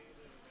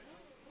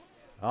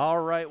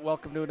All right,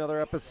 welcome to another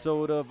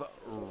episode of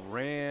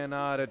Ran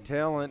Out of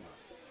Talent.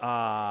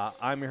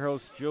 I'm your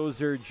host, Joe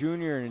Zer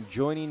Jr., and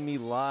joining me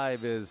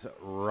live is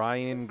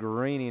Ryan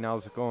Greening.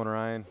 How's it going,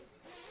 Ryan?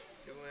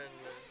 Doing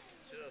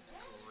just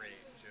great,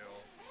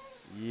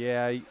 Joe.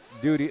 Yeah,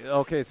 dude.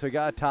 Okay, so you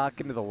got to talk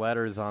into the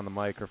letters on the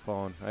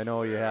microphone. I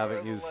know you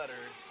haven't used.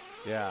 Letters.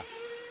 Yeah.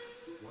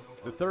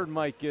 The third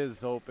mic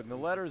is open. The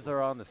letters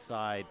are on the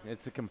side.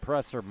 It's a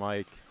compressor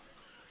mic.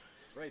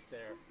 Right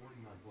there.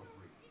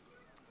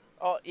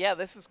 Oh yeah,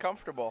 this is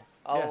comfortable.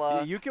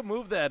 Yeah, you can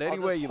move that any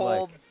way you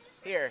like.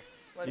 Here,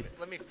 let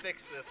me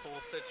fix this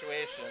whole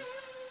situation.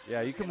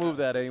 Yeah, you can move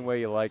that any way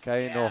you like. I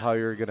didn't know how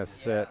you were gonna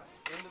sit.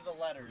 Yeah, into the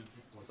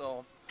letters.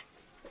 So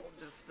we'll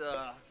just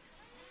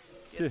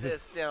get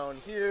this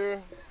down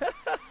here.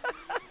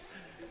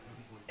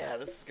 Yeah,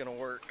 this is gonna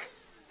work.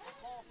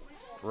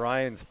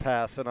 Ryan's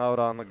passing out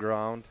on the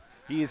ground.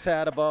 He's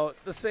had about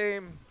the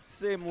same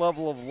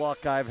level of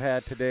luck I've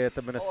had today at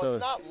the Minnesota. Oh,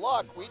 it's not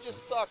luck. We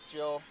just suck,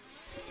 Joe.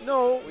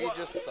 No. We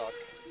just suck.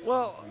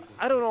 Well,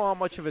 I don't know how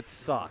much of it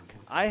suck.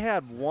 I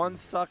had one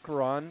suck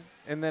run,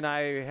 and then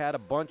I had a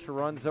bunch of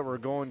runs that were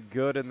going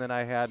good, and then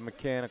I had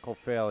mechanical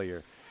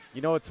failure.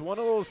 You know, it's one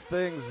of those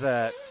things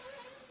that,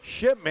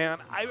 shit, man,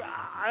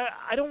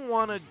 I don't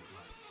want to.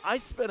 I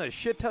spent a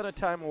shit ton of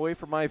time away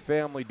from my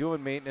family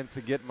doing maintenance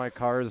and getting my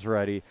cars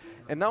ready,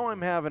 and now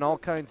I'm having all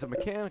kinds of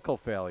mechanical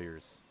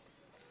failures.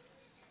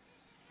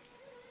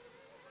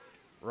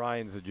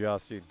 Ryan's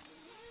adjusting.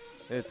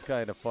 It's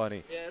kind of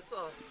funny. Yeah, it's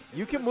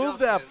You can move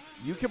that.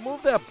 You can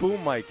move that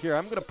boom mic here.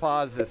 I'm gonna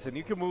pause this, and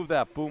you can move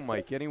that boom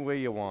mic any way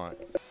you want.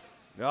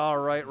 All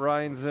right,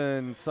 Ryan's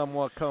in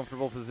somewhat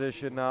comfortable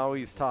position now.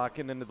 He's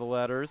talking into the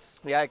letters.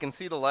 Yeah, I can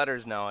see the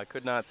letters now. I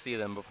could not see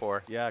them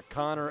before. Yeah,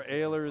 Connor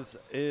Ehlers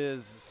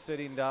is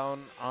sitting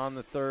down on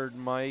the third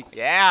mic.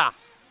 Yeah.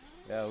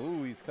 Yeah,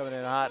 ooh, he's coming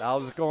in hot.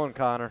 How's it going,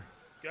 Connor?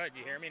 Good.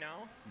 You hear me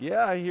now?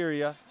 Yeah, I hear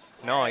you.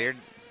 No,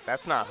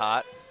 that's not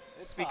hot.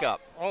 Speak up.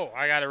 Oh,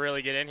 I got to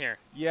really get in here.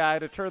 Yeah, I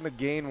had to turn the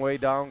gain way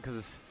down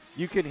because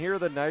you can hear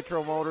the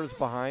nitro motors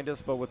behind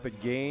us, but with the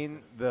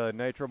gain, the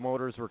nitro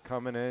motors were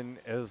coming in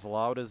as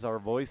loud as our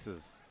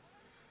voices.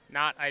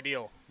 Not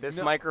ideal. This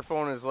No.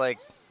 microphone is like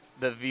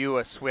the view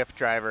a Swift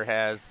driver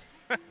has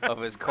of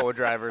his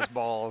co-driver's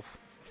balls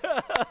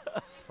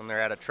when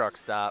they're at a truck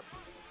stop.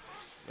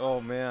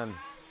 Oh, man.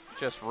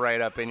 Just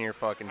right up in your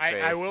fucking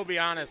face. I will be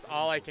honest.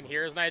 All I can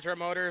hear is nitro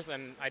motors,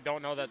 and I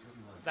don't know that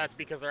that's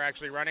because they're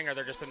actually running or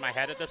they're just in my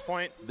head at this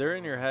point. They're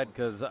in your head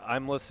because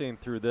I'm listening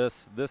through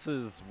this. This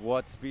is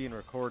what's being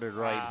recorded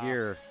right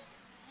here.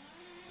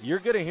 You're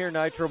going to hear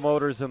nitro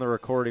motors in the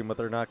recording, but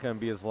they're not going to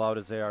be as loud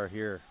as they are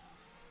here.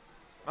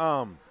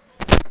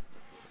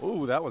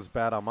 Ooh, that was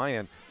bad on my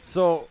end.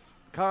 So,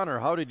 Connor,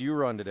 how did you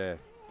run today?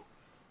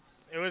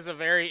 It was a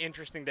very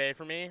interesting day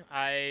for me.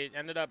 I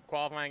ended up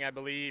qualifying, I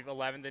believe,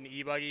 11th in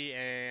e-buggy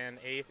and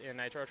 8th in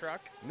nitro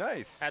truck.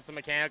 Nice. Had some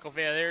mechanical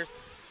failures.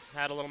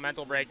 Had a little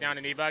mental breakdown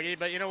in e-buggy,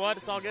 but you know what?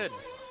 It's all good.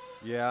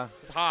 Yeah.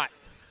 It's hot.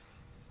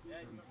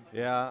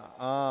 Yeah.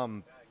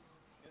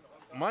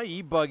 My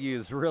e-buggy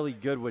is really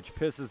good, which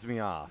pisses me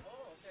off.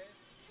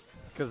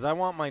 Because I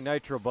want my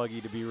nitro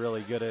buggy to be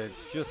really good, and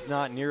it's just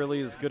not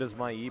nearly as good as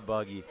my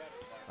e-buggy.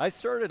 I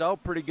started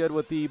out pretty good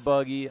with the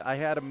e-buggy. I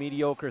had a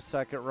mediocre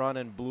second run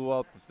and blew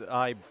out.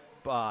 I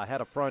had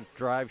a front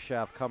drive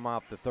shaft come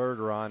off the third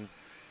run.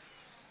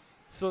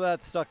 So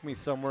that stuck me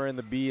somewhere in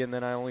the B, and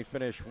then I only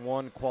finished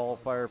one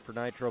qualifier for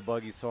nitro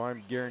buggy, so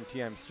I'm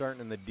guarantee I'm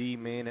starting in the D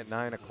main at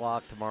 9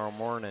 o'clock tomorrow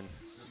morning.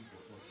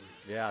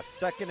 Yeah,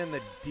 second in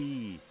the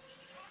D.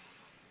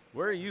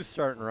 Where are you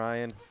starting,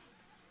 Ryan?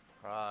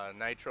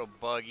 Nitro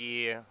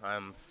buggy.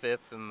 I'm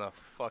 5th in the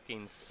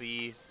fucking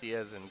C. C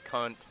as in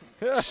cunt.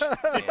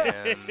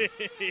 And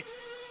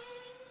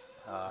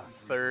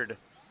 3rd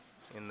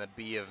in the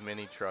B of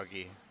mini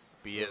truggy.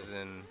 B as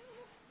in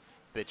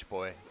bitch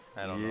boy.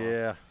 I don't know.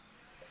 Yeah.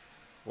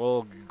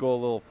 We'll go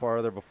a little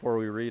farther before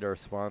we read our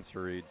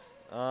sponsor reads.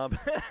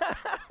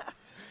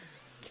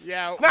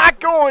 Yeah, It's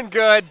not going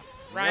good.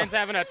 Ryan's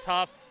having a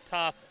tough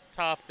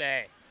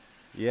day.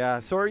 Yeah,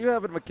 so are you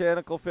having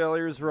mechanical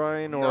failures,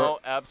 Ryan? Or No,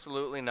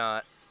 absolutely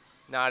not.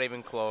 Not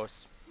even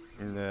close.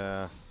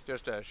 Nah.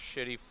 Just a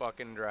shitty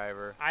fucking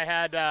driver. I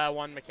had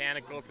one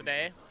mechanical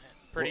today.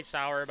 Pretty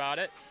sour about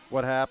it.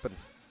 What happened?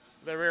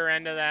 The rear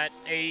end of that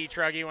AE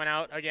truggy went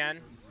out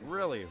again.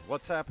 Really?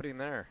 What's happening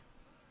there?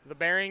 The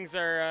bearings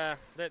are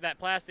that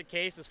plastic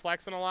case is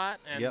flexing a lot,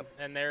 and Yep.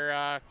 and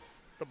they're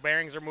the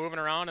bearings are moving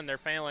around and they're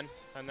failing,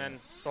 and then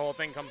the whole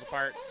thing comes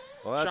apart.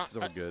 Well, that's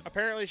Sean, no good.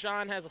 Apparently,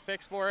 Sean has a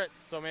fix for it,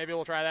 so maybe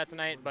we'll try that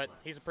tonight. But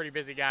he's a pretty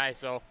busy guy,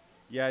 so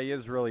Yeah, he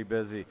is really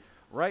busy.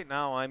 Right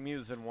now, I'm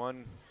using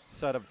one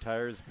set of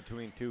tires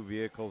between two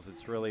vehicles.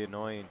 It's really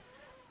annoying.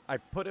 I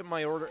put in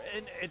my order,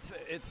 and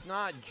it's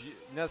not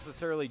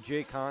necessarily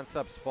J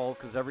Concept's fault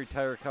because every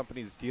tire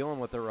company's dealing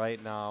with it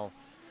right now.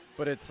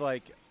 But it's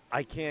like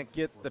I can't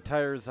get the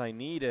tires I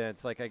need in.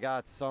 It's like I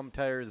got some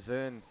tires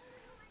in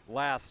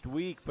last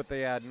week, but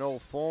they had no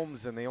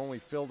foams and they only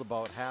filled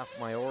about half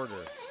my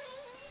order.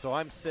 So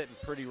I'm sitting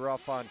pretty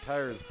rough on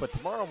tires. But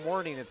tomorrow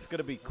morning it's going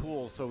to be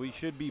cool, so we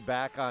should be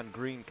back on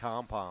green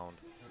compound.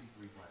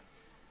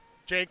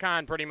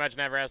 J-Con pretty much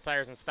never has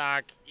tires in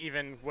stock,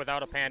 even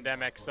without a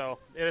pandemic. So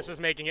this is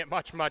making it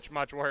much, much,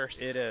 much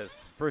worse. It is,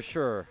 for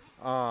sure.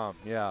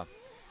 Yeah.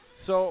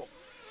 So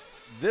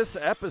this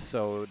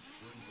episode,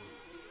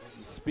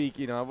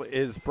 speaking of,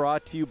 is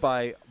brought to you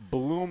by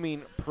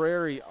Blooming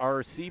Prairie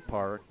RC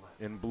Park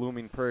in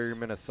Blooming Prairie,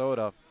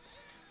 Minnesota.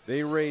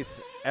 They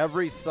race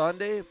every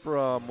Sunday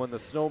from when the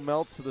snow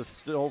melts to the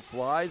snow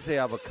flies. They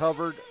have a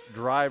covered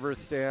driver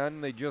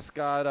stand. They just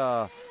got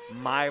a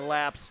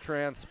MyLapse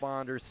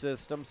transponder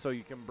system, so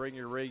you can bring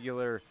your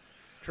regular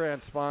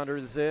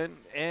transponders in.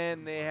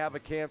 And they have a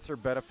cancer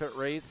benefit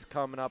race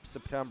coming up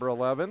September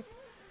 11th.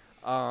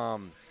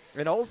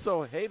 And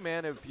also, hey,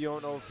 man, if you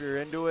don't know if you're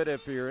into it,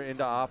 if you're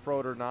into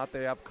off-road or not,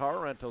 they have car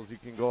rentals. You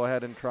can go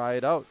ahead and try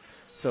it out.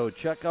 So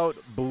check out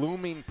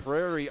Blooming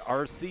Prairie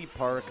RC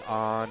Park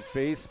on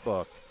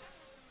Facebook.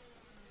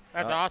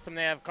 That's awesome.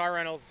 They have car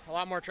rentals. A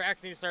lot more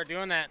tracks need to start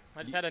doing that.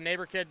 I just had a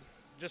neighbor kid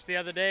just the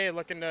other day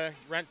looking to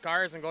rent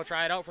cars and go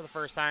try it out for the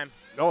first time.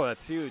 Oh,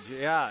 that's huge.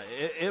 Yeah,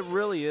 it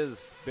really is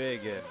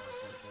big. And,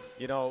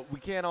 you know, we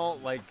can't all,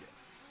 like,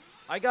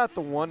 I got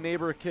the one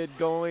neighbor kid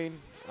going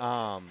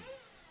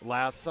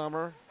last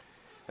summer,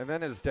 and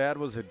then his dad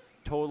was a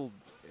total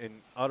and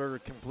utter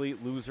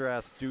complete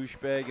loser-ass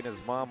douchebag, and his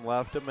mom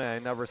left him, and I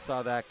never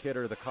saw that kid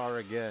or the car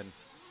again.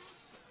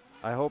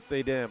 I hope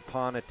they didn't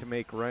pawn it to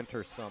make rent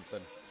or something.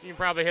 You can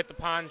probably hit the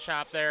pawn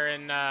shop there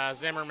in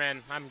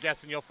Zimmerman. I'm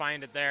guessing you'll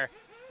find it there.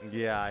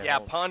 Yeah, I Yeah,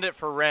 hope. pawned it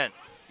for rent.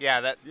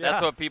 Yeah,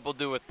 that's what people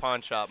do with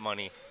pawn shop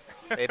money.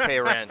 They pay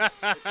rent.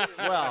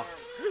 Well,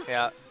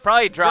 Yeah,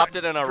 probably dropped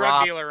it in a drug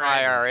Roth dealer rent.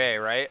 IRA,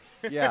 right?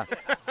 yeah.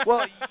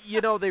 Well, you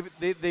know,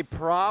 they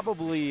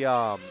probably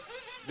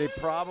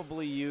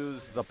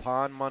use the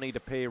pawn money to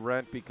pay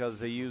rent because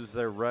they use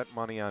their rent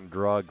money on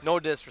drugs. No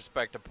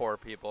disrespect to poor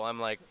people. I'm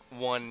like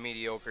one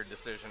mediocre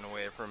decision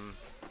away from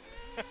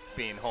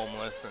being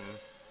homeless and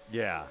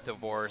Yeah.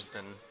 divorced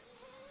and,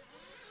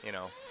 you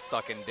know,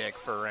 sucking dick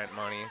for rent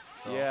money.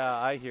 So. Yeah,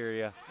 I hear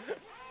you.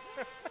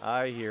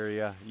 I hear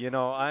you. You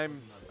know,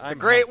 I'm It's a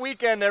great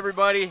weekend,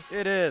 everybody.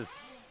 It is.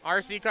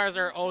 RC cars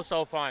are oh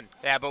so fun.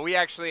 Yeah, but we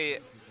actually,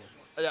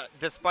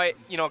 despite,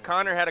 you know,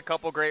 Connor had a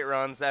couple great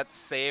runs. That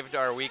saved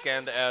our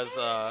weekend as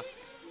a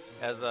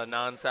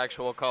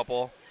non-sexual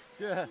couple.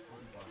 Yeah.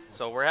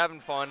 So we're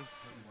having fun.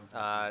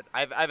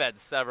 I've had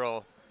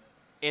several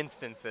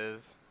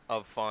instances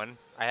of fun.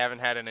 I haven't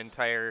had an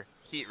entire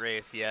heat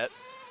race yet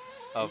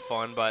of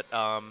fun, but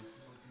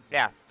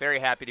yeah, very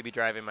happy to be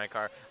driving my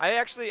car.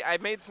 I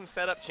made some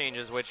setup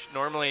changes, which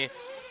normally,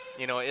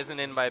 you know, isn't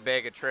in my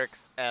bag of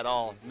tricks at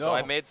all. So No.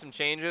 I made some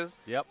changes.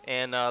 Yep.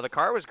 And the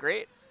car was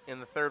great. In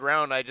the third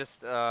round, I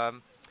just I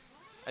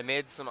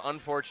made some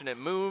unfortunate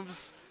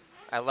moves.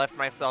 I left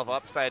myself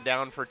upside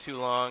down for too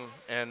long,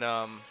 and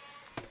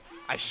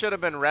I should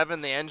have been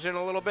revving the engine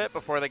a little bit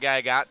before the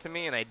guy got to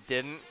me, and I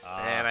didn't,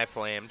 and I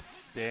flamed.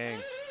 Dang.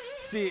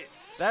 See,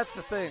 that's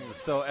the thing.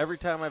 So every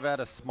time I've had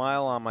a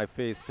smile on my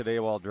face today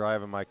while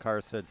driving, my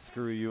car said,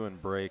 "Screw you,"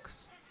 and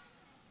brakes.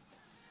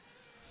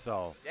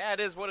 So. Yeah,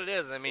 it is what it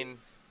is. I mean,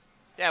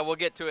 yeah, we'll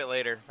get to it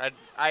later.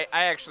 I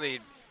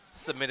actually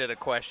submitted a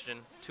question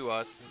to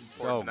us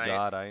for Oh, tonight.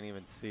 God, I didn't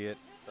even see it.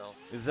 So,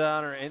 Is that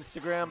on our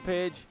Instagram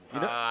page? You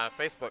know,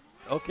 Facebook.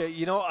 okay,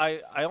 you know,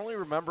 I only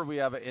remember we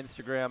have an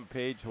Instagram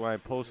page when I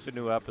post a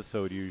new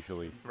episode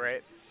usually.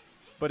 Right.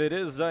 But it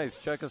is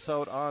nice. Check us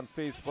out on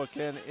Facebook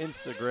and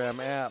Instagram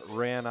at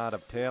Ran Out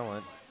of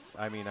Talent.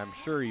 I mean, I'm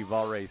sure you've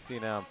already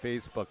seen it on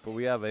Facebook, but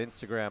we have an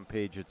Instagram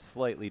page. It's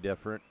slightly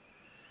different.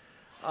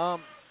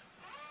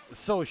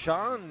 So,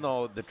 Sean,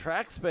 though, the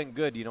track's been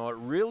good. You know, it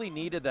really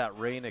needed that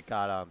rain it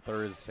got on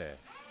Thursday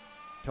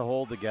to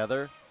hold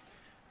together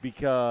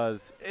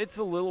because it's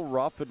a little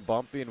rough and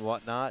bumpy and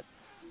whatnot.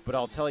 But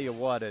I'll tell you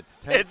what, it's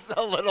 'It's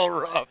a little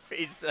rough,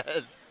 he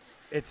says.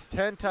 it's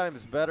 10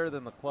 times better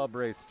than the club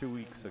race 2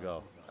 weeks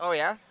ago. Oh,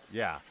 yeah?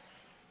 Yeah,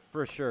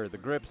 for sure. The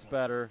grip's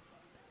better.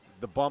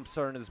 The bumps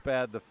aren't as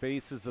bad. The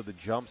faces of the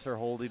jumps are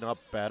holding up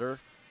better.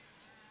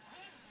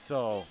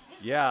 So,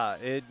 yeah,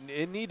 it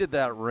needed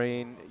that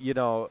rain. You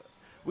know,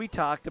 we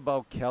talked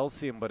about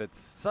calcium, but it's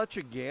such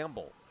a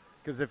gamble.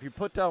 Because if you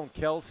put down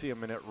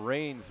calcium and it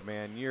rains,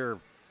 man, you're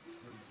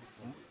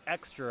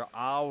extra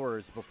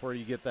hours before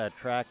you get that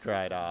track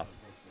dried off.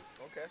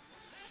 Okay.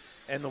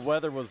 And the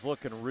weather was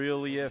looking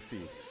really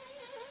iffy.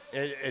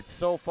 It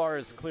so far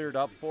has cleared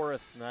up for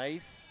us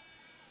nice.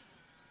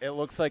 It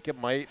looks like it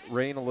might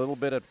rain a little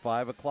bit at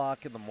 5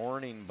 o'clock in the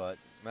morning, but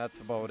that's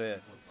about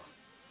it.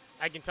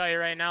 I can tell you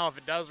right now, if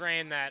it does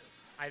rain, that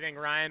I think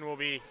Ryan will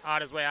be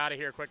on his way out of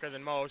here quicker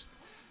than most.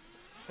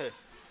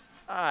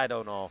 I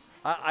don't know.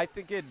 I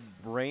think it'd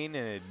rain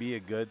and it'd be a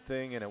good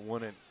thing, and it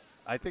wouldn't.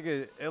 I think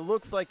it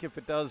looks like if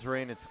it does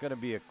rain, it's going to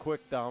be a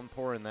quick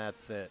downpour, and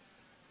that's it.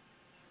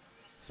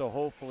 So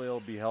hopefully it'll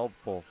be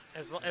helpful.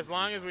 As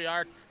long as we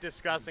are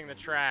discussing the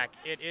track,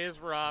 it is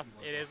rough.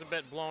 It is a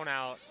bit blown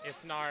out.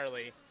 It's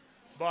gnarly.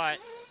 But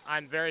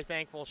I'm very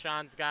thankful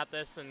Sean's got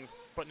this, and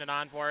putting it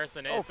on for us,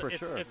 and Oh, it's for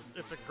sure.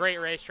 it's a great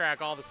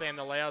racetrack all the same.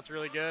 The layout's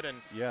really good,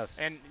 and Yes.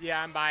 and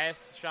yeah, I'm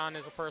biased. Sean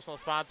is a personal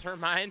sponsor of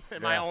mine,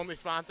 and my Yeah. only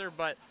sponsor,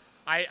 but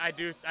I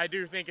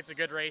do think it's a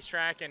good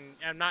racetrack, and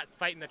I'm not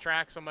fighting the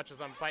track so much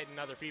as I'm fighting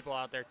other people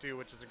out there too,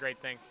 which is a great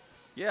thing.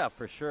 Yeah,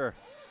 for sure.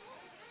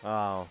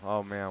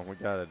 Oh man,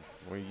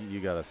 you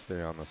gotta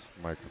stay on this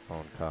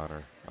microphone,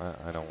 Connor.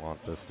 I don't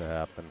want this to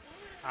happen.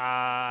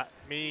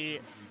 Me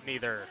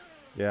neither.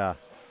 Yeah.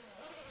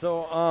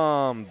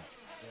 So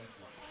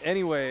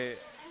anyway,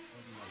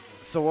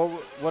 so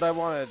what I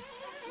wanted,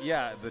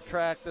 yeah, the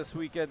track this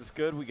weekend's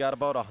good. We got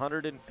about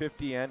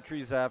 150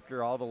 entries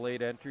after all the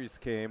late entries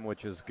came,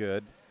 which is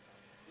good.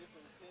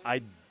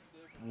 I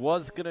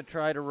was going to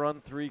try to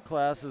run 3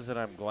 classes, and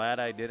I'm glad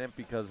I didn't,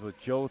 because with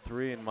Joe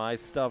 3 and my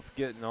stuff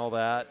getting all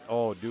that,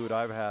 oh, dude,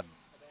 I've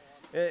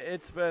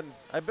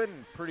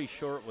been pretty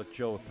short with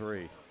Joe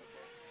 3.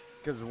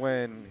 Because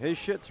when his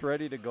shit's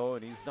ready to go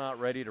and he's not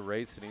ready to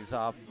race and he's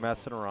off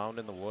messing around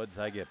in the woods,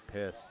 I get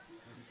pissed.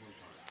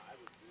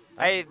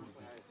 I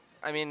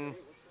mean,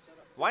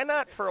 why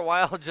not for a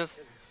while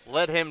just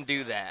let him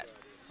do that?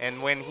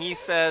 And when he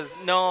says,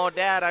 no,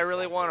 Dad, I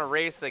really want to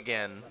race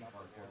again,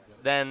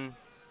 then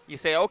you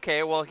say,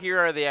 okay, well, here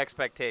are the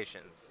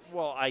expectations.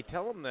 Well, I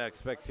tell him the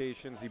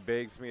expectations. He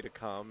begs me to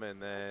come,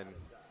 and then...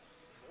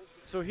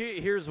 So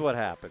here's what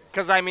happens.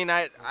 Because, I mean,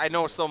 I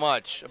know so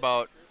much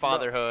about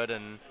fatherhood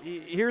and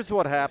Here's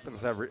what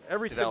happens every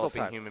single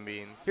developing time. human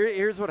beings.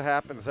 Here's what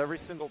happens every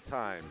single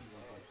time.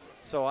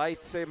 So I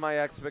say my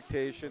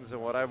expectations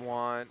and what I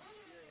want,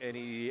 and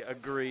he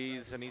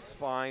agrees, and he's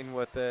fine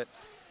with it.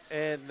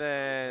 And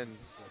then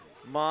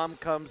Mom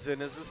comes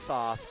in as a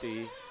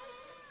softie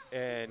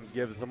and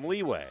gives him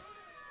leeway.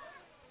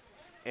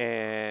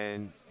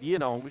 And, you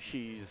know,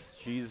 she's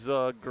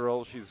a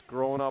girl. She's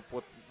grown up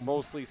with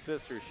mostly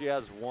sisters. She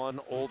has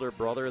one older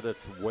brother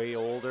that's way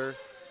older.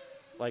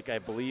 Like, I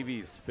believe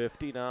he's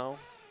 50 now.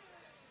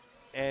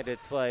 And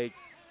it's like,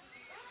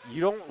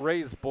 you don't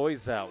raise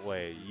boys that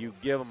way. You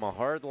give them a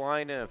hard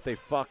line, and if they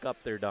fuck up,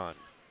 they're done.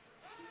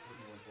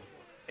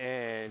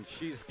 And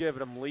she's giving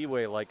them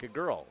leeway like a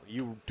girl.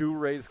 You do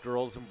raise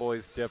girls and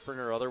boys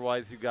different, or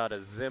otherwise you got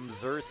a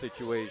Zim-Zer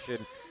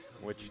situation,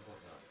 which,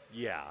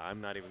 yeah,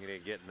 I'm not even going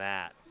to get in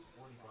that.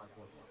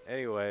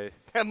 Anyway.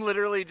 I'm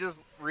literally just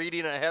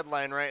reading a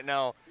headline right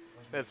now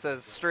that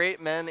says, straight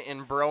men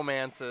in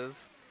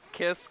bromances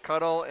kiss,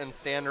 cuddle, and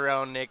stand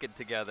around naked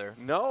together.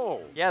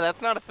 No. Yeah,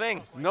 that's not a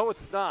thing. No,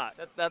 it's not.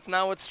 That's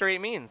not what straight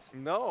means.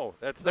 No,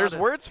 that's There's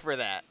not. words for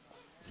that.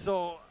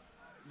 So,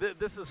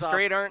 this is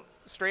Straight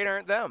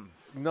aren't them.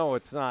 No,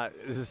 it's not.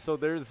 So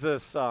there's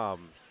this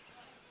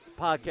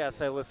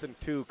podcast I listened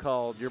to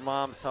called Your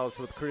Mom's House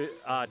with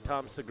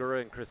Tom Segura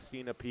and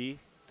Christina P.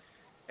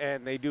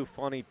 And they do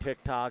funny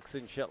TikToks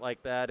and shit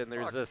like that. And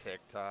there's Fuck this.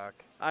 TikTok.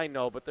 I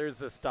know, but there's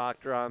this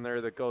doctor on there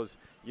that goes,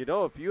 you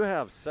know, if you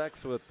have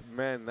sex with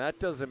men, that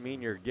doesn't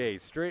mean you're gay.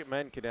 Straight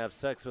men can have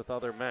sex with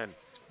other men.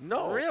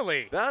 No.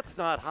 Really? That's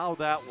not how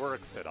that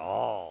works at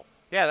all.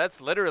 Yeah, that's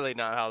literally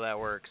not how that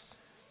works.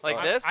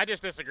 Like this? I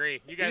just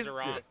disagree. You guys are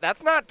wrong.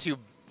 That's not two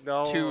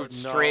No.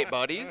 straight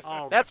buddies.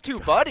 Oh, That's two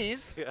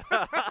buddies.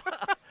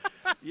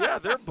 Yeah,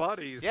 they're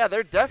buddies. Yeah,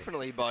 they're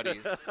definitely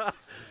buddies.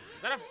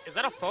 Is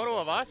that a photo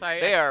of us?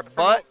 They are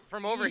butt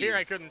from over here.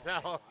 I ease. couldn't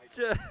tell.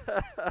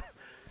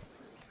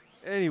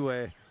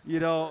 Anyway, you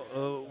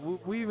know,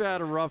 we've had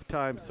a rough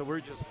time, so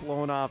we're just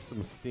blowing off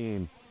some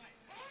steam.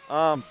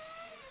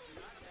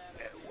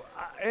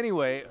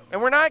 Anyway.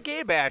 And we're not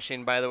gay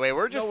bashing, by the way.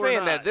 We're just No, we're saying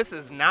not. that this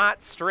is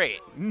not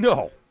straight.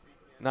 No.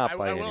 Not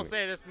by I any will means.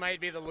 say this might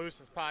be the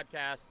loosest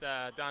podcast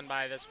done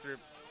by this group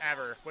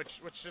ever,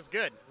 which is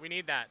good. We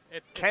need that.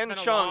 It's Ken been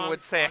a Chung long,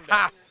 would say, fun day.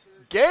 ha,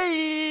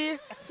 gay.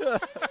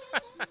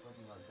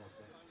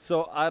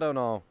 So, I don't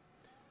know.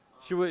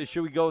 Should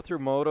we go through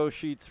moto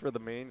sheets for the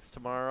mains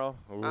tomorrow?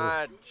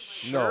 Ooh.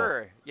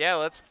 Sure. Yeah,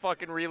 let's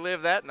fucking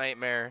relive that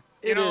nightmare.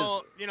 You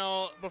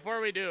know, before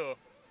we do,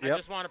 Yep. I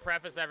just want to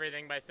preface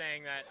everything by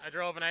saying that I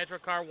drove a nitro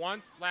car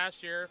once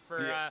last year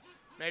for Yeah.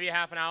 maybe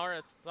half an hour.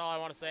 That's all I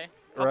want to say.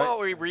 How Right. about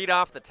we read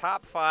off the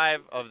top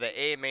 5 of the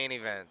A main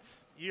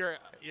events? You're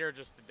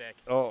just a dick.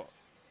 Oh,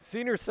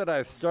 Senior said I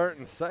was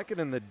starting second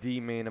in the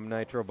D main of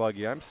Nitro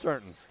Buggy. I'm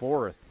starting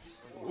 4th.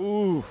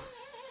 Ooh.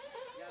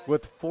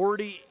 With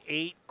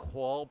 48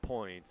 qual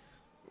points.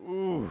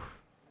 Ooh.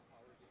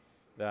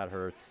 That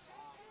hurts.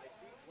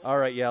 All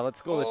right, yeah,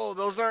 let's go. Oh,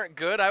 those aren't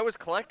good. I was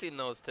collecting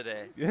those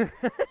today.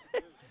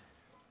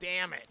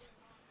 Damn it.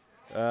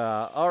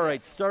 All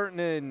right, starting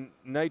in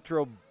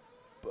Nitro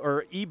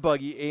or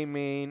E-Buggy A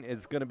main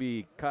is going to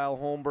be Kyle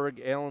Holmberg,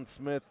 Alan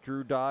Smith,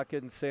 Drew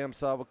Dawkins, Sam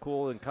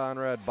Savakul, and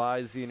Conrad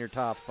Bizey in your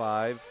top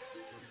 5.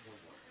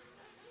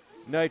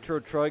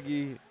 Nitro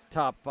Truggy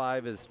top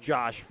 5 is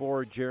Josh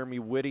Ford, Jeremy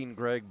Whitting,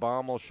 Greg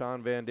Baumel,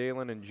 Sean Van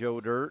Dalen, and Joe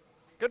Dirt.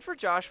 Good for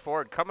Josh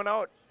Ford coming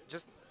out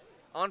just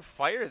on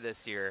fire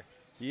this year.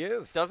 He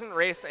is. Doesn't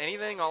race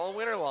anything all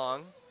winter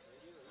long.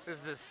 This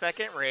is his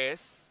second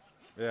race.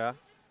 Yeah.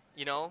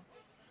 You know,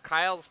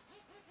 Kyle's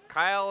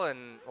Kyle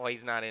well,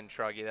 he's not in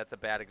Truggy. That's a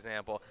bad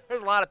example.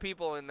 There's a lot of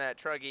people in that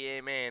Truggy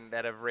A main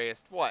that have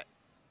raced what?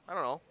 I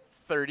don't know,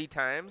 30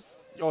 times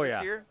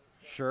this year.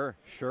 Sure.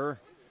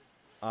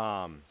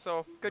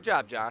 So good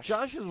job, Josh.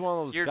 Josh is one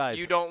of those guys.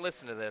 You don't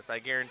listen to this, I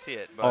guarantee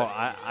it. But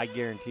I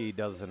guarantee he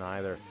doesn't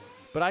either.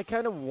 But I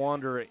kind of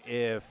wonder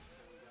if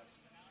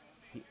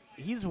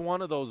he's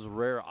one of those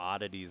rare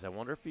oddities. I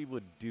wonder if he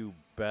would do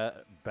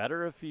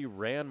better if he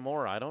ran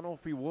more. I don't know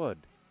if he would.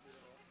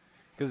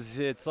 Because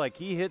it's like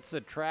he hits the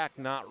track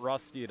not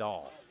rusty at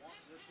all.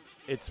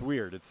 It's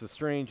weird. It's the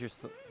strangest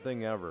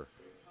thing ever.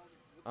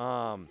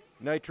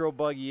 Nitro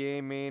Buggy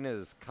A main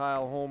is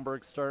Kyle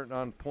Holmberg starting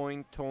on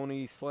point,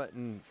 Tony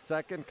Sletton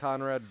second,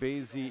 Conrad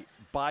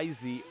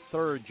Baisey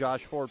third,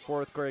 Josh Ford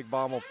fourth, Greg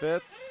Baumel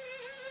fifth.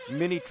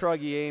 Mini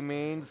Truggy A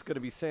main's going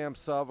to be Sam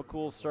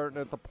Savacool starting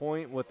at the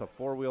point with a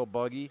four-wheel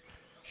buggy.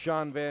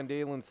 Sean Van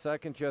Dalen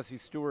second, Jesse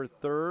Stewart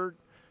third,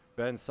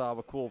 Ben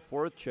Savacool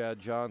fourth, Chad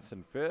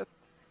Johnson fifth.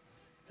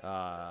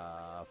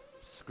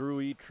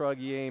 Screwy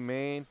Truggy A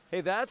main.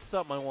 Hey, that's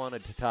something I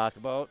wanted to talk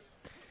about.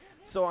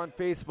 So on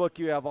Facebook,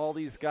 you have all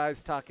these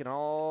guys talking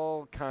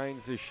all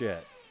kinds of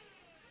shit.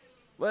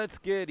 Let's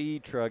get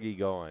E-Truggy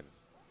going.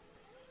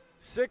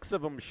 6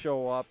 of them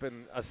show up,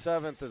 and a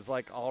 7th is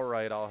like, all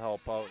right, I'll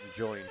help out and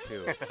join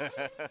too.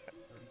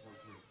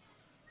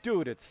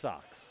 Dude, it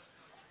sucks.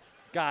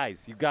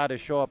 Guys, you got to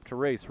show up to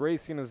race.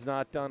 Racing is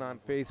not done on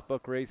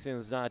Facebook. Racing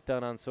is not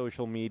done on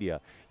social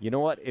media. You know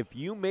what? If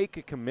you make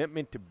a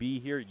commitment to be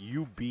here,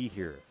 you be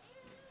here.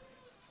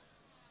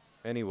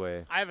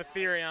 Anyway. I have a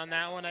theory on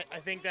that one. I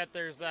think that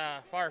there's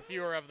far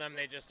fewer of them.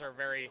 They just are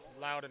very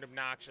loud and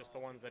obnoxious, the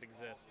ones that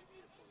exist.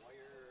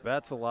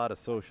 That's a lot of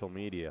social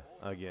media,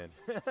 again.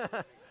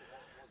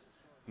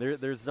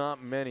 There's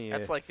not many.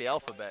 That's like the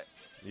alphabet.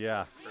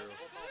 Yeah. True.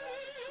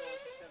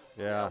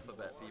 Yeah. The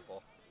alphabet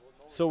people.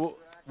 So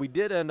we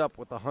did end up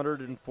with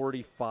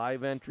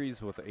 145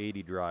 entries with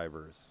 80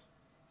 drivers.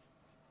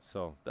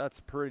 So that's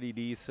pretty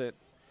decent.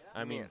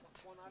 I mean,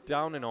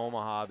 down in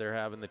Omaha, they're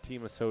having the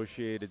Team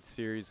Associated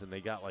Series, and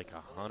they got like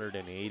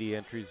 180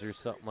 entries or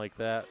something like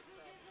that.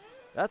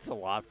 That's a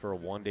lot for a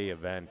one-day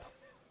event.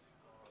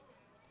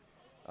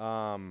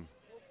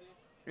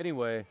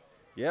 Anyway,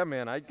 yeah,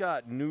 man, I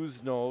got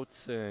news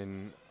notes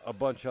and a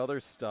bunch of other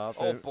stuff.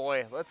 Oh,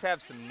 boy, let's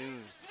have some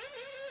news.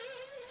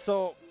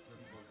 So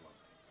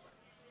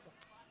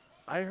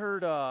I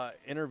heard an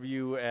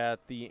interview at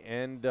the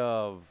end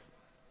of,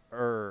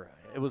 or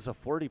it was a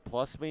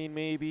 40-plus main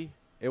maybe.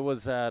 It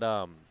was at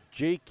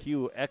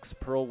JQ,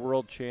 ex-Pro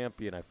World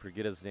Champion. I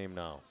forget his name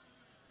now.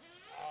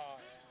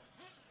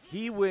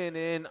 He went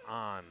in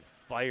on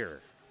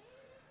fire.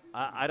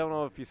 I don't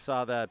know if you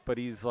saw that, but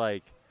he's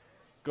like,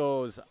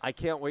 I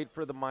can't wait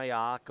for the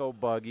Mayako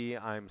buggy.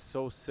 I'm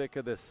so sick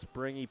of this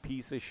springy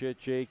piece of shit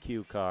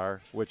JQ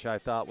car, which I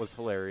thought was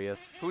hilarious.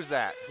 Who's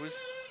that? Who's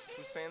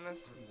saying this?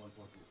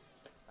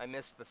 I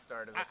missed the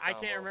start of this. I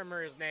can't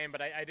remember his name,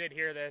 but I did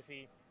hear this.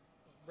 He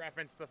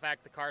referenced the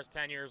fact the car's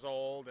 10 years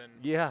old. And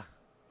Yeah,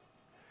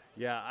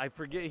 I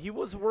forget. He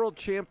was world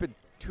champion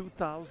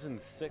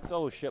 2006.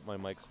 Oh, shit, my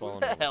mic's falling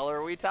What the over. hell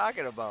are we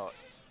talking about?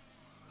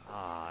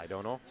 I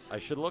don't know. I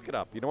should look it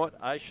up. You know what?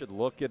 I should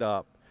look it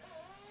up.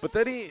 But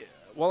then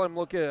while I'm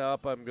looking it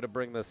up, I'm going to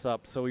bring this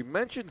up. So he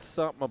mentioned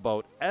something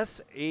about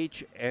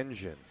SH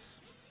engines.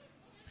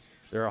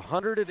 They're a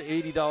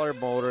 $180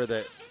 motor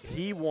that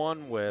he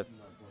won with.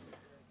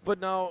 But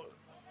now,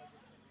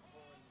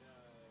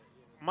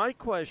 my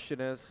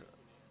question is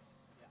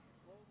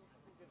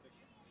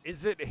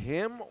it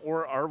him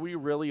or are we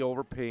really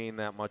overpaying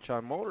that much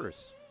on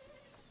motors?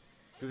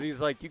 Because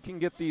he's like, you can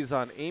get these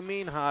on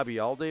A-Main Hobby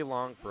all day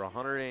long for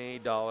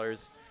 $180.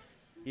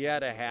 He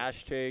had a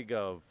hashtag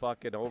of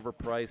fucking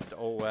overpriced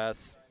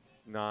OS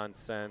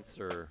nonsense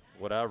or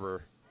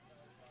whatever.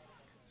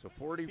 So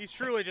 40. he's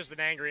truly just an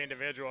angry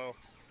individual.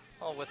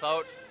 Oh,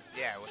 without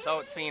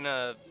seeing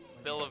a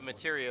bill of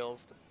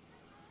materials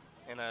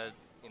and a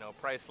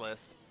price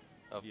list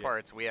of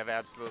parts, we have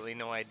absolutely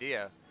no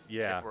idea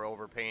if we're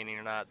overpaying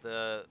or not.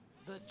 The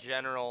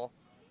general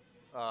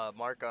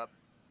markup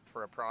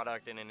for a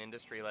product in an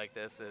industry like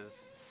this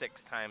is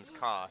 6 times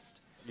cost.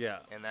 Yeah.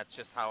 And that's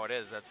just how it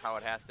is. That's how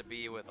it has to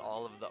be with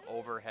all of the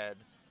overhead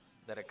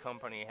that a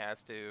company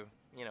has to,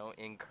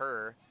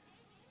 incur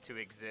to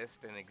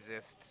exist and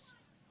exist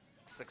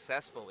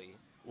successfully.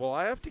 Well,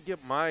 I have to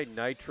get my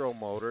nitro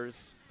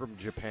motors from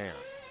Japan.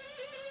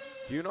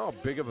 Do you know how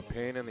big of a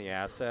pain in the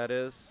ass that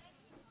is?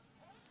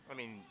 I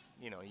mean,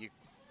 you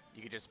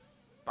could just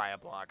buy a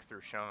block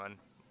through Sean,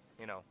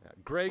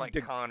 Greg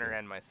like Connor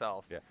and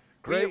myself. Yeah.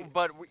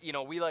 But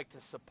we like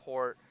to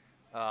support,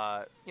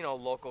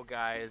 local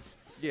guys.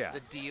 Yeah.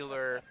 The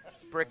dealer,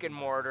 brick and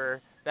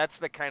mortar. That's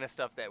the kind of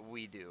stuff that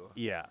we do.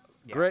 Yeah.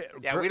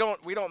 Yeah. We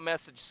don't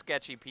message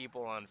sketchy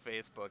people on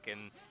Facebook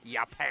in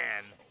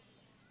Japan.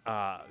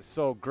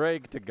 So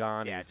Greg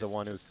Tagani is the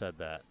one who said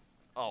that.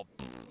 Oh.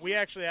 We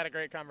actually had a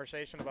great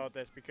conversation about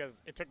this because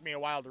it took me a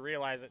while to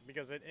realize it,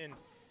 because in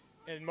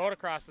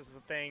motocross this is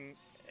a thing,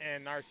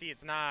 in RC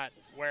it's not,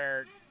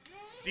 where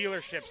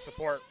dealerships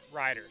support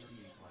riders.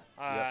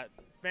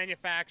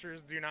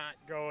 Manufacturers do not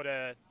go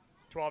to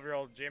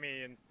 12-year-old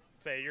Jimmy and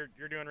say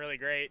you're doing really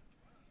great.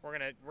 We're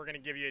gonna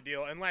give you a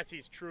deal unless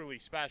he's truly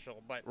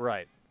special. But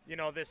Right.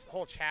 this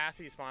whole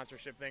chassis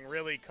sponsorship thing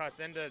really cuts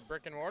into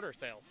brick and mortar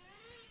sales.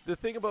 The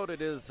thing about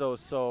it is, though,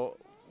 so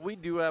we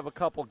do have a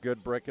couple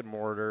good brick and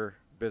mortar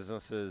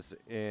businesses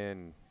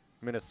in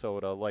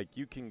Minnesota. Like,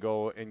 you can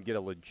go and get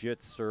a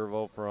legit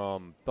servo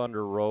from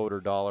Thunder Road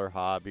or Dollar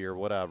Hobby or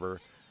whatever.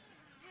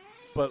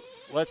 But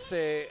let's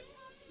say,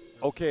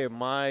 okay,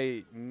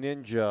 my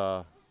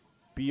Ninja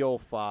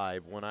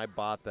B05, when I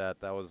bought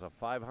that was a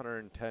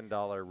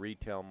 $510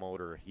 retail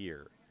motor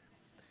here.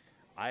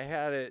 I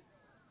had it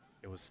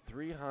was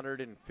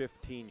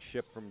 $315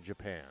 shipped from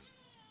Japan.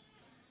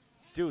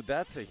 Dude,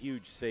 that's a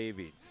huge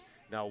savings.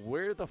 Now,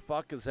 where the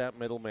fuck is that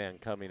middleman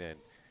coming in?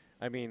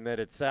 I mean, that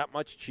it's that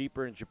much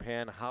cheaper in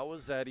Japan, how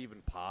is that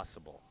even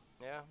possible?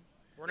 Yeah.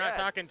 We're not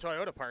Yeah, talking it's-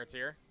 Toyota parts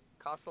here.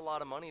 Costs a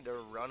lot of money to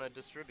run a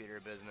distributor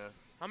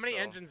business. How many so-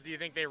 engines do you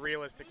think they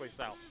realistically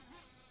sell?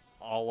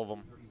 All of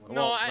them.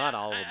 No, Well, not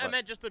all of them. I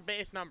meant just a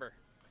base number.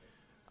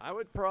 I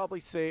would probably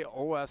say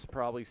OS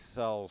probably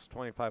sells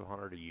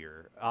 2,500 a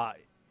year.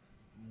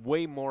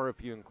 Way more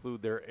if you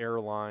include their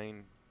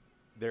airline,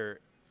 their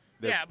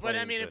Yeah, but I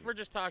planes mean, if and- we're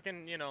just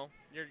talking,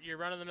 your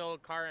run-of-the-mill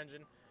car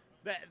engine,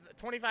 that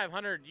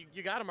 2,500,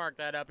 you got to mark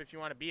that up if you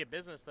want to be a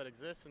business that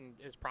exists and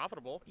is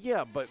profitable.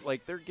 Yeah, but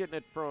like they're getting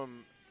it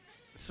from,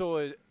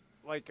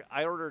 like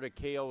I ordered a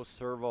KO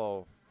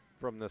servo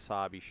from this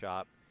hobby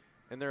shop,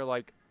 and they're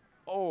like,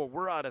 "Oh,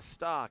 we're out of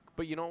stock."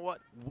 But you know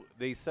what?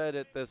 They said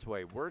it this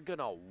way: "We're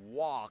gonna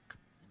walk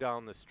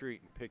down the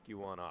street and pick you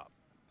one up."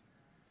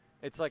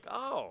 It's like,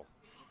 oh,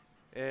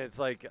 and it's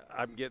like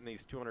I'm getting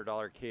these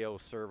 $200 KO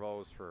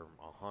servos for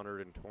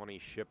 120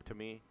 shipped to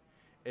me.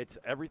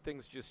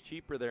 Everything's just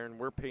cheaper there, and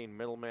we're paying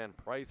middleman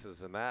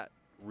prices, and that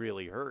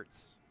really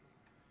hurts.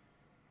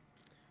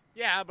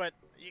 Yeah, but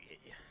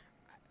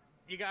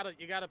you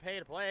gotta pay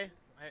to play.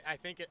 I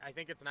think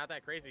it's not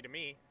that crazy to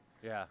me.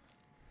 Yeah.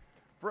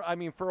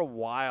 For a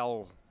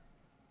while,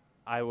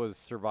 I was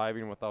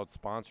surviving without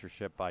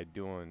sponsorship by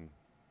doing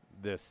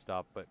this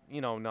stuff. But,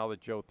 now that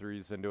Joe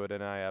 3's into it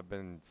and I have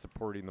been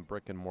supporting the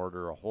brick and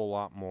mortar a whole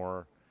lot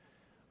more,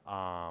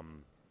 I've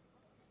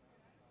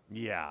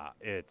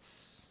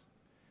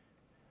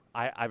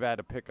had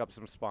to pick up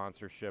some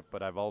sponsorship,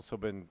 but I've also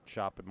been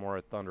shopping more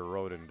at Thunder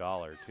Road and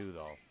Dollar, too,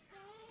 though.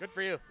 Good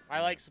for you.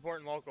 I like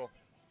supporting local.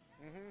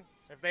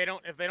 If they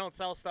don't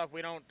sell stuff,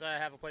 we don't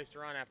have a place to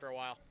run after a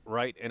while.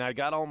 Right, and I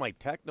got all my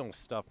techno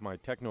stuff, my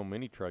techno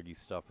mini truggy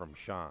stuff from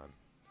Sean.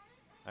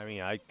 I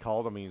mean, I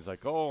called him, and he's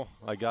like, "Oh,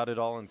 I got it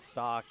all in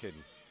stock," and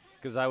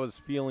because I was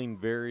feeling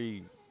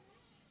very,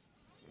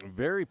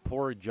 very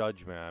poor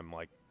judgment. I'm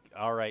like,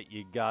 "All right,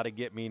 you got to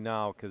get me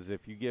now, because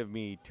if you give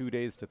me 2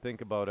 days to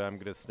think about it, I'm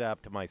gonna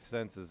snap to my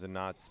senses and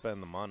not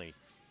spend the money."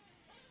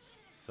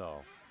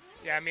 So.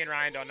 Yeah, me and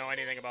Ryan don't know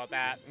anything about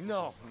that.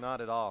 No,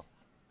 not at all.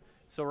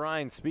 So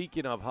Ryan,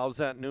 speaking of, how's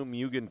that new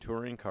Mugen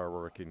touring car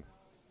working?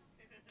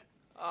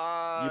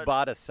 You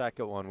bought a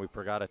second one. We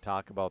forgot to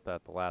talk about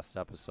that the last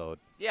episode.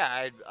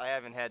 Yeah, I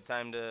haven't had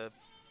time to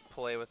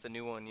play with the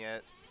new one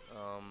yet.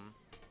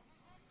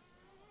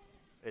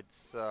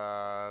 It's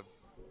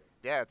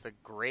it's a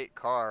great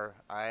car.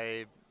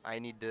 I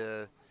need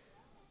to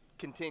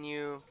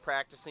continue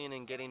practicing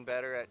and getting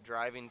better at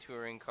driving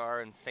touring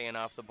car and staying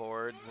off the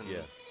boards,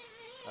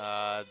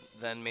 and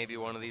then maybe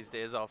one of these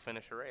days I'll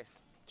finish a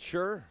race.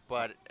 Sure.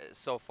 But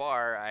so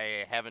far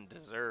I haven't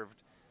deserved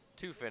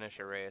to finish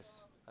a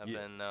race. I've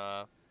been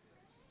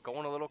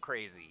going a little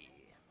crazy.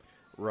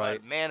 Right.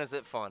 But man, is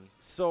it fun.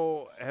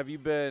 So have you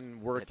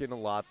been working a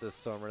lot this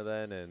summer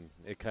then, and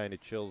it kind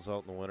of chills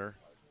out in the winter?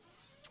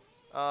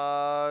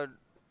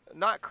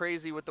 Not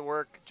crazy with the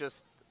work,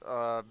 just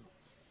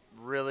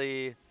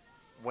really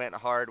went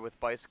hard with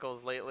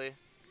bicycles lately.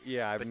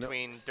 Yeah.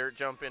 Between dirt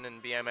jumping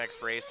and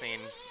BMX racing,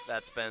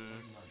 that's been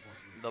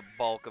the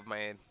bulk of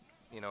my,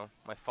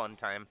 my fun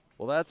time.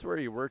 Well, that's where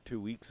you were 2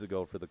 weeks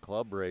ago for the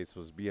club race,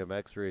 was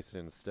BMX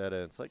racing instead,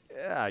 and it's like,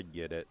 yeah, I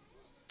get it.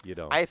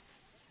 I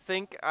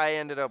think I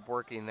ended up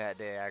working that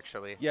day,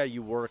 actually. Yeah,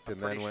 you worked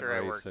and then Pretty went sure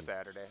racing. I worked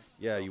Saturday.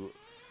 Yeah, so. you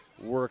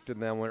worked and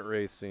then went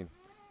racing.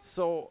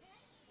 So,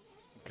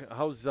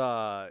 how's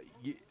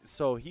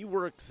so he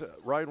works?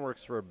 Ryan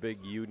works for a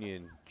big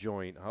union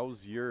joint.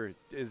 How's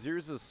is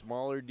yours a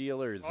smaller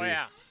deal or is Oh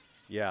yeah.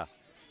 Yeah.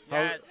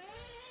 Yeah.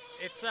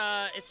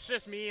 It's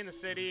just me in the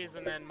cities,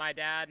 and then my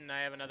dad, and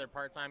I have another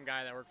part-time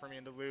guy that worked for me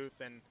in Duluth,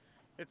 and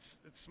it's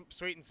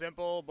sweet and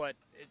simple, but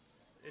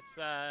it's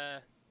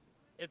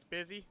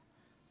busy.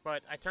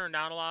 But I turn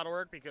down a lot of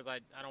work because I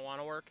don't want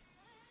to work.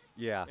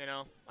 Yeah.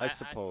 I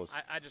suppose.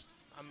 I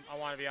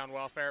want to be on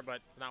welfare,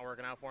 but it's not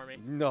working out for me.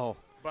 No.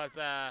 But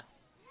I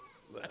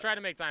try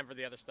to make time for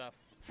the other stuff.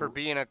 For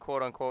being a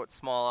quote-unquote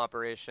small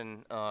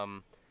operation,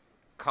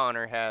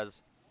 Connor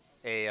has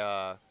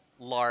a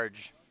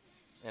large,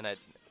 and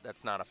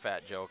that's not a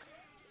fat joke,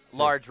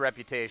 large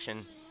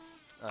reputation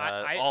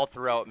all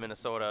throughout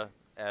Minnesota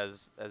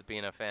as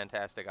being a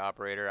fantastic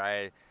operator.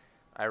 I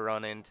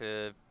run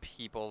into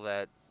people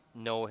that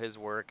know his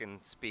work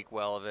and speak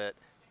well of it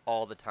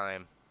all the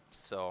time.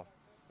 So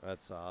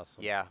That's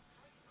awesome. yeah,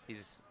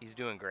 he's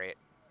doing great.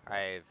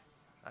 I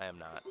am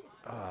not.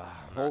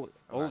 Holy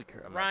I'm not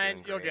crap. Ryan,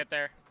 doing you'll great. get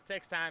there. It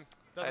takes time.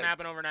 Doesn't I-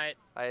 happen overnight.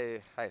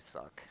 I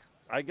suck.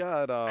 I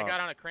got I got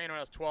on a crane when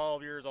I was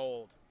 12 years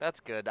old. That's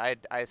good. I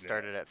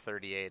started at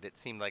 38. It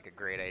seemed like a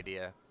great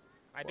idea.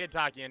 I did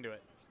talk you into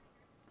it.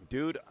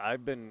 dude,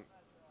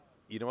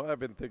 you know what I've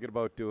been thinking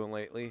about doing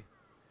lately?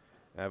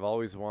 I've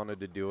always wanted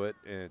to do it,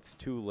 and it's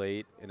too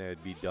late, and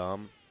it'd be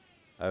dumb.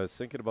 I was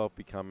thinking about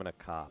becoming a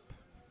cop.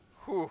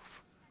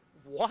 Oof.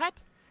 What?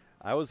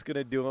 I was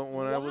gonna do it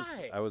when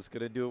Why? I was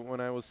gonna do it when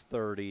I was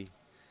 30,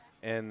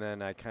 and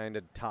then I kind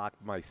of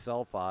talked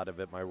myself out of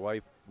it. My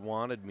wife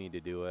wanted me to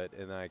do it,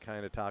 and I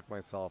kind of talked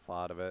myself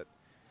out of it.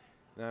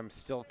 And I'm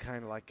still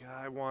kind of like,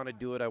 I want to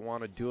do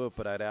it,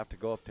 but I'd have to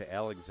go up to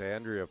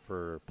Alexandria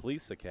for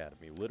police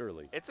academy,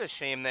 literally. It's a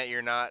shame that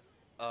you're not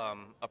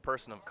a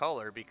person of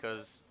color,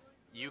 because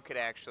you could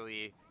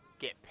actually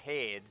get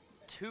paid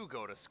to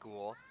go to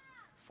school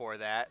for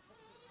that.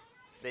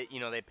 They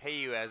pay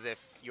you as if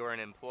you're an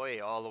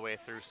employee all the way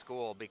through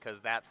school, because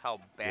that's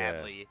how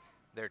badly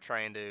they're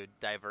trying to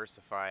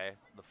diversify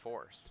the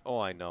force. Oh,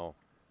 I know.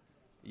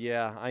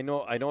 Yeah, I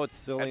know it's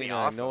silly That'd be and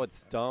I know awesome.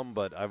 it's dumb,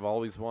 but I've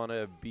always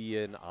wanted to be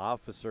an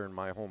officer in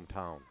my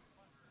hometown.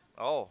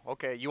 Oh,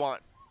 okay. You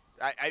want?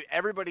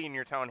 Everybody in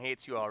your town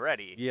hates you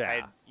already.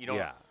 Yeah. You don't.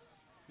 Yeah.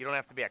 You don't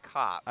have to be a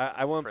cop.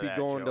 I won't for be that,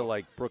 going to Joe.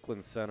 like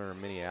Brooklyn Center or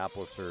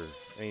Minneapolis or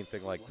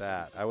anything like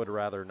that. I would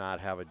rather not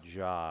have a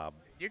job.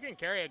 You can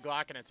carry a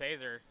Glock and a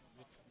taser.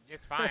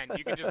 It's fine.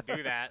 You can just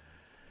do that.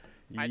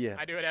 Yeah.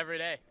 I do it every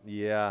day.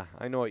 Yeah,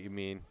 I know what you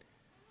mean.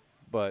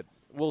 But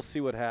we'll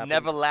see what happens.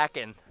 Never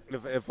lacking.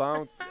 If I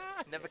don't,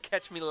 Never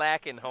catch me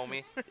lacking,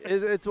 homie.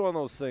 it's one of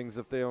those things.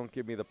 If they don't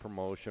give me the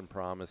promotion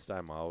promised,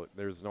 I'm out.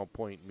 There's no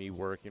point in me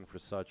working for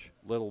such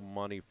little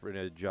money for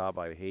a job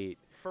I hate.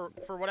 For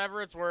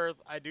whatever it's worth,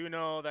 I do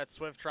know that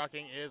Swift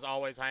Trucking is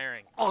always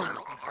hiring.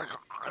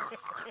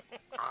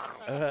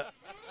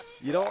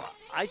 You know,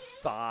 I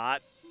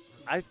thought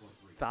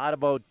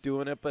about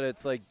doing it, but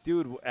it's like,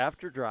 dude,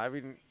 after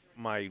driving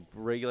my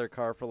regular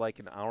car for like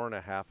an hour and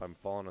a half, I'm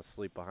falling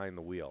asleep behind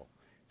the wheel.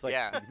 It's like,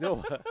 Yeah.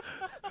 no.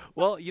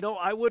 Well,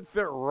 I would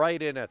fit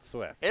right in at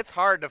Swift. It's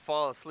hard to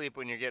fall asleep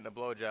when you're getting a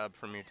blowjob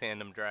from your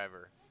tandem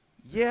driver.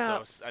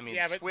 Yeah. So, I mean,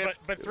 Yeah, Swift.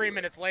 uh, 3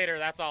 minutes later,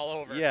 that's all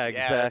over. Yeah, Yeah,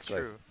 exactly. that's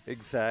true.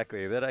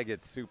 Exactly. Then I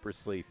get super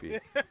sleepy.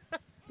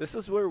 This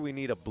is where we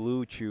need a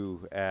Blue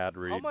Chew ad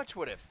read. How much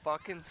would it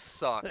fucking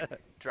suck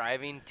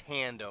driving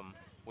tandem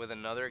with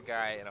another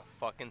guy in a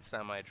fucking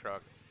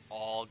semi-truck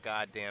all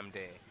goddamn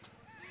day?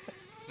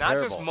 Not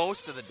just Terrible.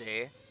 most of the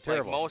day.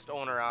 Terrible. Like most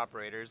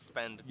owner-operators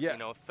spend, Yeah.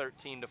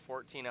 13 to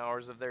 14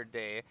 hours of their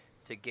day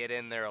to get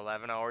in their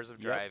 11 hours of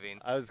Yep,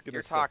 driving. I was gonna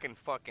You're say. talking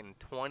fucking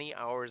 20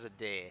 hours a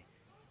day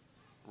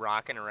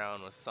rocking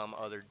around with some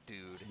other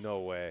dude. No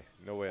way.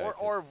 No way. I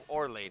could-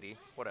 Or lady,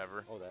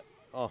 whatever. Oh, that.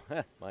 Oh,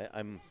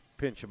 I'm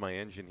pinching my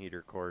engine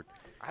heater cord.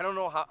 I don't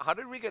know how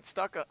did we get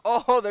stuck.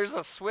 Oh, there's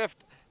a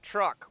Swift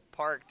truck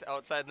parked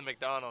outside the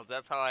McDonald's.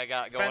 That's how I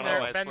got going Been on my there,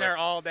 Swift. been there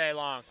all day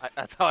long.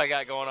 That's how I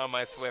got going on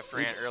my Swift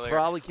rant earlier.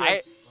 probably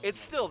can't- It's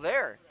still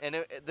there,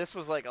 and this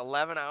was like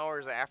 11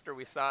 hours after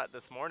we saw it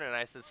this morning. And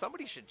I said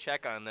somebody should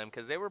check on them,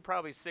 because they were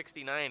probably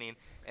 69ing,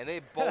 and they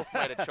both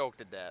might have choked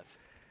to death.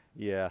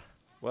 Yeah.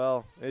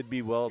 Well, it'd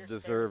be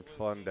well-deserved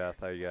fun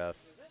death, I guess.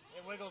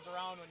 It wiggles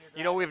around when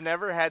you're We've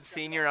never had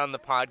Senior on the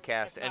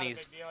podcast, and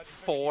he's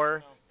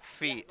 4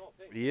 feet.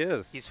 He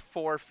is. He's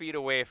 4 feet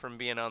away from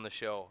being on the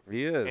show,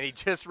 He is. and he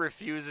just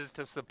refuses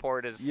to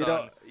support his you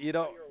son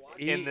know,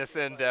 in this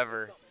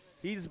endeavor.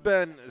 He's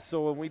been,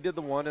 so when we did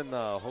the one in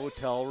the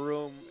hotel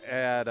room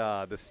at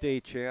the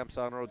State Champs,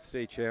 On-Road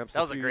State Champs.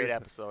 That was a few great years-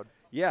 episode.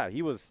 Yeah,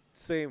 he was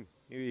same.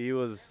 He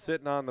was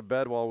sitting on the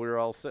bed while we were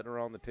all sitting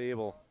around the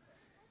table.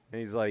 And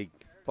he's like,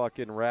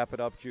 fucking wrap it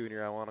up,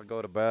 Junior. I want to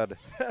go to bed.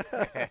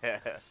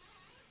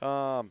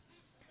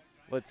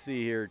 Let's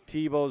see here.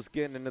 Tebow's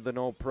getting into the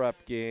no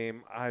prep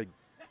game.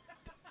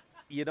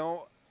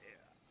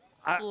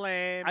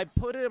 lame. I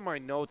put it in my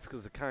notes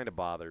because it kind of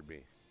bothered me.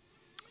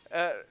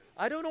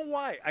 I don't know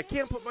why. I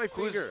can't put my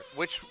finger.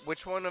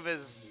 Which one of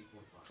his?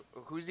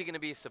 Who's he going to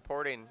be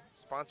supporting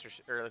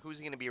sponsorship, or who's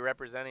he going to be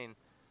representing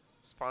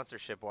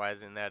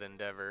sponsorship-wise in that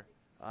endeavor?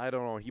 I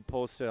don't know. He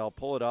posted. I'll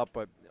pull it up,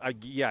 but I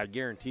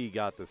guarantee he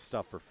got this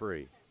stuff for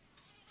free.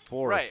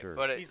 For Right, sure.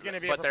 but He's going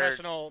to be a but they're-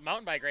 professional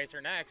mountain bike racer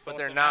next. So But what's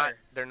they're it not. matter?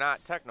 They're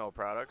not techno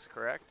products,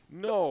 correct?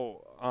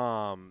 No.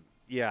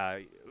 Yeah.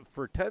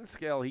 For 10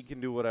 scale, he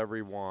can do whatever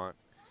he want.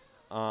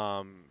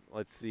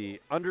 Let's see.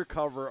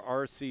 Undercover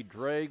RC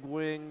drag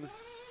wings,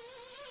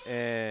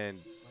 and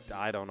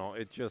I don't know.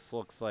 It just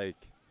looks like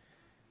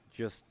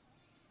just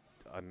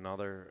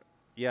another.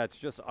 Yeah, it's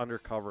just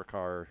undercover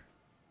car.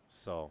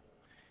 So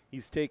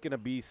he's taking a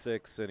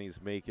B6 and he's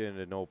making it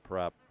a no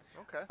prep.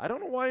 Okay. I don't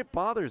know why it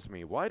bothers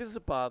me. Why does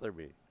it bother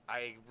me?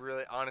 I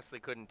really, honestly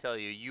couldn't tell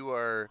you. You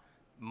are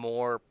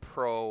more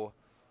pro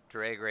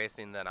drag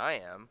racing than I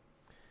am.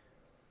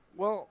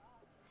 Well,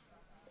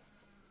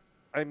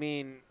 I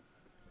mean,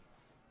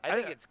 I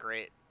think it's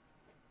great.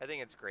 I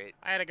think it's great.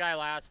 I had a guy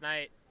last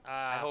night.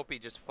 I hope he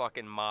just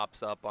fucking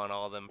mops up on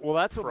all them Well,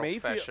 that's what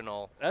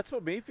professional That's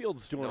what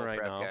Mayfield's doing no right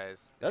prep now. guys.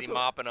 Is That's he what-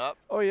 mopping up?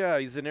 Oh yeah,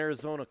 he's in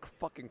Arizona,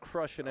 fucking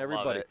crushing I love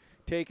everybody, it.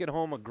 taking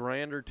home a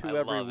grand or two I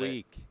every love it.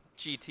 week.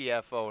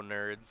 GTFO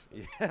nerds.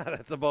 Yeah,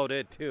 that's about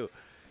it too.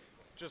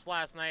 Just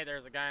last night, there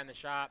was a guy in the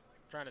shop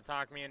trying to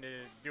talk me into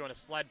doing a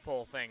sled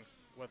pull thing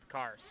with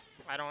cars.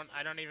 I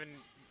don't even.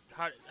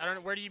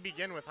 Where do you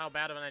begin with how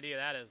bad of an idea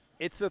that is?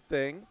 It's a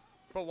thing.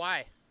 But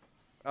why?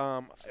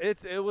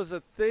 It was a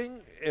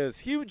thing. It was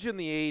huge in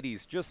the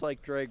 '80s, just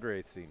like drag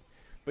racing.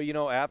 But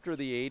after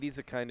the '80s,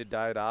 it kind of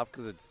died off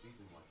because it's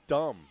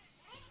dumb.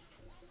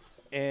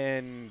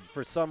 And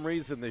for some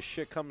reason, this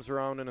shit comes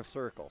around in a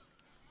circle.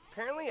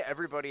 Apparently,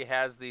 everybody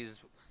has these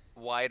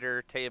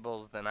wider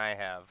tables than I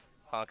have.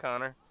 Huh,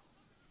 Connor?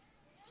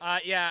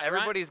 Yeah.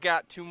 Everybody's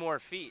got 2 more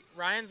feet.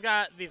 Ryan's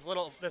got this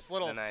little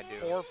Than I do.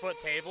 4-foot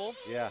table.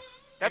 Yeah.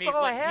 That's and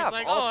all I he's have.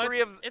 like, all oh,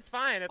 three it's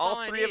fine. That's all all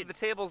I three need. of the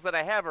tables that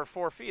I have are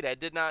 4 feet. I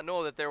did not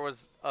know that there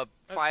was a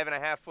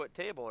 5.5-foot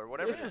table or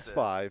whatever This is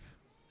 5.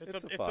 It's a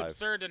 5.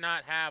 absurd to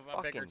not have a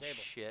Fucking bigger table.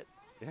 shit.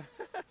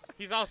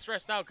 He's all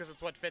stressed out because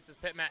it's what fits his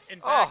pit mat. In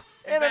Oh, fact,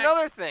 and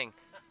another thing.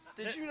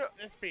 Did you know?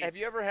 This piece. Have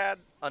you ever had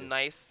a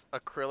nice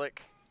acrylic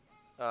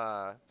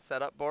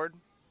setup board?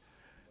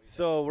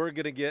 So we're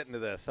gonna get into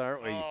this,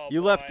 aren't we? Oh,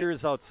 You left boy.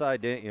 yours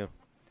outside, didn't you?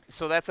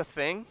 So that's a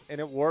thing?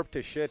 And it warped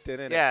to shit,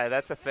 didn't it? Yeah,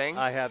 that's a thing.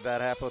 I had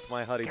that happen with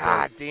my Huddy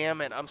God boat.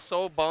 damn it. I'm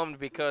so bummed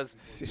because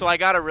so I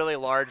got a really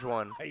large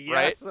one, Yeah,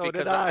 right? so did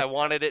because I. I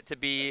wanted it to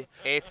be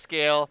 8th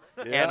scale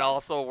Yeah. and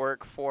also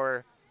work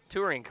for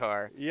touring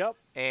car. Yep.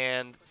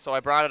 And so I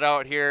brought it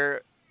out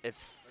here.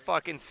 It's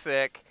fucking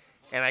sick.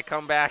 And I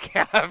come back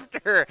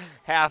after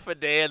half a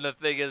day and the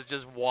thing is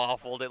just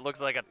waffled. It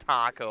looks like a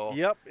taco.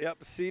 Yep.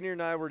 Senior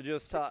and I were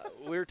just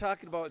we were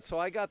talking about. So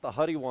I got the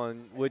Huddy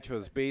one, which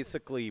was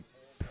basically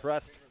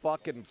pressed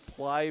fucking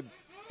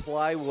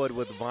plywood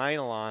with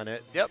vinyl on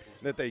it. Yep.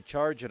 That they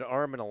charge an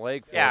arm and a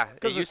leg for. Yeah, it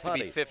 'cause used it's to be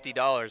Huddy.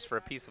 $50 for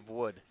a piece of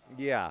wood.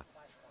 Yeah.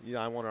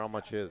 I wonder how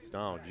much it is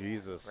now.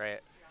 Jesus. Right.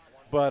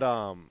 But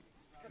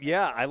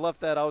yeah, I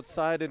left that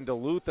outside in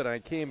Duluth, and I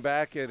came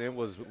back, and it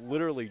was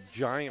literally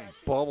giant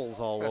bubbles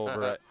all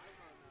over it.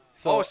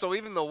 So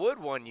even the wood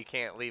one you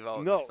can't leave out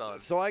in the No, sun.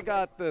 so I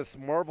got this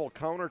marble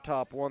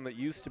countertop one that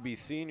used to be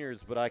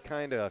Seniors, but I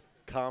kind of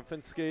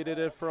confiscated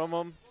it from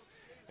them,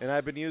 and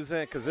I've been using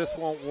it because this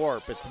won't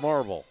warp. It's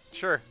marble.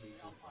 Sure.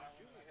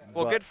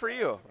 Well, But- good for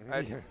you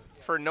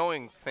for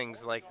knowing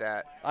things like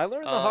that. I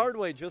learned the hard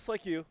way, just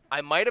like you.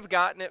 I might have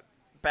gotten it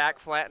back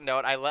flattened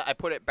out. I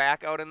put it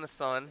back out in the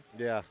sun,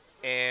 Yeah.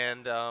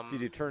 and Did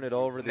you turn it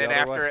over the then other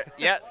after way? it,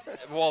 yeah,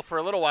 well, for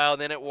a little while,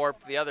 then it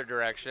warped the other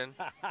direction.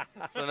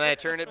 So then I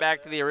turned it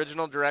back to the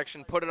original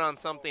direction, put it on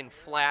something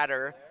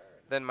flatter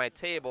than my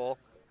table.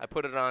 I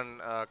put it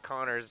on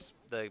Connor's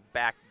the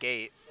back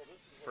gate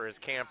for his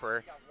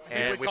camper,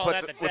 and we call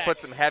that the we deck. put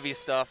some heavy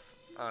stuff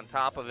on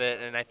top of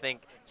it, and I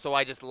think so.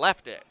 I just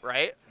left it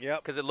right,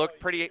 Yep. because it looked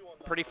pretty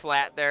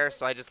flat there.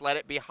 So I just let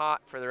it be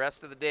hot for the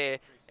rest of the day,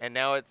 and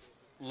now it's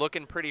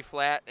looking pretty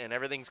flat, and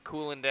everything's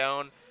cooling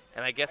down.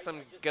 And I guess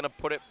I'm gonna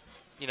put it,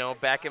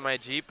 back in my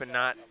Jeep and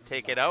not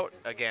take it out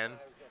again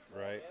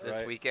Right.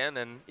 this weekend,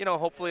 and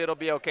hopefully it'll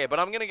be okay. But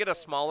I'm gonna get a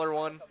smaller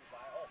one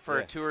for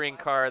Yeah. a touring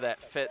car that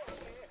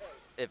fits.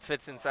 It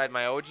fits inside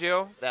my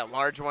Ogio. That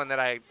large one that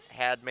I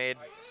had made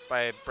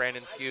by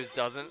Brandon Skews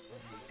doesn't.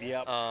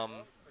 Yep.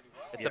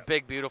 It's Yep. a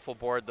big, beautiful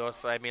board though.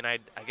 So I mean, I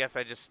guess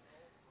I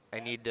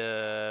need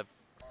to.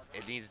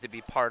 It needs to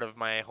be part of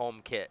my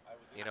home kit.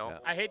 Yeah.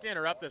 I hate to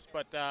interrupt this,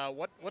 but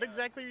what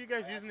exactly are you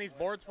guys using these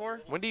boards for?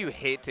 When do you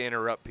hate to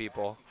interrupt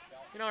people?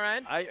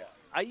 Ryan? I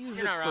use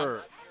You're it not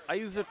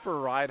wrong. for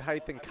ride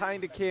height and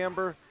kind of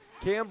camber.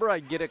 Camber, I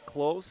get it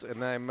close,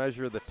 and then I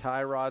measure the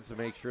tie rods to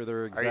make sure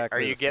they're exactly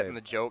Are you the getting same.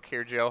 the joke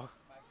here, Joe?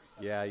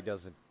 Yeah, he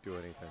doesn't do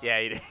anything.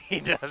 Yeah, he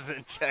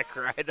doesn't check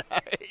ride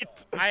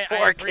height. I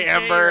Poor appreciate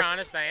camber. your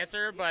honest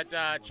answer, but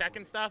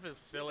checking stuff is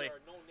silly.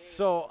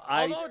 So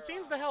Although it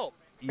seems to help.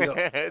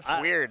 It's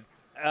weird.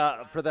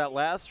 For that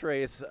last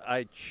race,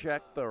 I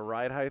checked the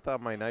ride height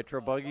on my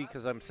nitro buggy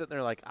because I'm sitting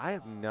there like, I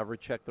have never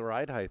checked the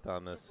ride height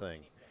on this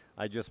thing.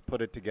 I just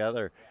put it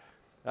together.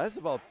 That's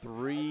about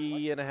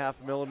 3.5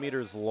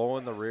 millimeters low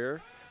in the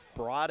rear.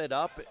 Brought it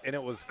up, and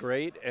it was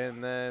great,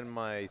 and then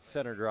my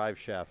center drive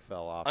shaft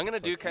fell off. I'm going to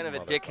It's do like, kind of a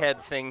motherfucker.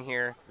 dickhead thing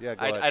here. Yeah,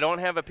 go ahead. I don't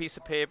have a piece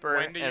of paper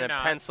When and do you a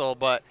not? pencil,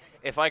 but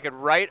if I could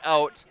write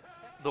out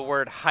the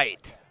word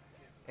height,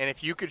 and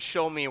if you could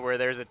show me where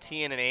there's a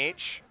T and an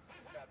H,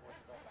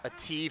 a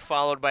T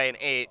followed by an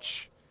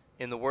H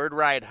in the word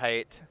ride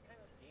height,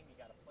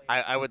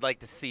 I would like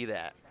to see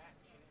that.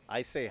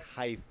 I say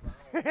height.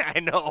 I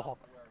know.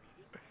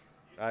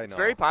 I know. It's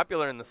very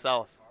popular in the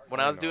South. When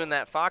I I was know. doing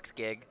that Fox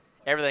gig,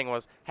 everything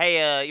was,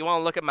 hey, you want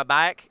to look at my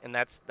bike? And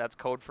that's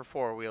code for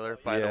four-wheeler,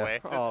 by the Yeah. way.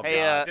 Oh, hey,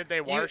 God. Did they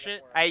you- wash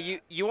it?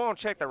 Hey, you want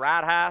to check the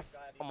ride height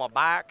on my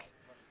bike?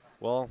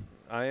 Well,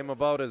 I am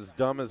about as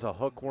dumb as a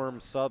hookworm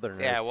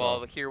southerner. Yeah, so-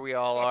 well, here we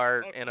all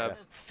are in a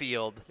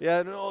field.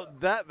 Yeah, no,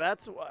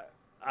 that's why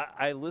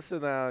I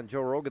listened on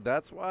Joe Rogan.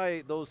 That's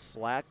why those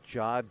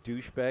slack-jawed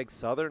douchebag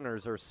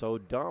Southerners are so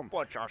dumb.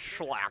 Bunch of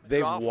slack They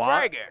jaw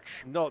walk.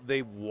 faggots. No,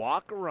 they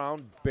walk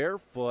around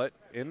barefoot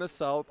in the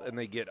South, and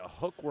they get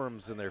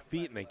hookworms in their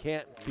feet, and they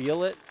can't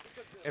feel it,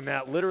 and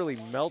that literally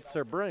melts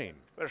their brain.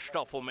 This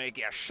stuff will make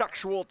you a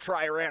sexual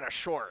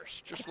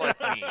tyrannosaurus, just like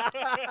me.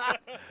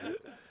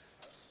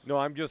 No,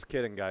 I'm just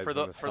kidding, guys. For in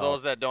the for South.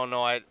 those that don't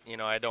know, I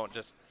don't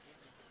just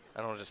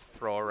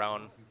throw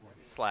around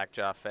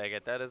slackjaw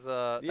faggot. That is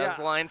that's Yeah,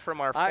 a line from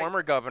our I-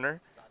 former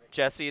governor,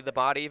 Jesse the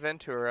Body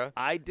Ventura,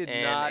 I did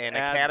and not an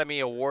add-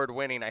 Academy Award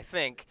winning. I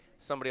think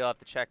somebody will have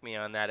to check me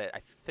on that.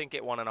 I think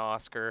it won an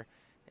Oscar,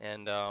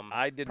 and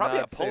I did probably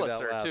not a Pulitzer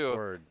say that last too.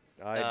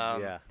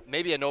 word.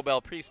 Maybe a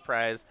Nobel Peace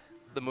Prize.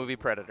 The movie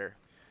Predator,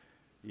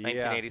 Yeah.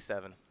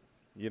 1987.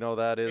 You know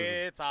that is.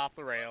 It's off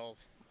the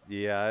rails.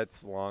 Yeah,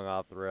 it's long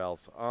off the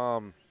rails.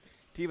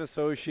 Team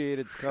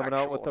Associated's coming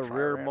out with a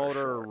rear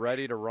motor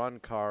ready-to-run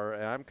car,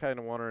 and I'm kind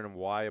of wondering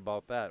why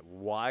about that.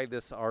 Why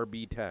this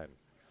RB10?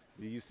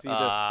 Do you see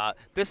this?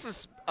 This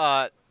is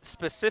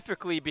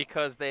specifically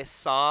because they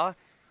saw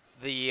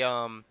the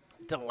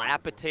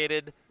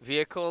dilapidated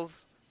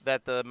vehicles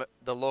that the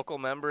local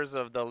members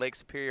of the Lake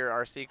Superior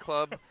RC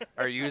Club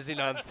are using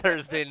on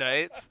Thursday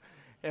nights,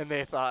 and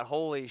they thought,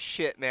 "Holy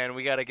shit, man,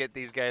 we got to get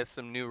these guys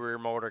some new rear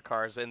motor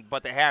cars."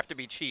 But they have to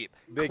be cheap.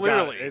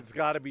 It's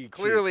got to be cheap.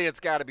 Clearly, it's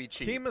got to be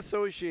cheap. Team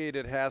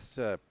Associated has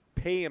to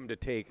pay him to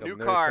take them. New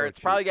They're car. so It's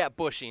cheap. probably got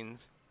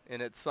bushings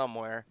in it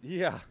somewhere.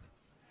 Yeah.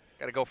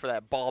 Got to go for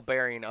that ball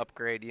bearing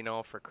upgrade,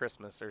 for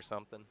Christmas or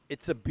something.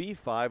 It's a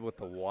B5 with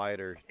a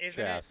wider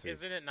chassis.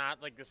 Isn't it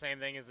not like the same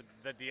thing as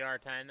the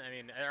DR10? I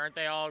mean, aren't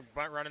they all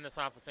running this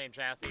off the same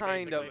chassis?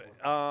 Kind basically?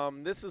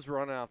 of. This is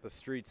running off the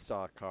street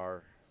stock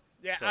car.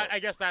 Yeah, So- I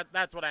guess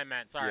that's what I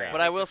meant. Sorry. Yeah. But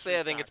I will The say,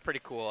 I street think it's stock.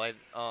 pretty cool.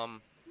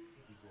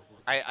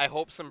 I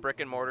hope some brick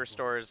and mortar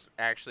stores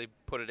actually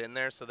put it in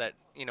there so that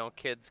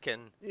kids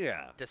can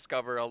Yeah.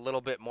 discover a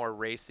little bit more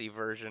racy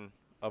version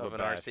Of of a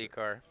an RC Badger.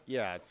 car.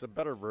 Yeah, it's a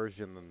better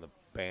version than the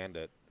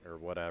Bandit or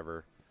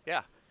whatever.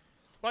 Yeah.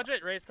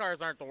 Budget race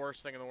cars aren't the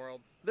worst thing in the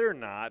world. They're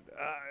not,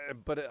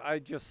 but I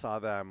just saw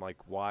that. I'm like,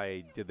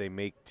 why did they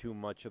make too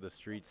much of the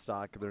street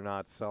stock they're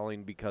not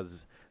selling?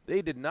 Because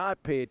they did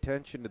not pay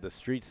attention to the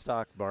street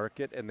stock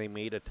market, and they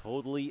made a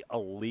totally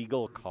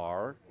illegal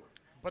car.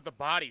 But the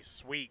body's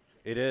sweet.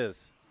 It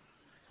is.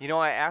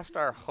 I asked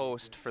our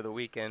host for the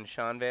weekend,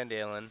 Sean Van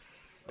Dalen,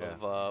 Yeah.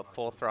 of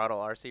Full Throttle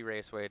RC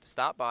Raceway, to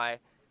stop by.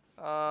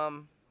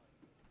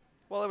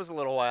 Well, it was a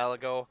little while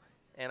ago,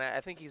 and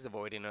I think he's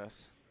avoiding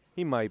us.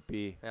 He might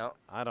be. Yeah.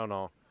 I don't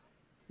know.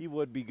 He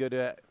would be good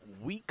at.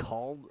 We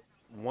called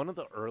one of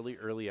the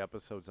early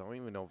episodes. I don't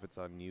even know if it's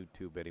on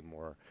YouTube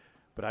anymore,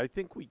 but I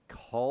think we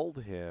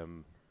called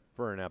him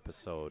for an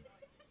episode.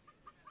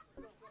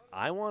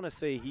 I want to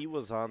say he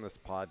was on this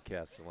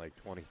podcast in like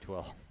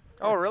 2012.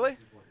 Oh, really?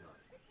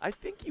 I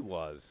think he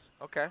was.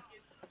 Okay.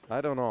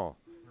 I don't know.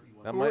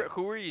 That Who might were,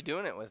 who were you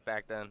doing it with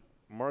back then?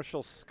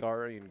 Marshall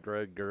Scary and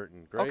Greg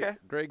Girton. Okay.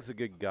 Greg's a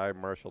good guy.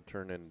 Marshall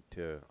turned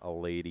into a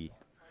lady.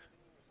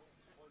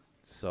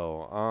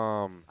 So,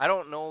 I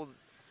don't know.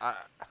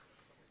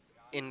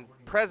 In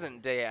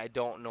present day, I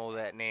don't know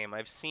that name.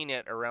 I've seen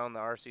it around the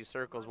RC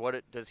circles.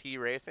 Does he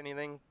race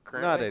anything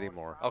currently? not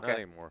anymore. Okay. Not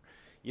anymore.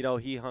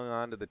 He hung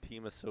on to the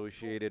Team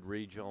Associated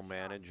regional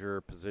manager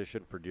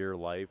position for dear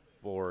life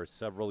for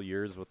several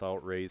years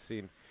without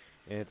racing.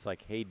 And it's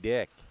like, hey,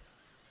 Dick.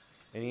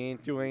 And he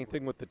ain't doing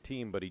anything with the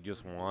team, but he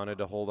just wanted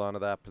to hold on to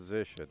that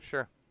position.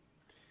 Sure.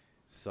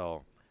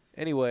 So,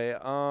 anyway,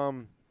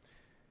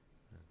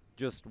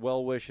 just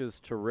well wishes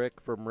to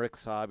Rick from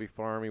Rick's Hobby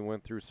Farm. He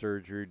went through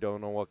surgery.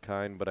 Don't know what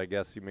kind, but I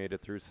guess he made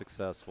it through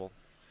successful.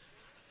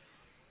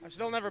 I've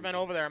still never been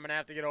over there. I'm gonna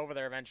have to get over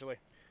there eventually.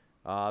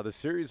 The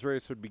series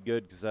race would be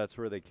good because that's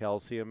where they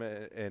calcium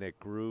it, and it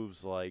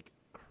grooves like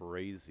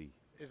crazy.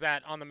 Is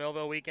that on the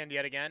Millville weekend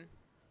yet again?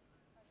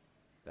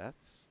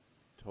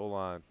 Hold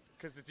on.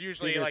 Because it's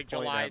usually Fingers like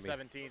pointing July at me.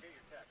 17th.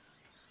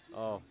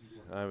 Oh,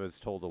 I was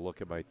told to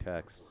look at my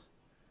texts.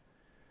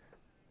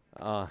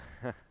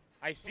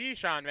 I see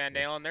Sean Van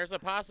Dalen. There's a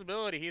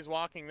possibility he's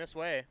walking this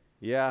way.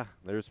 Yeah,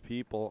 there's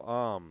people.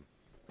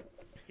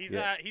 He's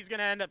Yeah. he's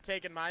gonna end up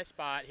taking my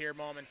spot here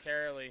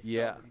momentarily. So.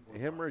 Yeah,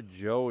 him or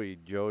Joey.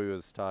 Joey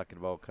was talking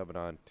about coming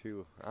on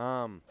too.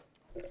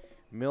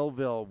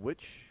 Millville,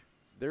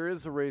 there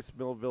is a race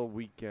Millville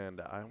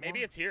weekend.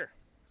 Maybe it's here.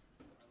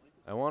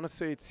 I want to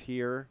say it's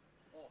here,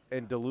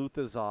 and Duluth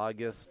is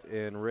August,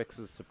 and Rick's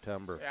is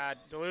September. Yeah,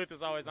 Duluth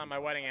is always on my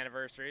wedding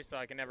anniversary, so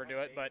I can never do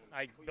it. But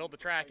I build the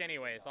track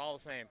anyways, all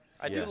the same.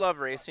 I Yeah. do love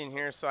racing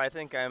here, so I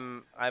think I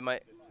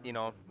might,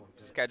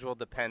 schedule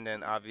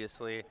dependent,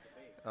 obviously.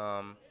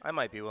 I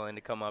might be willing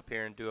to come up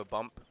here and do a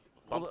bump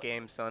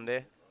game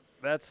Sunday.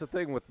 That's the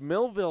thing with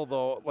Millville,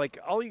 though. Like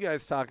all you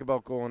guys talk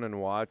about going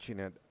and watching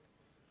it.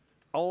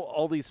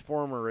 All these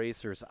former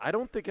racers. I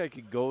don't think I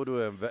could go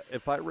to an event.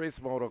 If I race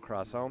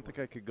motocross, I don't think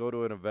I could go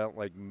to an event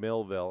like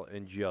Millville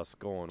and just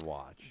go and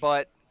watch.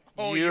 But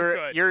Oh, you you're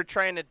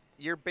could.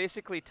 you're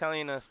basically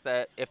telling us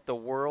that if the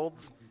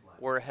worlds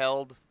were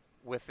held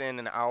within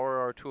an hour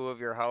or two of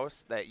your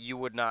house that you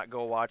would not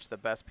go watch the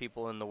best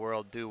people in the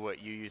world do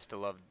what you used to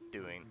love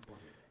doing.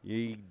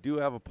 You do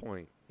have a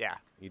point. Yeah.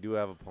 You do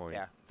have a point.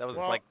 Yeah. That was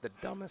Well- like the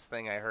dumbest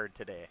thing I heard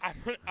today.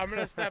 I'm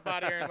gonna step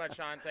out here and let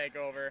Sean take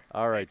over.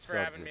 All right, Thanks for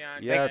having Sudsy. me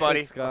on. Yeah, Thanks, buddy.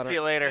 thanks, I'll Connor. see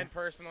you later. And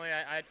personally,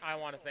 I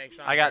want to thank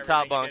Sean. I got for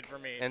top everything he bunk, did for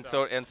me,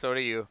 and so do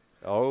you.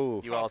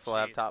 Oh. You Oh, also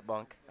have jeez. top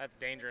bunk. That's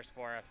dangerous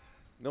for us.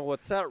 No,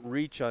 what's that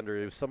reach under?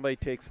 If somebody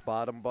takes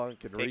bottom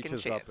bunk and Taking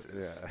reaches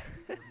chances. up.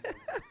 Yeah.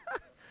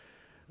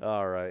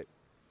 All right.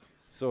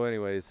 So,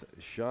 anyways,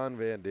 Sean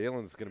Van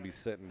Dalen's going to be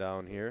sitting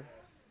down here.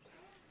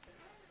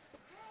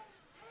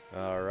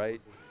 All right.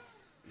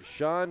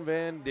 Sean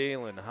Van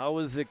Dalen, how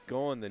is it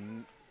going? The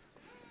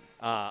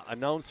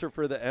announcer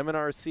for the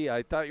MNRC.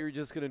 I thought you were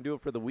just going to do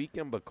it for the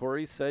weekend, but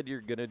Corey said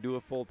you're going to do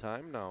it full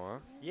time now, huh?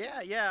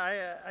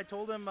 Yeah. I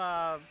told him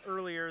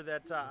earlier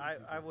that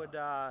I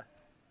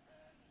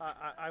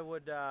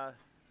would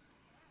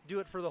do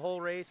it for the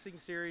whole racing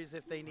series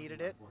if they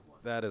needed it.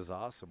 That is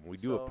awesome. We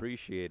do So-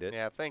 appreciate it.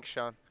 Yeah, thanks,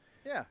 Sean.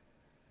 Yeah.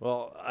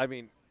 Well, I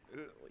mean,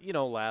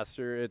 last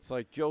year it's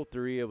like Joe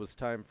 3. It was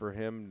time for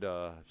him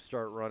to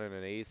start running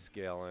an A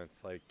scale, and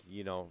it's like,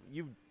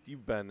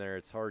 you've been there.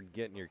 It's hard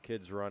getting your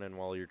kids running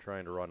while you're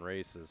trying to run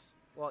races.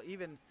 Well,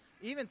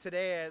 even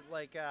today,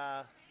 like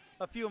a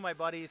few of my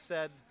buddies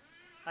said,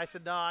 I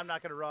said, no, I'm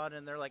not going to run,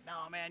 and they're like,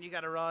 no, man, you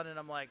got to run, and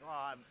I'm like,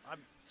 oh, I'm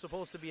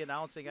supposed to be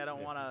announcing. I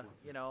don't want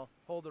to,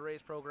 hold the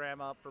race program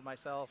up for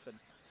myself,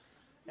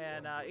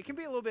 and it can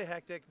be a little bit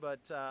hectic, but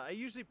I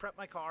usually prep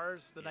my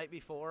cars the night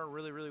before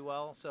really, really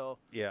well. So,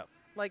 Yeah.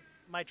 like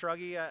my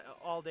truggy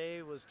all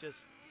day was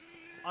just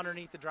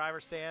underneath the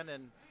driver's stand,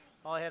 and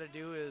all I had to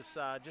do is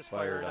just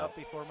fire it up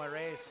before my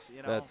race.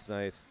 That's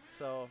nice.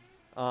 So.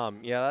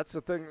 Yeah, that's the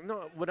thing.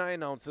 No, when I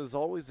announce, there's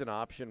always an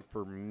option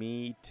for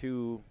me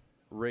to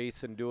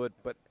race and do it,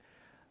 but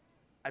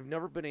I've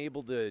never been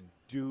able to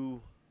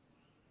do.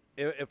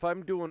 If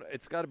I'm doing,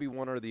 it's got to be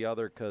one or the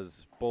other,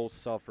 because both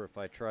suffer if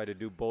I try to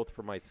do both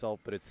for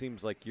myself. But it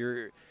seems like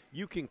you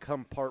can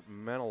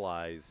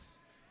compartmentalize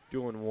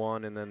doing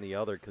one and then the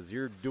other, because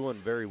you're doing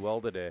very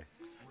well today.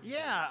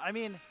 Yeah, I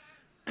mean,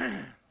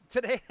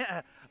 today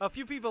a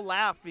few people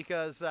laughed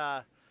because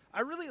I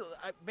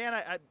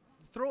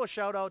throw a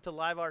shout out to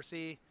Live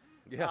RC.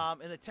 Yeah.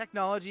 And the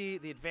technology,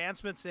 the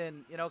advancements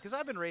in, because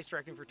I've been race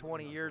directing for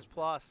 20 years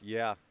plus.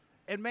 Yeah.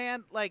 And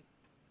man, like,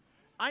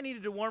 I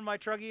needed to warm my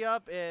truggy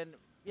up, and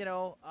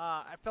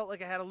I felt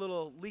like I had a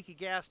little leaky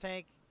gas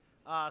tank,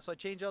 so I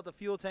changed out the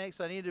fuel tank.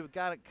 So I needed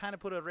to kind of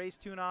put a race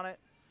tune on it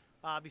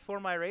before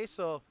my race.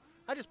 So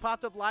I just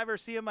popped up Live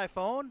RC on my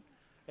phone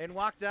and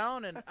walked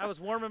down, and I was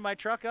warming my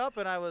truck up,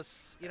 and I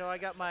was, I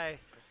got my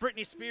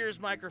Britney Spears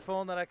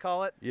microphone that I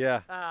call it.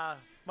 Yeah.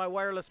 My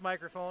wireless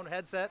microphone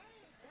headset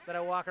that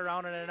I walk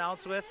around and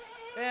announce with,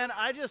 and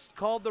I just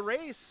called the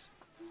race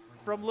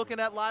from looking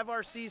at Live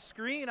RC's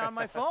screen on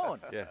my phone.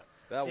 Yeah.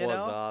 That You was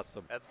know?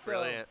 awesome. That's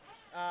brilliant.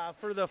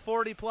 For the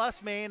 40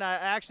 plus main, I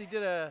actually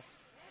did a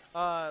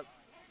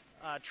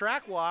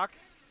track walk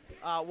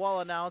while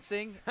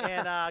announcing,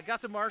 and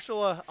got to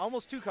marshal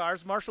almost 2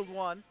 cars. Marshaled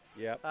one.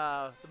 Yep.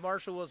 The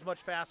marshal was much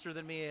faster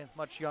than me,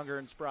 much younger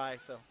and spry,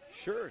 so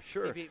Sure.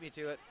 he beat me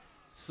to it.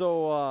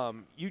 So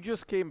you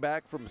just came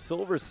back from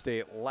Silver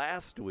State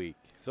last week,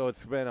 so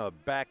it's been a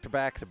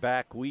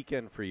back-to-back-to-back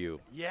weekend for you.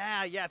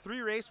 Yeah,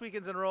 3 race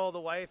weekends in a row. The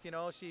wife,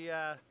 she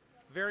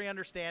very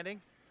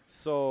understanding.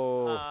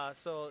 So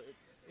So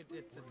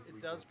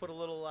it does put a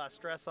little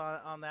stress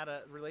on that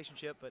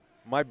relationship, but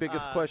my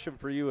biggest question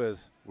for you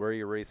is, where are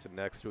you racing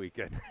next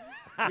weekend?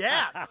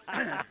 yeah,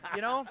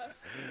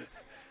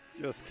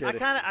 Just I kidding.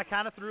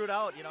 kind of threw it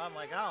out. I'm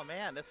like, oh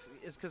man, this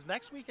is because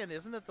next weekend,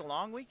 isn't it the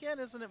long weekend?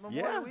 Isn't it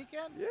Memorial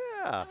Weekend?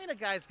 Yeah. I mean, a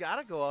guy's got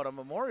to go out on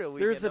Memorial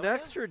Weekend. There's an don't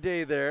extra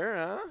day there,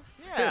 huh?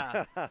 you?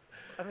 Yeah.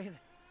 I mean,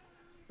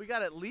 we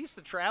got at least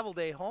a travel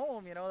day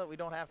home, that we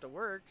don't have to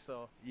work.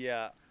 So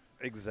Yeah,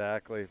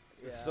 exactly.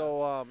 Yeah.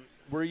 So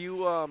were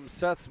you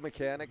Seth's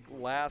mechanic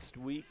last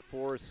week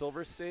for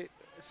Silver State?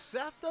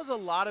 Seth does a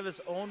lot of his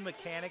own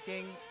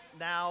mechanicking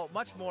now,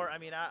 much more. I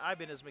mean, I've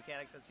been his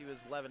mechanic since he was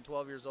 11,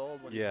 12 years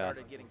old when he Yeah.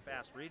 started getting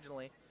fast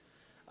regionally.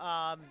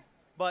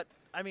 But,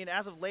 I mean,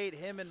 as of late,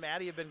 him and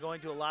Maddie have been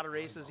going to a lot of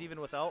races even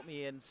without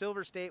me, and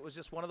Silver State was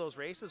just one of those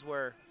races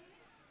where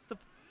the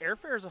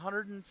airfare is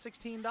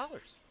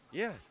 $116.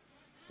 Yeah.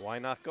 Why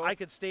not go? I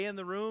could stay in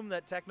the room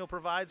that Techno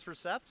provides for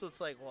Seth, so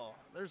it's like, well,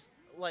 there's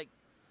like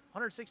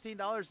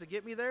 $116 to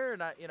get me there,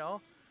 and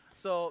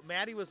So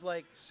Maddie was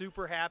like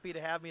super happy to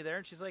have me there,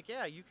 and she's like,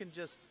 yeah, you can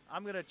just,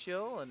 I'm going to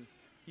chill, and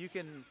you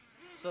can.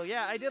 So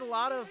yeah, I did a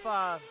lot of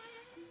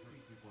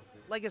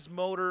like his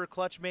motor,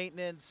 clutch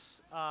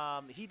maintenance.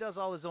 He does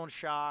all his own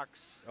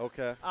shocks.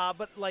 Okay.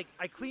 But like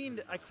I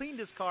cleaned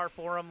his car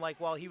for him like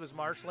while he was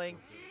marshaling.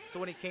 So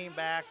when he came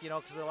back,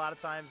 because a lot of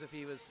times if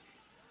he was,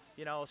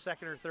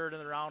 second or third in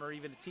the round or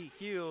even a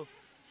TQ,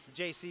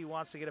 JC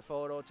wants to get a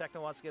photo,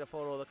 Techno wants to get a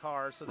photo of the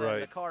car, so then Right.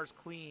 the car's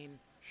clean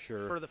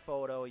Sure. for the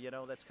photo,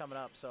 that's coming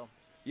up. So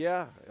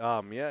Yeah.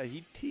 Yeah.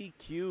 He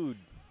TQ'd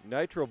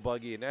nitro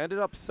buggy and ended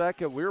up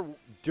second. We were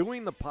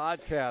doing the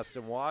podcast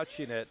and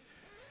watching it,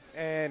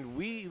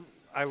 and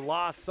I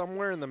lost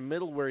somewhere in the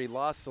middle where he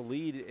lost the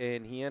lead,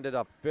 and he ended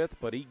up fifth,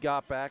 but he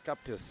got back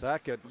up to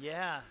second.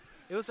 Yeah,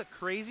 it was a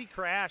crazy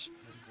crash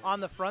on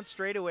the front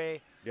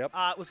straightaway. Yep.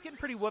 It was getting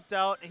pretty whipped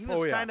out, and he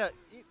was yeah. kind of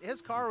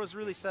his car was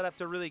really set up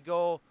to really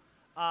go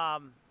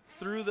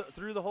through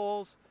the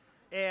holes,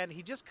 and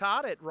he just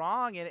caught it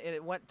wrong, and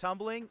it went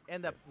tumbling,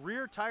 and the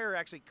rear tire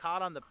actually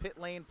caught on the pit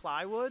lane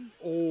plywood.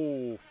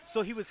 Oh.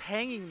 So he was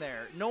hanging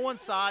there. No one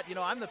saw it.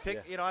 I'm the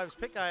pick. Yeah. I was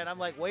pick guy, and I'm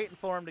like waiting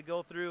for him to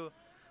go through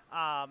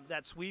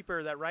that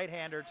sweeper, that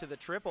right-hander to the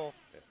triple.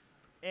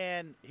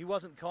 And he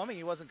wasn't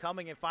coming,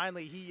 and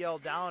finally he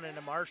yelled down, and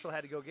a marshal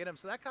had to go get him.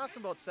 So that cost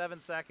him about 7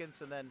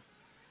 seconds, and then,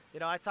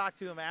 I talked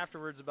to him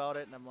afterwards about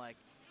it, and I'm like,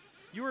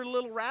 you were a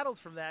little rattled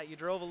from that. You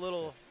drove a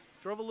little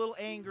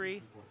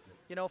angry,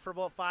 for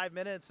about 5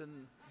 minutes,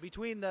 and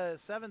between the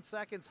 7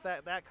 seconds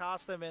that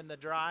cost him and the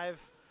drive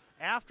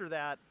after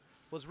that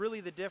was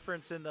really the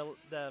difference in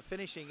the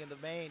finishing in the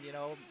main.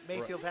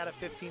 Mayfield had a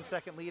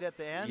 15-second lead at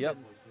the end. Yep.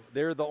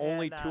 They're the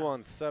only and, two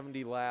on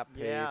 70-lap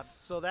pace. Yeah,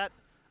 so that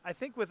 – I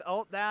think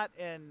without that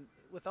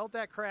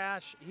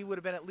crash, he would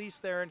have been at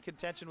least there in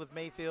contention with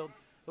Mayfield.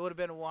 It would have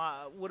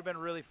been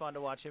really fun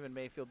to watch him and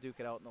Mayfield duke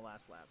it out in the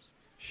last laps.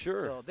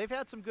 Sure. So they've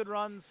had some good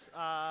runs.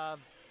 I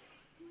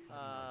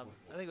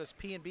think it was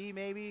P&B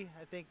maybe.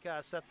 I think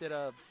Seth did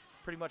a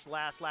pretty much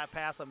last lap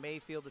pass on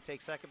Mayfield to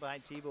take second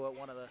behind Tebow at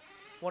one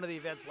of the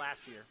events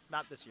last year,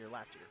 not this year,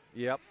 last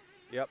year.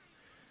 Yep.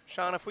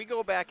 Sean, if we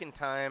go back in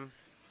time,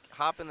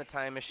 hop in the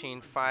time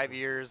machine 5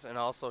 years and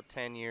also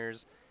 10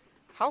 years,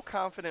 how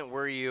confident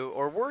were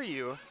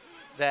you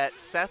that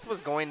Seth was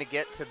going to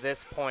get to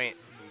this point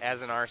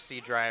as an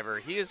RC driver?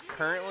 He is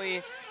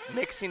currently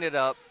mixing it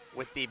up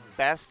with the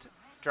best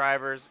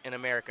drivers in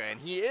America, and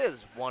he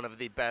is one of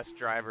the best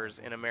drivers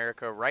in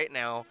America right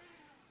now.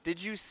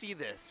 Did you see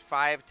this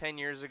 5-10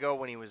 years ago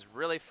when he was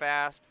really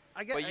fast?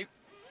 I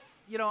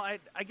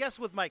guess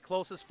with my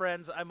closest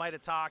friends, I might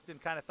have talked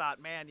and kind of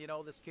thought, man,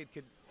 this kid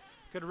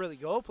could really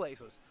go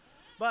places.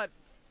 But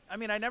I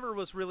mean, I never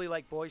was really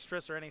like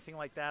boisterous or anything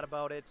like that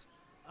about it.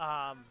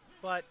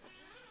 But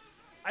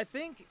I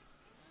think,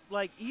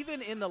 like,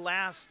 even in the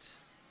last,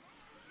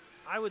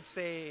 I would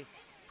say,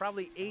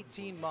 probably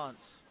 18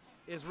 months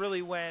is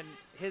really when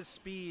his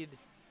speed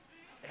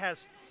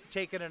has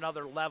taken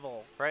another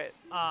level. Right.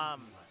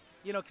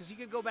 Because you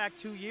could go back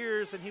 2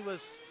 years and he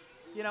was,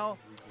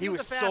 he was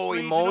a fast so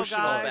regional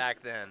emotional guy.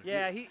 back then.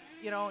 Yeah, he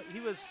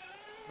was.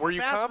 Were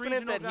you fast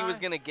confident regional that he was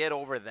going to get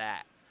over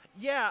that?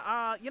 Yeah,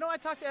 I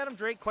talked to Adam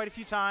Drake quite a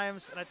few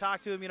times, and I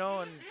talked to him,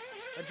 and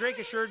Drake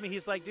assured me,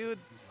 he's like, dude,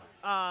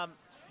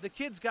 the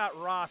kid's got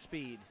raw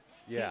speed.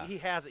 Yeah. He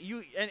has it.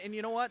 And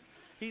you know what?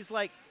 He's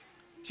like,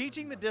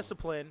 teaching the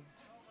discipline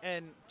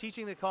and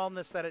teaching the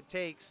calmness that it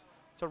takes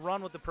to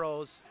run with the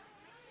pros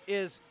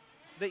is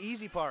the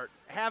easy part.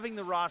 Having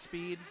the raw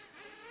speed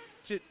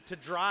to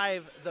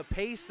drive the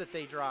pace that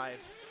they drive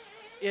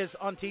is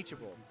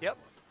unteachable. Yep.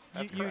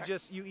 That's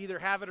correct. You either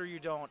have it or you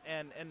don't.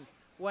 And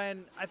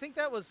when I think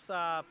that was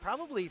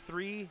probably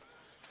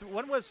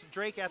when was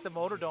Drake at the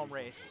Motordome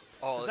race?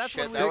 Oh, that's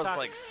shit, when we that were was talking-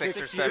 like 6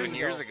 or 6 7 years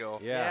years ago.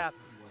 Yeah.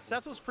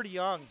 Seth was pretty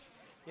young,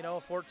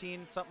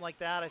 14, something like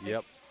that, I think.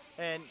 Yep.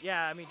 And,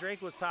 yeah, I mean,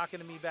 Drake was talking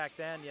to me back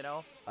then,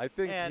 I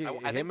think And-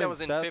 I think that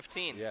was in Seth,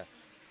 15. Yeah.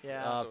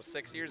 Yeah. So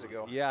 6 years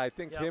ago. Yeah, I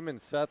think Yep. him and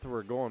Seth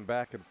were going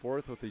back and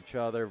forth with each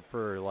other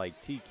for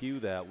like TQ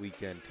that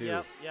weekend too.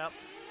 Yep.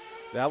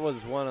 That was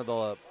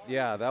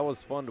that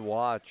was fun to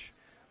watch.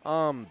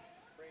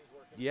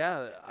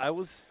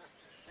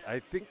 I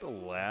think the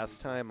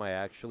last time I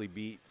actually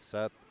beat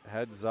Seth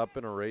heads up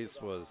in a race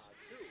was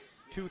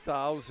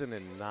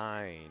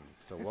 2009.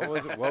 So what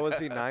was it? What was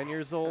he? 9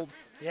 years old?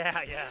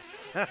 Yeah.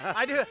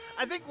 I do.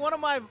 I think one of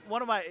my,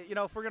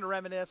 if we're gonna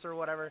reminisce or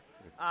whatever,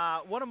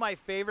 one of my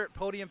favorite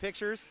podium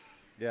pictures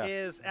Yeah.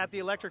 is at the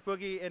Electric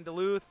Boogie in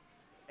Duluth,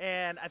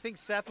 and I think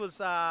Seth was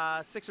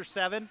 6 or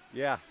 7,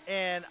 Yeah.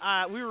 and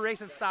we were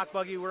racing stock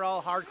buggy. We're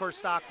all hardcore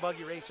stock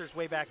buggy racers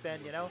way back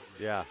then,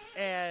 Yeah.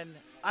 And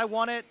I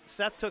won it.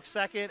 Seth took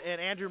second, and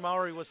Andrew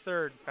Mowry was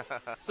third.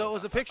 So it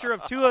was a picture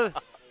of two of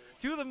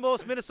the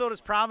most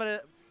Minnesota's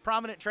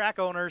prominent track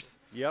owners.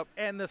 Yep.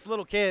 And this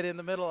little kid in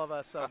the middle of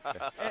us. So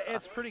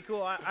it's pretty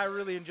cool. I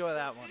really enjoy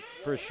that one.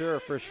 For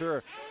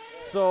sure.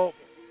 So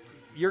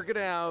you're going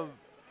to have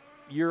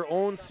your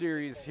own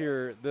series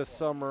here this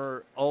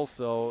summer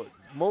also.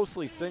 It's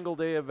mostly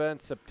single-day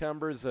events.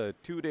 September's a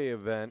 2-day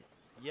event.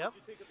 Yep.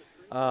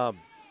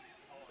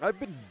 I've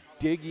been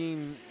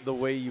digging the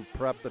way you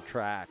prep the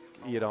track,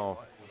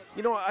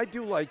 I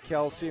do like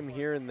calcium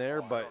here and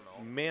there, but,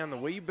 man, the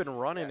way you've been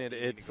running it,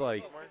 it's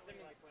like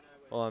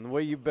 – the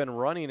way you've been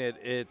running it,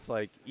 it's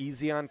like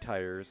easy on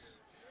tires.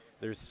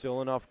 There's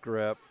still enough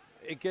grip.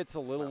 It gets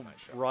a little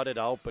rutted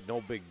out, but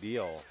no big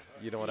deal.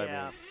 You know what I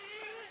mean?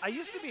 I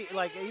used to be,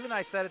 like, even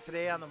I said it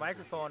today on the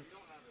microphone,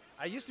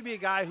 I used to be a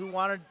guy who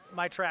wanted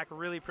my track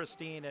really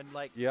pristine and,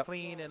 like, Yep.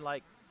 clean, and,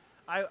 like,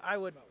 I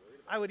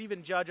would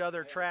even judge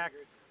other track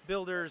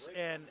builders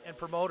and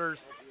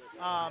promoters,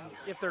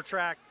 if their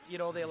track,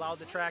 they allowed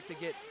the track to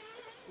get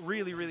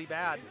really, really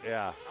bad.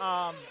 Yeah.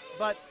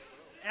 But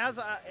as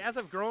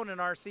I've grown in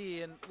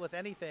RC and with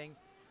anything,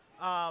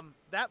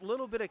 that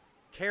little bit of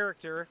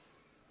character,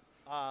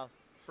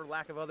 for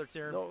lack of other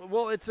term, No,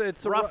 well, it's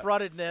a rough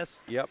ruttedness.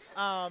 Yep.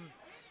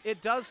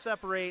 It does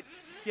separate.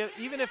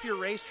 Even if your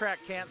racetrack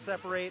can't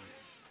separate,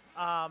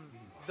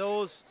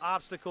 those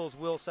obstacles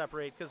will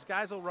separate because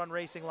guys will run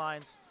racing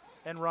lines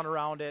and run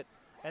around it,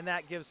 and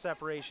that gives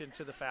separation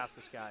to the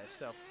fastest guys.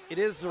 So It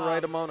is the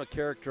right amount of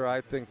character,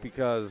 I think,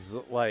 because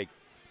like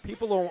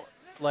people don't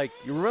like.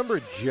 You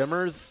remember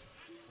Jimmers?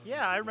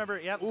 yeah, I remember.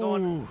 Yep,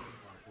 going.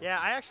 Yeah,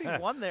 I actually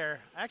won there.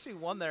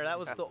 That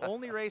was the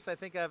only race I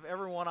think I've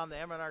ever won on the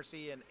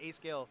MNRC and A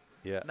scale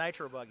Yeah.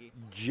 nitro buggy.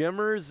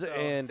 Jimmers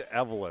and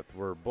Eveleth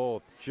were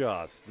both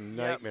just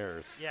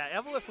nightmares. Yeah,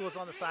 Eveleth was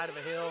on the side of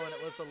a hill, and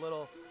it was a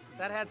little.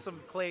 That had some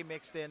clay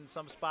mixed in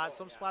some spots.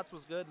 Some spots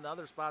was good, and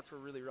other spots were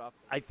really rough.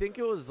 I think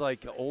it was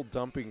like an old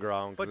dumping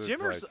ground. 'Cause But it's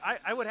Jimmers,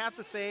 like- I would have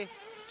to say,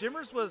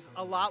 Jimmers was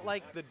a lot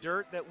like the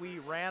dirt that we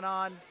ran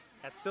on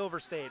at Silver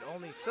State.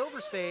 Only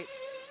Silver State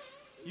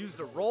used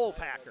a roll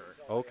packer,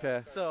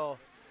 okay. so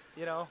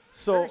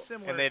So- very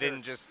similar. And they dirt.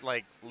 didn't just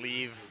like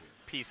leave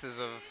pieces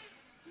of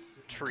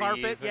trees.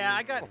 Carpet, yeah.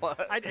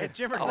 and At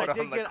Jimmers, out I on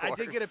the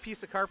did get a course.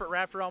 piece of carpet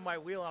wrapped around my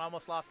wheel, and I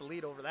almost lost the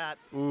lead over that.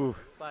 Ooh.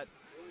 But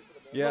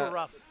a Yeah. little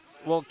rough.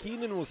 Well,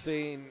 Keenan was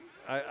saying,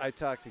 I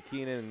talked to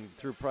Keenan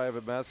through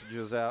private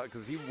messages out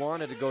because he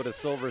wanted to go to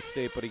Silver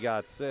State, but he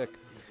got sick.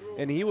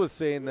 And he was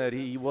saying that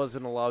he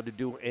wasn't allowed to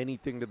do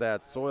anything to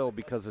that soil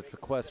because it's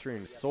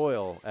equestrian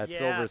soil at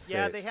Silver State.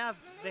 Yeah, they have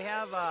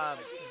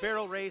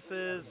barrel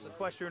races,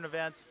 equestrian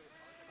events.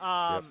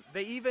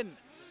 They even,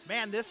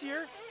 this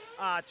year,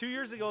 2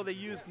 years ago, they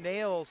used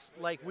nails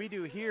like we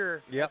do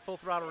here Yep. at Full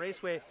Throttle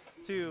Raceway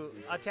to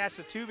attach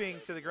the tubing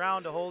to the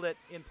ground to hold it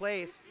in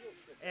place.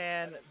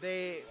 And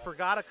they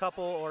forgot a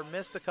couple or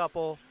missed a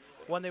couple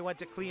when they went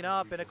to clean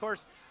up. And, of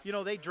course,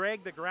 they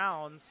dragged the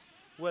grounds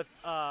with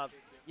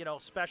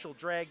special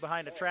drag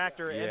behind a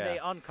tractor, and Yeah. they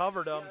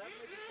uncovered them.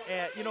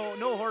 And,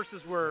 no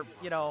horses were,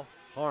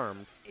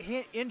 Harmed.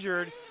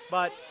 injured,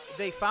 but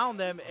they found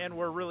them and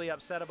were really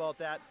upset about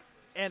that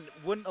and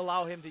wouldn't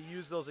allow him to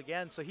use those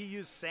again. So he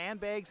used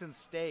sandbags and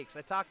stakes.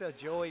 I talked to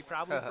Joey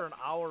probably for an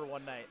hour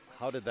one night.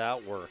 How did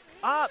that work?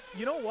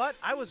 You know what?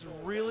 I was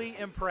really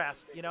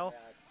impressed,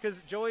 because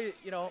Joey,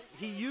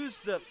 he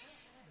used the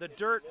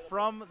dirt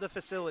from the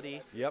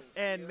facility Yep.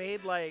 and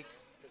made like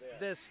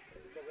this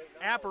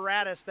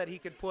apparatus that he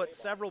could put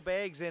several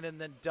bags in and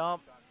then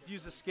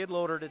use a skid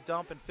loader to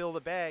dump and fill the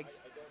bags.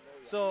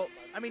 So,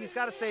 he's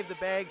got to save the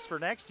bags for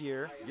next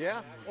year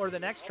Yeah. or the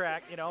next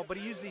track, but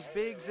he used these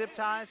big zip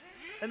ties,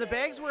 and the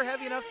bags were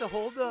heavy enough to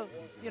hold the,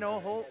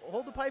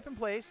 hold the pipe in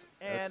place.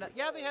 And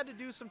they had to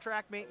do some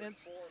track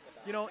maintenance,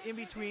 in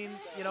between,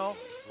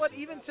 but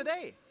even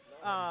today,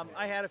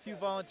 I had a few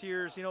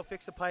volunteers,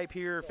 fix a pipe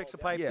here, fix a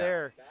pipe Yeah.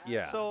 there.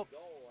 Yeah. So,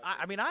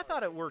 I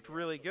thought it worked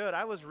really good.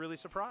 I was really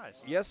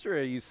surprised.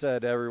 Yesterday you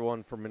said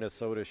everyone from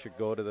Minnesota should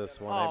go to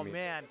this one. Oh,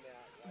 man.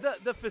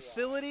 The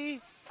facility,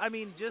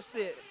 just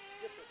the,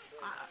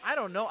 I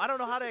don't know. I don't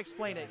know how to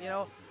explain it.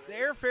 The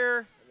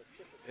airfare,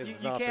 It's you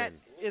nothing.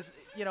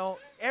 can't,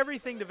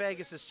 everything to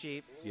Vegas is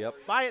cheap. Yep.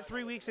 Buy it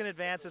 3 weeks in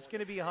advance. It's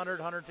going to be $100,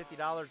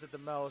 $150 at the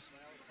most.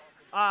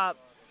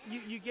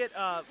 You get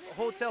a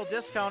hotel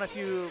discount if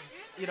you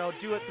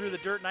do it through the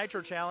Dirt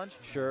Nitro Challenge.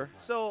 Sure.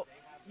 So,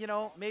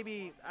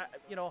 maybe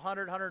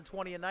 100,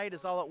 120 a night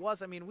is all it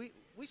was.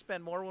 We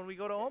spend more when we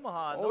go to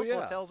Omaha, and Oh, those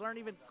yeah. hotels aren't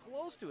even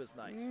close to as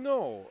nice.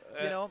 No.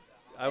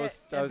 I was.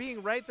 And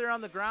being right there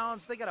on the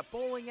grounds, they got a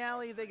bowling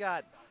alley, they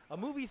got a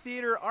movie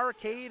theater,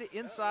 arcade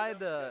inside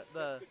the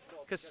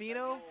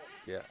casino.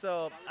 Yeah.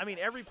 So,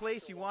 every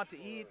place you want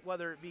to eat,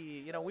 whether it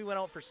be, we went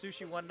out for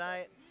sushi one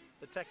night,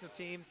 the Techno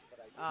team,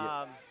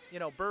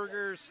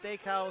 burgers,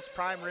 steakhouse,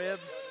 prime rib.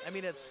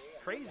 It's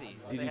crazy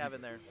what Did they you have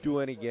in there. do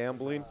any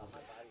gambling?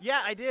 Yeah,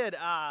 I did.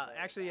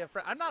 Actually,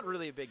 I'm not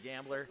really a big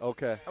gambler.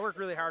 Okay. I work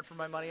really hard for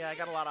my money. I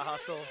got a lot of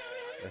hustle,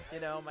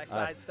 my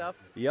side stuff.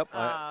 Yep.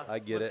 I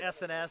get with it.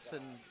 S&S,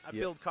 and I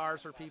build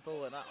cars for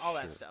people and all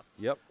that stuff.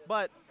 Yep.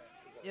 But,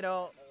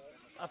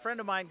 a friend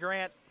of mine,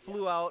 Grant,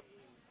 flew out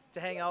to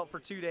hang out for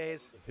 2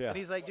 days. Yeah. And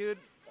he's like, dude,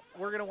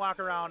 we're going to walk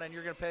around and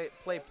you're going to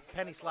play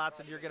penny slots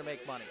and you're going to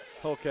make money.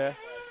 Okay.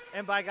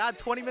 And by God,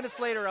 20 minutes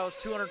later, I was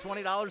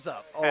 $220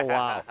 up. Oh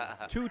wow.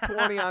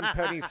 220 on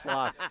penny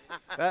slots.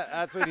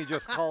 That's when you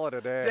just call it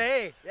a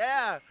day.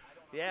 Yeah,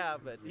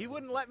 but he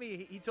wouldn't let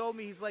me. He told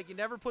me, he's like, you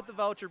never put the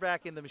voucher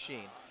back in the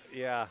machine.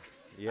 Yeah.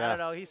 I don't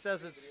know. He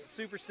says it's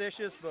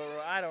superstitious, but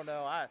I don't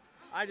know.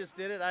 I just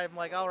did it. I'm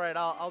like, all right,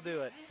 I'll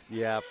do it.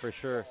 Yeah, for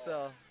sure.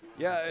 So.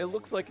 Yeah, it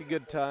looks like a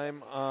good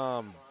time.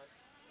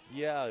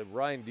 Yeah,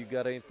 Ryan, do you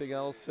got anything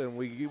else? And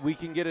we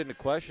can get into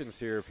questions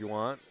here if you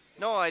want.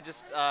 No, I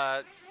just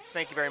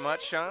thank you very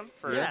much, Sean,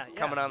 for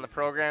coming on the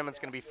program. It's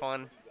going to be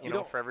fun,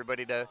 for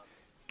everybody to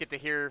get to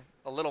hear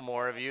a little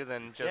more of you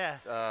than just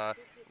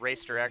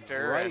race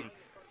director. Right. And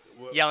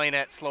yelling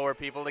at slower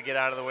people to get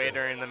out of the way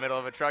during the middle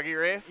of a truggy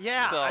race.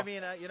 Yeah, So. I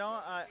mean,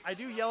 I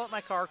do yell at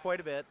my car quite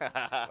a bit.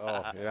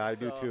 Oh, yeah, I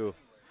do So- too.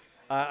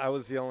 I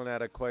was yelling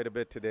at it quite a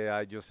bit today.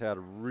 I just had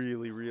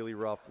really, really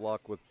rough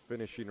luck with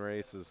finishing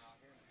races.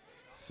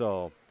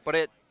 So,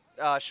 But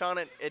Sean,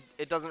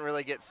 it doesn't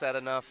really get said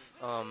enough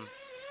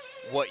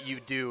what you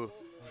do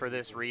for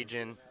this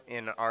region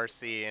in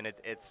RC, and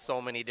it's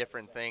so many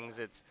different things.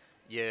 It's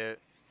you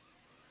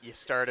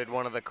started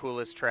one of the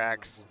coolest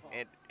tracks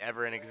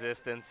ever in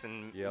existence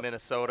in Yep.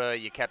 Minnesota.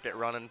 You kept it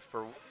running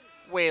for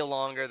way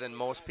longer than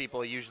most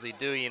people usually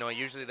do.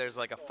 Usually there's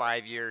like a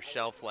 5-year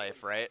shelf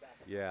life, right,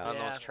 yeah. on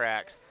Yeah. those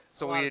tracks.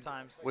 So A lot of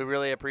times. we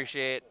really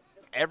appreciate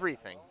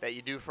everything that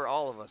you do for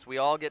all of us. We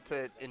all get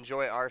to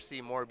enjoy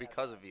RC more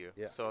because of you.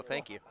 Yeah. So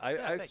thank you. I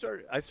thank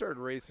you. started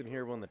racing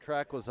here when the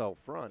track was out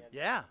front.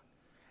 Yeah.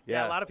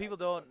 Yeah. A lot of people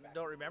don't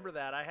remember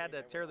that. I had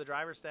to tear the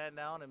driver's stand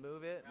down and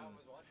move it and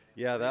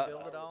Yeah,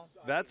 rebuild it all.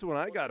 that's when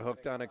I got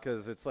hooked on it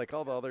because it's like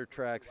all the other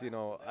tracks,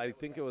 I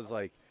think it was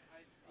like,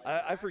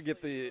 I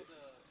forget the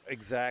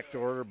exact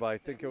order, but I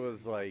think it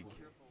was like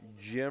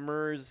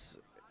Jimmers,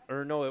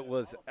 or no, it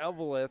was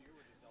Eveleth,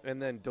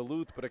 and then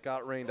Duluth, but it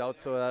got rained out,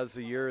 so as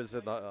the year is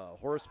in the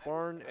horse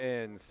barn,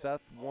 and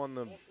Seth won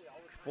the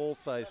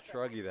full-size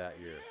truggy that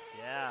year.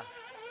 Yeah.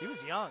 He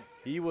was young.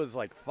 He was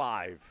like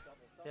 5.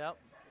 Yep.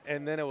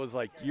 And then it was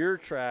like your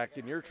track,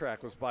 and your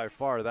track was by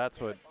far, that's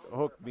what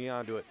hooked me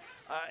onto it.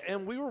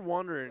 And we were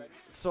wondering,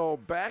 so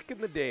back in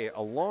the day,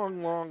 a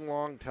long, long,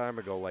 long time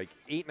ago, like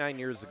 8, 9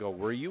 years ago,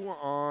 were you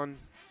on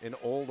an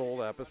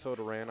old episode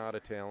of Ran Out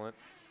of Talent?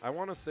 I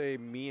want to say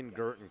me and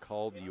Gerton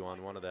called you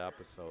on one of the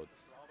episodes.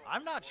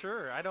 I'm not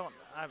sure.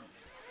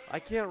 I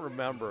can't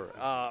remember.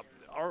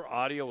 Our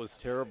audio was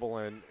terrible,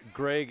 and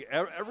Greg,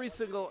 every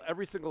single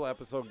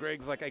episode,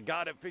 Greg's like, I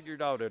got it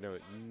figured out, and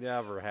it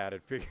never had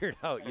it figured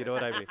out. You know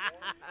what I mean?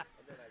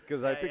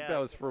 Because I think yeah. that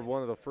was for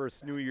one of the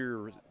first New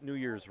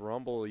Year's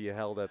Rumble you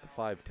held at the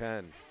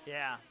 510.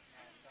 Yeah.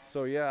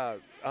 So yeah,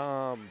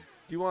 do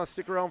you want to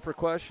stick around for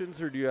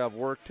questions, or do you have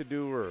work to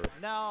do, or?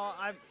 No,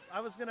 I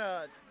was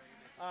gonna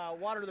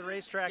water the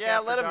racetrack. Yeah,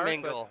 after let him dark,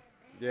 mingle.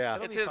 Yeah,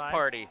 It'll It's be his fine.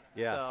 party.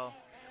 yeah. So,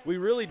 We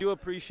really do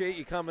appreciate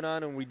you coming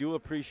on, and we do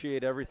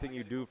appreciate everything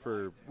you do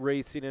for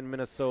racing in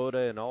Minnesota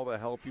and all the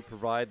help you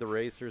provide the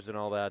racers and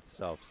all that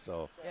stuff.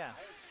 So, yeah.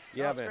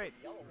 yeah, That's man. great.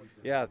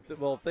 Yeah,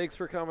 well, thanks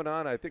for coming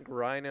on. I think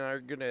Ryan and I are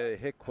going to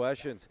hit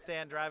questions.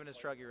 Stan driving his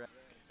truck. You're right.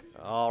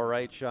 All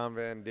right, Sean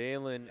Van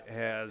Dalen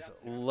has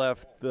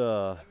left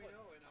the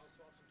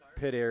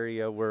pit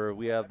area where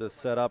we have this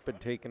set up and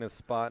taking his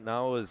spot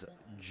now is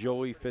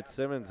Joey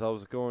Fitzsimmons.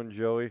 How's it going,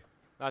 Joey?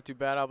 Not too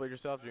bad. How about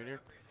yourself, Junior?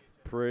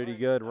 Pretty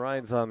good.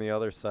 Ryan's on the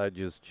other side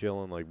just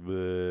chilling like,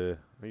 bleh.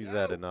 He's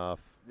had enough.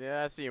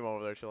 Yeah, I see him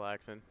over there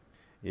chillaxing.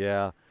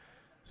 Yeah.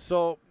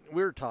 So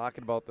we were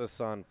talking about this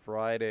on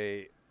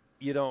Friday.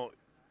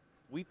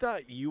 We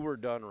thought you were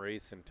done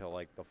racing till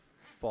like the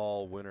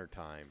fall, winter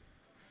time.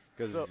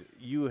 Because So-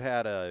 you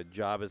had a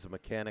job as a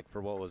mechanic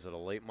for, what was it, a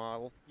late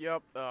model?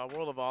 Yep,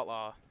 World of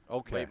Outlaw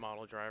Okay. late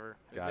model driver.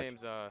 His Gotcha.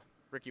 name's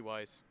Ricky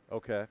Weiss.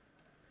 Okay.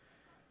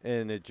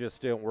 And it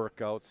just didn't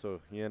work out, so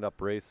you end up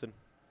racing?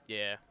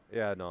 Yeah.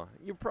 Yeah, no.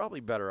 You're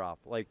probably better off.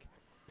 Like,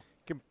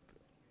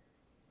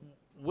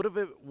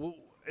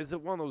 is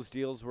it one of those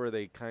deals where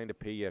they kind of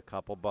pay you a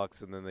couple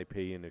bucks and then they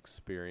pay you an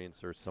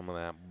experience or some of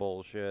that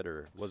bullshit,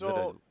 or was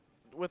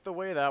With the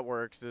way that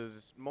works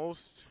is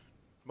most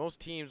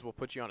teams will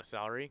put you on a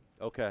salary,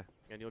 okay?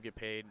 and you'll get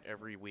paid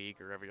every week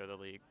or every other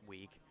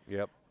week.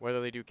 Yep. Whether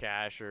they do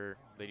cash or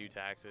they do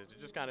taxes, it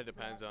just kind of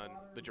depends on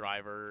the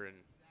driver and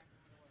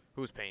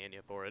who's paying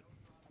you for it.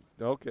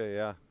 Okay,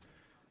 yeah.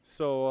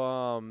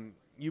 So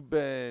you've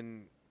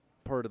been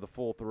part of the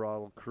Full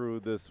Throttle crew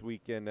this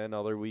weekend and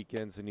other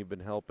weekends, and you've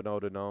been helping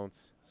out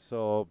announce.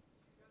 So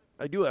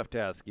I do have to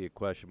ask you a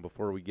question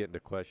before we get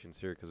into questions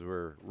here, because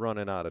we're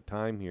running out of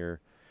time here.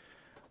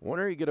 When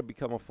are you going to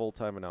become a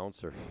full-time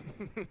announcer?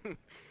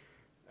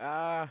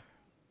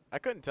 I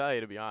couldn't tell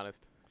you, to be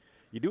honest.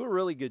 You do a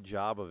really good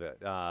job of it.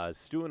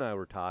 Stu and I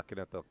were talking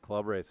at the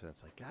club race, and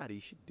it's like, God, he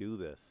should do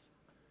this.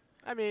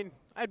 I mean,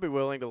 I'd be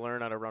willing to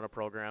learn how to run a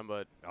program,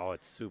 but Oh,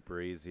 it's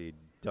super easy.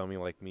 Dummy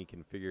like me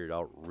can figure it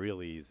out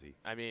really easy.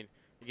 I mean,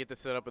 you get to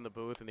sit up in the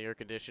booth and the air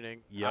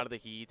conditioning, Yep. out of the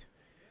heat.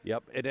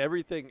 Yep, and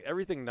everything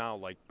now,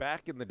 like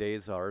back in the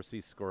days of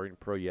RC Scoring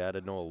Pro, you had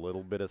to know a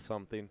little bit of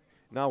something.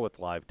 Now with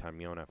Live Time,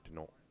 you don't have to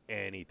know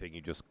anything. You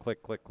just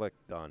click, click, click,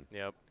 done.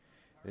 Yep.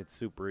 It's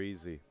super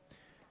easy.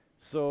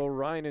 So,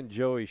 Ryan and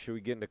Joey, should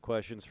we get into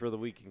questions for the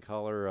Week in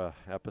Color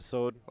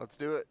episode? Let's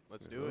do it.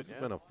 Let's do it. This Yeah.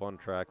 has been a fun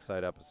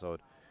trackside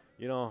episode.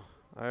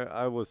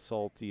 I was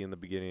salty in the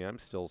beginning. I'm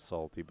still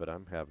salty, but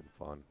I'm having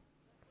fun.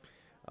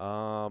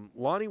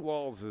 Lonnie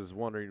Walls is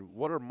wondering,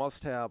 what are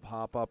must-have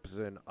hop-ups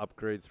and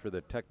upgrades for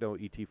the Techno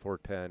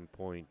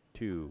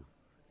ET410.2?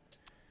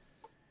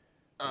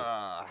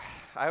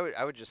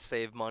 I would just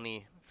save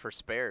money for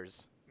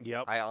spares.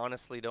 Yep. I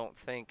honestly don't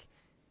think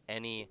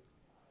any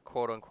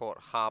quote-unquote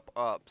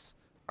hop-ups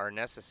are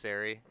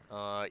necessary.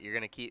 You're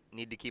gonna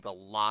need to keep a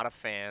lot of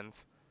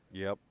fans.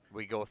 Yep.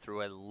 we go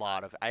through a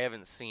lot of. I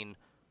haven't seen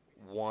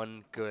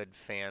one good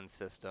fan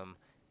system,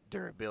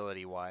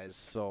 durability wise.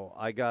 So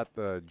I got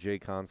the J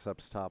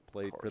Concepts top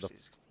plate for the.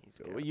 He's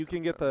Well, got you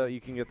can get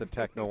something. the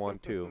Techno one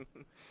too,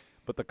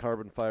 but the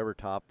carbon fiber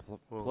top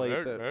plate.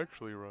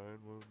 actually, Ryan,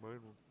 mine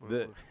The-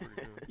 looks pretty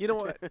good. You know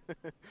what?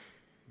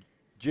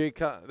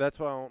 That's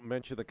why I won't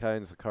mention the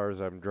kinds of cars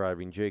I'm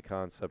driving. J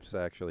Concepts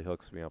actually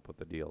hooks me up with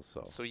the deal.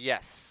 So. So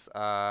yes,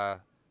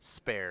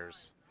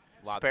 spares,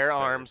 Lots of spare spares.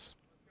 arms,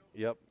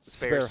 Yep.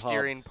 spare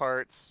steering hubs.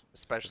 parts,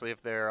 especially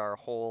if there are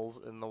holes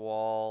in the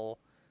wall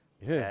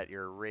Yeah. at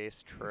your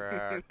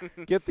racetrack.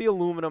 Get the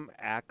aluminum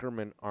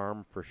Ackerman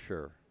arm for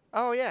sure.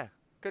 Oh yeah,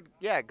 good.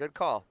 Yeah, good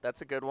call.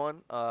 That's a good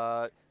one.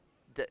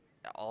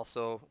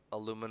 Also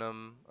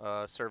aluminum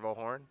servo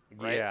horn.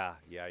 Right? Yeah,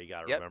 you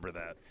gotta Yep. remember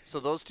that. So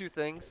those two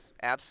things,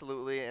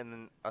 absolutely. And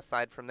then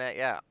aside from that,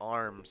 yeah,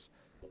 arms.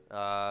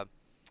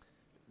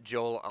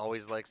 Joel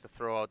always likes to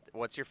throw out.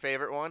 What's your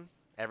favorite one?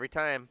 Every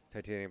time.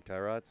 Titanium tie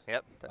rods.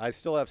 Yep. I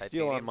still have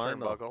steel on titanium mine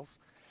though. turnbuckles.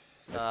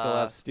 I still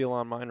have steel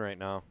on mine right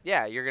now.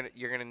 Yeah, you're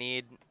gonna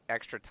need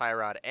extra tie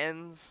rod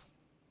ends,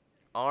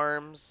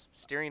 arms,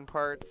 steering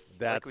parts.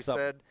 Like we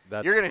said,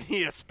 That's you're gonna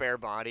need a spare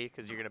body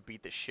because you're gonna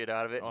beat the shit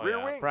out of it. Oh, Rear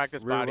yeah. wings.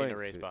 Practice Rear body and a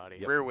wings, race yeah. body.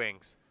 Yep. Rear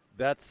wings.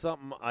 That's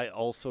something I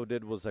also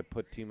did was I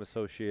put Team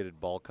Associated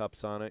ball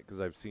cups on it because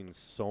I've seen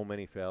so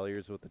many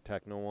failures with the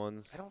Techno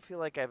ones. I don't feel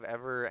like I've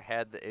ever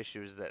had the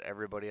issues that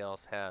everybody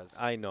else has.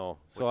 I know.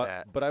 with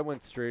that. But I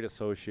went straight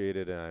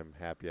Associated and I'm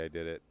happy I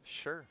did it.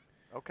 Sure.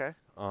 Okay.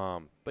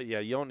 But yeah,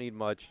 you don't need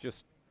much.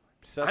 Just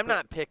set I'm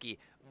not picky.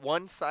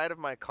 One side of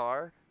my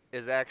car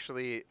is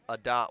actually a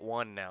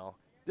 .1 now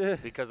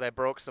because I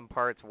broke some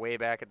parts way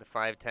back at the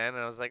 510, and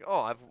I was like,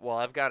 oh,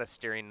 I've got a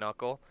steering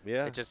knuckle.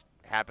 Yeah, It just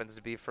happens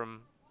to be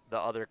from the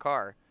other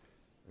car.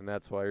 and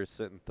that's why you're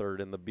sitting third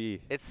in the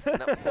B. It's no,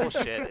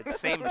 bullshit. It's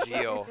same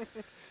geo.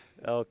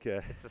 Okay.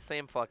 It's the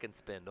same fucking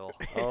spindle.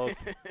 Okay.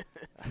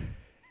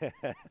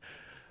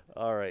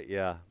 All right.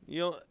 Yeah.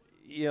 You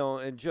know,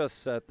 and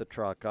just set the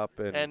truck up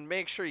And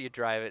make sure you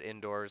drive it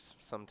indoors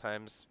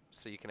sometimes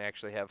so you can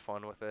actually have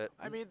fun with it.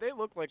 I mean, they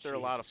look like they're a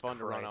lot of Jesus fun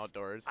to run Christ.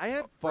 outdoors. I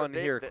had Well, fun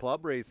they- here they-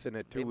 club racing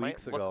it 2 They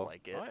weeks might ago. look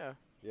like it. Oh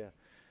yeah.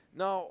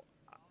 Now,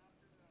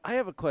 I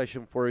have a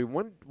question for you.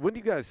 When do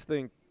you guys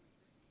think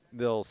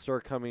they'll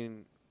start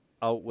coming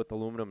out with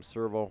aluminum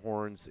servo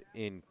horns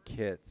in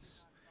kits?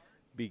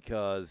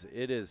 Because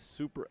it is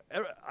super.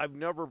 I've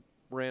never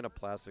ran a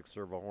plastic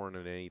servo horn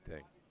in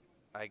anything.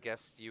 I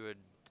guess you would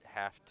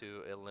have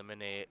to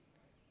eliminate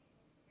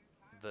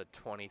the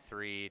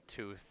 23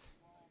 tooth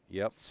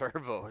Yep.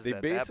 servos They at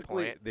that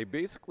basically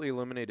point.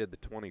 eliminated the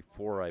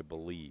 24, I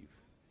believe.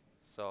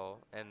 So,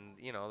 and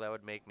that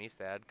would make me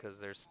sad because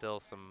there's still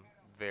some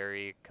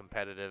very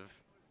competitive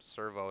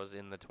servos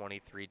in the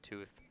 23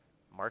 tooth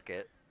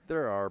market.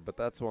 There are, but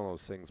that's one of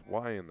those things.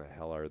 Why in the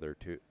hell are there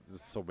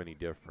so many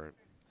different?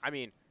 I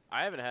mean,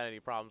 I haven't had any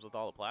problems with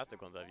all the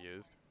plastic ones I've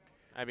used.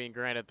 I mean,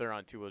 granted, they're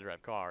on two-wheel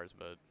drive cars,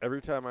 but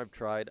Every time I've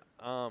tried,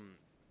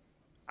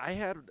 I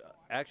had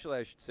actually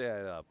I should say I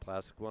had a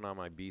plastic one on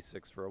my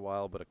B6 for a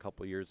while, but a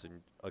couple years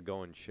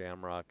ago in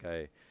Shamrock,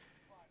 I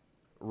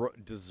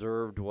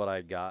deserved what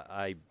I got.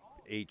 I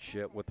ate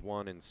shit with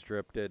one and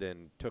stripped it,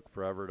 and took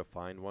forever to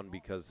find one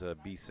because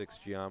B6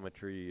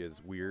 geometry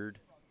is weird.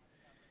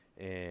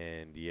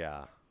 And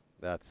yeah,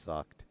 that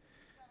sucked.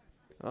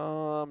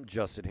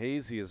 Justin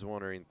Hazy is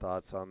wondering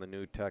thoughts on the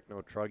new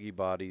Techno Truggy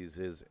bodies.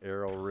 Is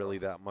Aero really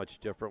that much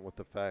different with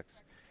effects?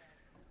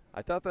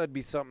 I thought that'd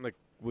be something that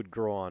would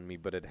grow on me,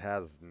 but it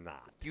has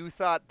not. You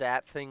thought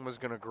that thing was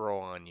going to grow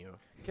on you.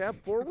 Cab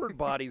forward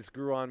bodies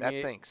grew on That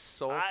me. thing's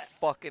so I-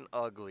 fucking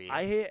ugly.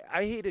 I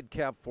hated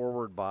cab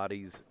forward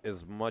bodies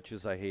as much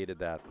as I hated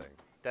that thing.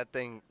 That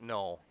thing,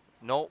 no.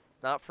 Nope,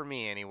 not for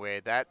me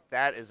anyway. That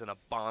is an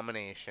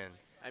abomination.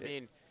 I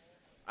mean,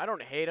 I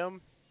don't hate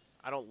them.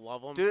 I don't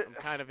love them. Do- I'm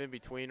kind of in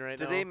between right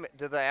Do now.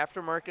 do the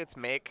aftermarkets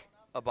make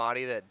a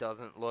body that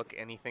doesn't look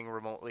anything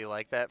remotely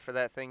like that for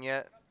that thing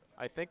yet?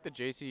 I think the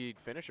JC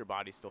finisher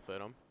bodies still fit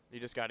them. You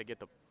just got to get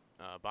the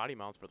body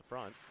mounts for the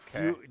front.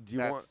 Do you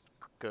That's want?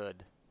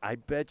 good. I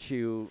bet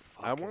you.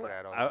 Fuck, is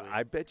that ugly.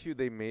 I bet you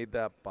they made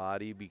that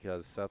body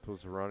because Seth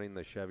was running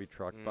the Chevy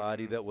truck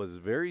body Mhm. that was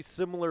very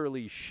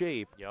similarly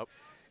shaped, Yep.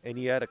 and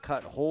he had to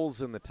cut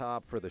holes in the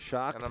top for the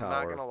shock And I'm tower.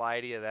 not gonna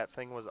lie to you, that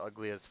thing was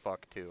ugly as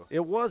fuck too.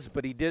 It was,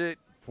 but he did it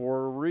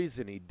for a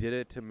reason. He did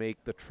it to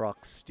make the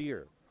truck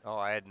steer. Oh,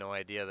 I had no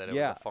idea that it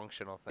Yeah, was a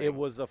functional thing. It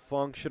was a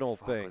functional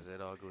Fuck, thing. was it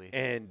ugly?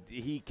 And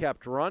he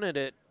kept running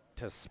it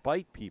to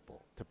spite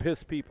people, to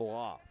piss people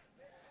off,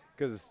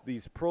 because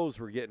these pros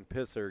were getting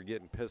pissed. They're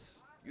getting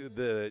pissed.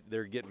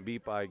 They're getting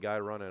beat by a guy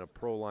running a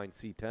Proline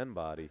C10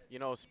 body. You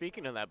know,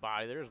 speaking of that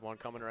body, there's one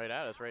coming right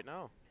at us right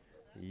now.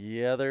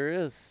 Yeah, there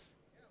is.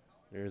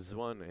 There's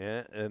one,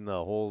 and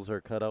the holes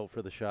are cut out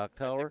for the shock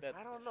tower.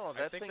 I don't know. I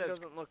That think thing that's-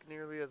 doesn't look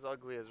nearly as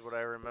ugly as what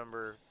I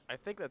remember. I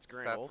think that's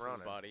Grant Seth Olson's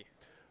running. body.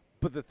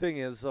 But the thing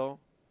is, though,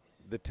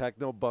 the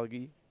Techno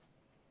Buggy,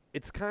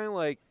 it's kind of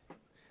like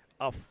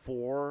a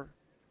 4,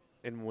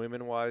 and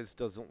women-wise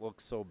doesn't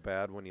look so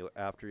bad when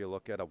after you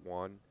look at a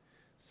 1.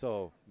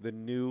 So the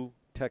new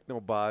techno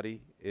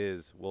body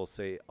is, we'll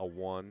say, a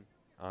 1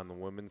 on the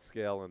women's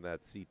scale, and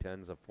that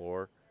C10's a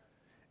 4.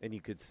 And you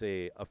could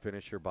say a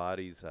finisher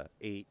body's a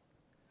 8.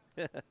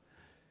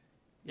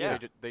 Yeah.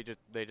 They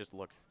just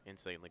look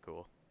insanely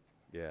cool.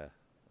 Yeah,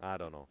 I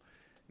don't know.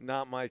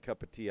 Not my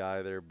cup of tea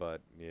either,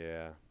 but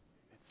yeah.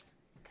 It's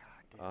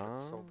God,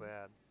 it's so Um,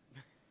 bad.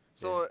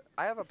 So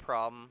I have a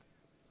problem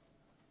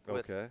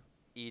with Okay.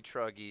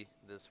 E-Truggy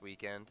this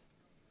weekend.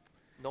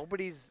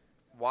 Nobody's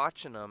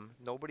watching them.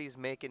 Nobody's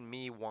making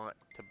me want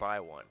to buy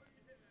one.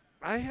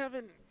 I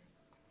haven't.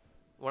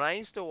 When I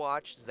used to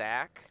watch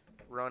Zach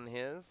run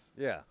his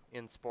Yeah.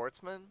 in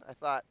Sportsman, I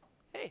thought,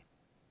 hey,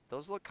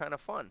 those look kind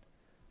of fun.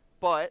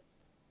 But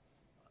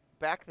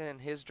back then,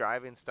 his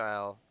driving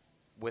style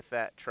with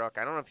that truck,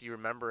 I don't know if you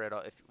remember it.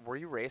 Were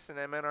you racing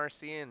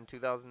MNRC in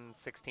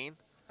 2016?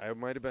 I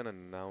might have been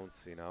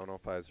announcing. I don't know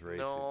if I was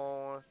racing.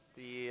 No,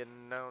 the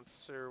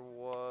announcer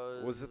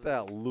was. Was it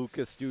that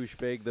Lucas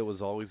douchebag that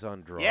was always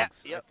on drugs? Yeah,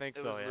 yep, I think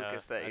it so. was Yeah,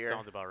 Lucas that year.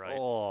 sounds about right.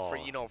 Oh.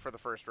 For the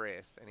first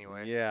race,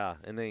 anyway. Yeah,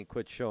 and then he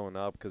quit showing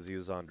up because he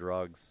was on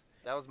drugs.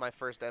 That was my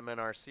first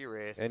MNRC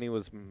race. And he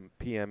was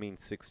PMing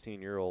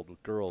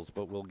 16-year-old girls,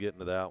 but we'll get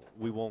into that.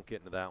 We won't get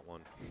into that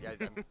one. Yeah,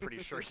 I'm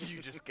pretty sure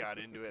you just got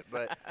into it,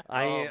 but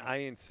I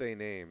ain't say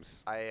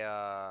names.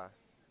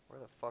 where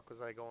the fuck was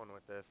I going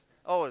with this?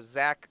 Oh,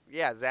 Zach.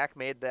 Yeah, Zach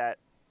made that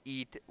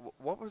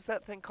what was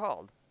that thing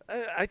called?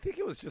 I think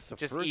it was just a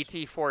Just first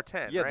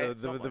ET410, Yeah, right?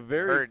 the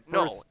very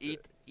no, first ET.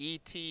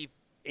 8,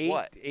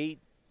 what?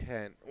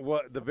 810.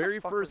 What the What very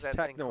fuck was first that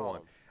thing techno one.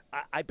 called?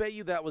 I bet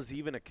you that was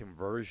even a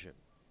conversion.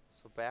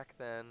 So back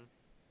then,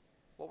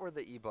 what were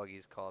the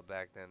e-buggies called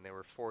back then? They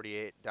were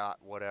 48 dot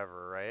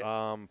whatever, right?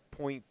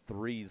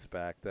 .3s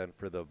back then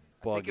for the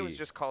buggy. I think it was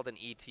just called an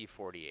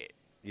ET48.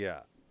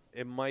 Yeah,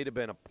 it might have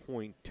been a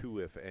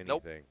 .2 if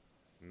anything.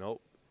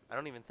 Nope. I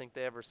don't even think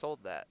they ever sold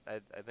that. I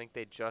think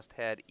they just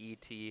had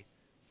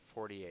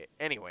ET48.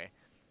 Anyway,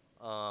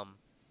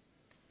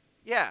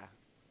 yeah,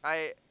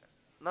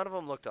 none of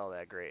them looked all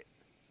that great,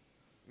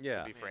 Yeah.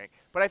 to be frank.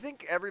 But I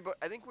think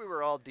we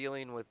were all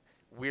dealing with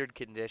weird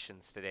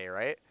conditions today,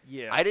 right?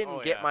 Yeah. I didn't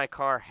Oh, get yeah. my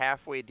car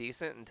halfway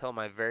decent until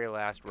my very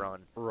last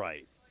run.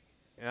 Right.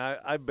 And I've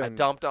I been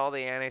dumped all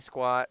the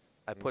anti-squat.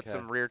 I put Okay.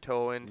 some rear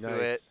toe into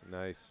nice, it.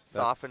 Nice. That's-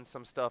 Softened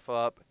some stuff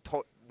up,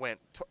 went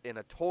in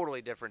a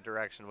totally different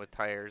direction with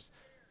tires,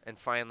 and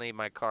finally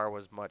my car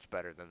was much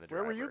better than the Where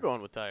driver. were you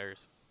going with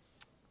tires?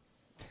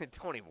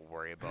 Don't even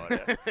worry about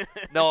it.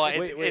 No,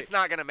 Wait. it's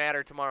not going to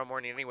matter tomorrow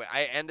morning anyway.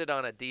 I ended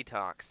on a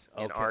detox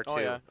in Okay. R2. Oh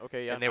yeah.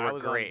 Okay. Yeah. And they I were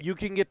was great. You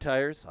can get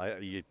tires.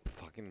 You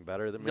fucking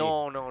better than me.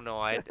 No.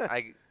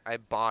 I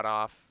bought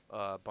off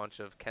a bunch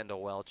of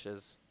Kendall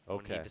Welch's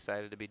when he Okay.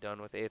 decided to be done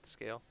with 8th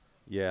scale.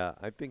 Yeah,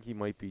 I think he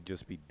might be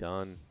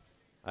done.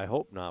 I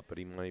hope not, but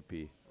he might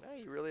be. Yeah,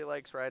 he really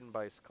likes riding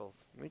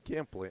bicycles. I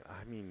can't blame.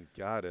 I mean,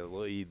 God,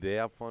 they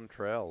have fun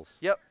trails.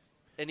 Yep.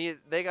 And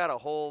they got a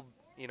whole,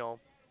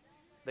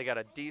 they got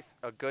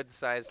a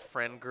good-sized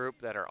friend group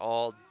that are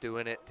all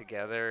doing it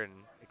together and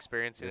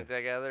experiencing it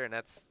together, and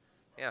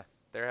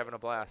they're having a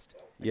blast.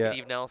 Yeah.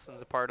 Steve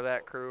Nelson's a part of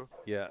that crew.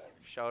 Yeah.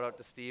 Shout out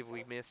to Steve.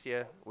 We miss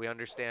you. We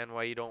understand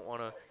why you don't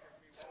want to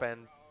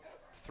spend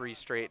 3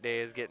 straight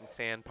days getting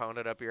sand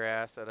pounded up your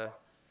ass at a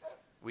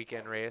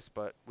weekend race,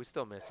 but we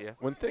still miss you.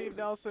 When Steve things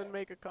Nelson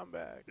make a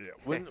comeback.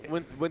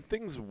 when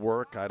things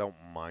work, I don't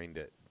mind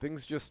it.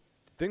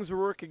 Things were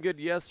working good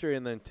yesterday,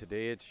 and then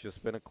today it's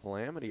just been a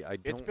calamity.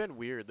 It's been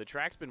weird. The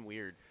track's been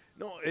weird.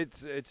 No,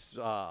 it's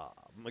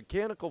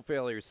mechanical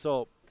failure.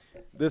 So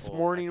this Well, I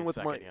morning can with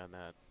second my you on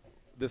that.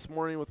 this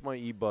morning with my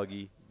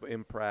e-buggy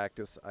in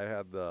practice, I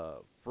had the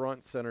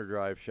front center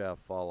drive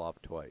shaft fall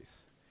off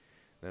twice.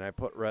 Then I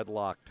put red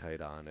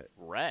Loctite on it.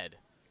 Red.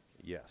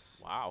 Yes.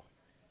 Wow.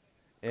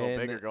 Go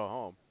And big or go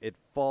home. it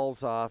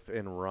falls off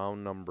in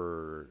round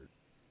number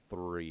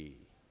 3.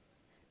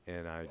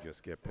 And I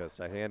just get pissed.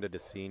 I handed a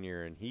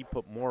senior, and he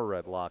put more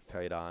red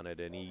Loctite on it,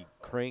 and he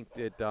cranked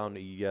it down.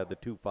 He had the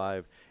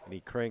 2.5, and he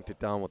cranked it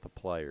down with the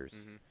pliers.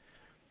 Mhm.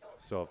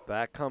 So if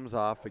that comes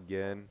off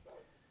again,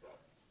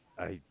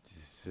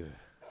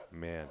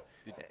 man.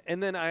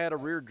 And then I had a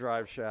rear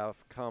drive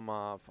shaft come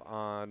off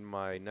on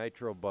my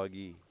nitro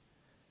buggy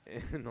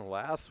in the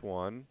last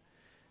one,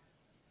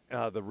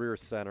 the rear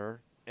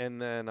center.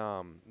 And then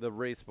the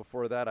race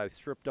before that, I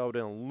stripped out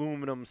an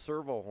aluminum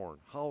servo horn.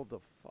 How the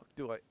fuck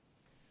do I?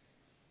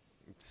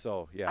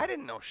 So, yeah. I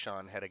didn't know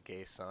Sean had a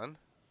gay son.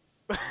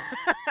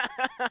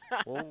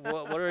 Well,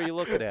 what are you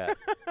looking at?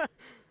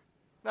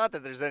 Not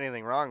that there's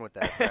anything wrong with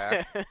that,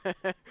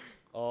 Zach.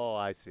 Oh,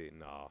 I see.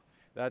 No.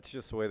 That's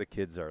just the way the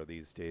kids are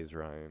these days,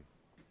 Ryan.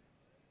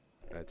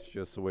 That's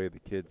just the way the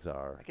kids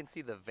are. I can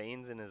see the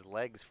veins in his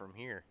legs from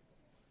here.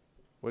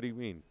 What do you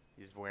mean?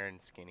 He's wearing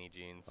skinny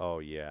jeans. Oh,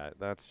 yeah.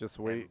 That's just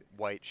the way. And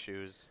white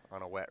shoes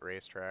on a wet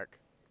racetrack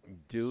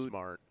Dude.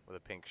 Smart. with a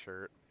pink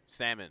shirt.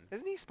 Salmon.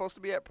 Isn't he supposed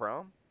to be at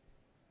prom?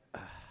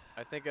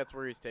 I think that's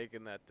where he's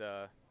taking that.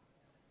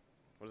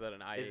 What is that?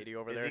 An I-80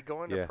 over is there? he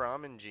going Yeah. to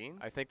prom in jeans?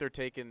 I think they're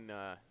taking.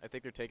 I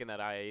think they're taking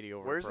that I-80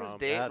 over. Where's to his prom.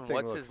 date That and thing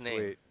what's looks his name?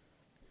 sweet.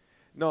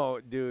 No,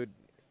 dude,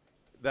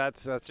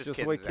 that's just the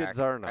kidding, way Zach. kids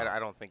are now. I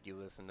don't think you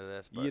listen to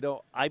this, but You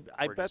know, I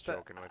we're bet just that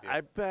joking with you.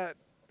 I bet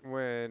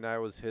when I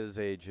was his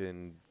age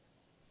and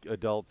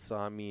adults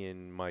saw me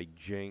in my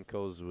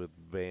Jankos with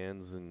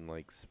Vans and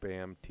like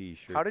Spam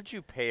T-shirts. How did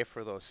you pay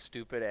for those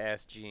stupid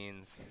ass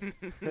jeans?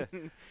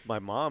 My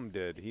mom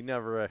did. He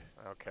never.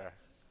 Okay.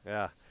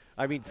 Yeah.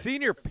 I mean,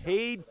 Senior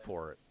paid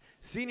for it.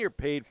 Senior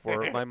paid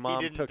for it. My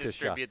mom he didn't took a shot.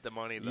 distribute the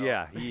money though.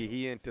 Yeah, he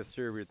didn't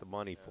distribute the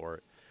money for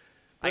it.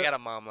 I got a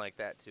mom like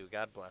that too.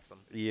 God bless him.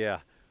 Yeah.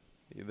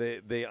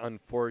 They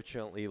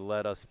unfortunately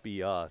let us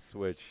be us,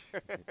 which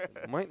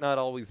might not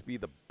always be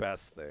the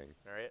best thing.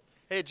 All right.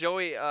 Hey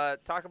Joey,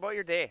 talk about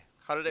your day.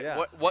 How did it? Yeah.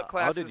 What How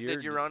classes did did,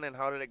 your you d- run, and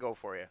how did it go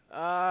for you?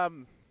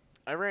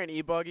 I ran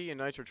e-buggy and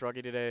nitro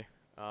trucky today.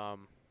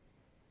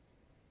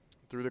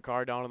 Threw the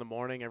car down in the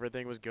morning.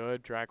 Everything was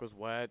good. Track was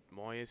wet,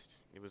 moist.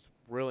 It was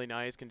really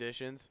nice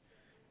conditions.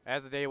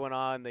 As the day went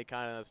on, they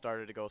kind of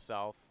started to go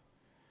south.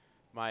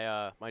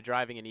 My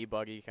driving an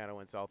e-buggy kind of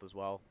went south as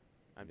well.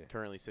 I'm Yeah.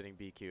 currently sitting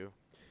BQ.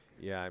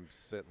 Yeah, I'm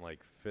sitting like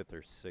 5th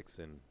or 6th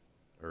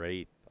or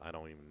 8th. I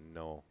don't even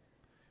know.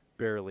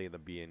 Barely in the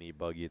B&E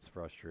buggy. It's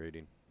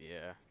frustrating.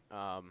 Yeah.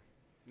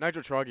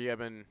 Nitro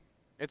Truggy,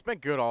 it's been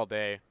good all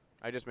day.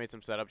 I just made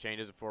some setup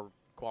changes for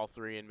Qual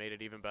 3 and made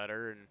it even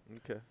better. And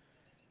Okay.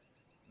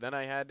 then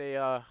I had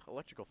a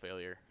electrical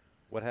failure.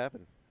 What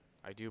happened?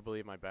 I do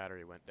believe my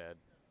battery went dead.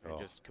 Oh.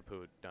 Just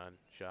kaput, done,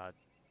 shot.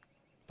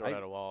 Throw it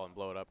at a wall and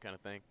blow it up kind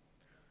of thing.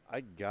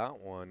 I got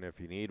one if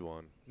you need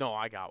one. No,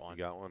 I got one.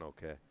 You got one?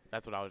 Okay.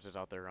 That's what I was just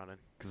out there running.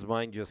 Because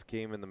mine just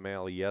came in the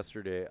mail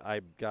yesterday.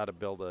 I got to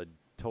build a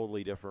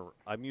totally different.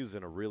 I'm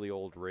using a really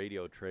old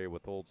radio tray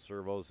with old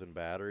servos and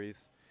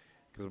batteries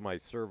because my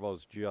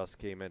servos just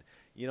came in.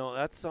 You know,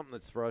 that's something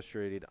that's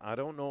frustrating. I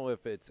don't know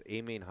if it's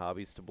A-Main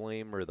Hobbies to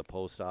blame or the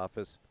post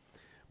office,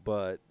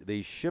 but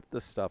they shipped the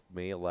stuff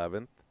May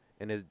 11th,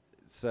 and it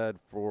said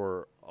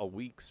for a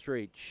week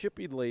straight,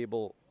 shipping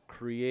label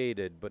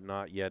created but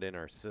not yet in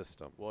our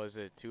system. Was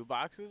it 2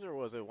 boxes or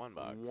was it 1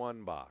 box?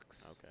 One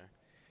box. Okay.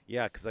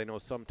 Yeah, because I know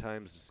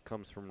sometimes this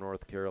comes from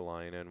North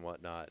Carolina and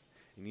whatnot.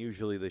 And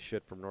usually the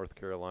shit from North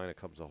Carolina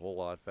comes a whole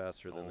lot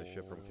faster than the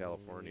shit from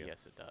California.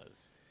 Yes, it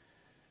does.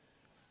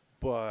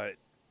 But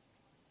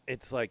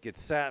it's like it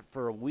sat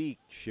for a week,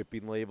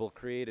 shipping label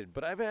created.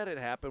 But I've had it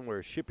happen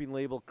where shipping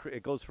label,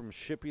 it goes from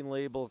shipping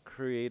label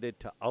created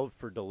to out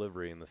for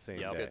delivery in the same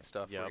This is day. good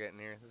stuff Yep. we're getting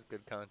here. This is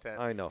good content.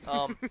 I know.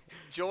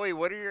 Joey,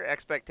 what are your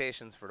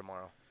expectations for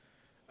tomorrow?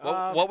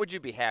 Um, What would you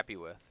be happy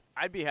with?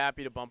 I'd be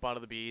happy to bump out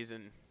of the Bs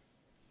and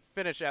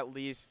finish at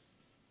least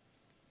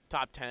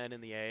top 10 in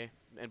the A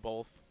in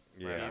both.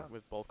 Yeah. Right,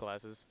 with both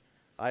classes.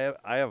 I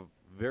have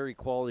very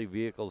quality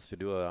vehicles to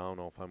do it. I don't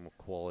know if I'm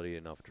a quality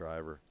enough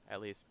driver.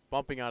 At least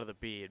bumping out of the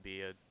B would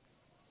be a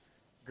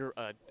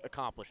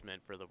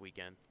accomplishment for the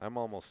weekend. I'm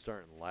almost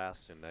starting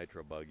last in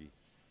Nitro Buggy.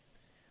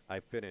 I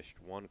finished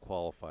one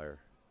qualifier.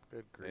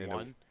 Good And it-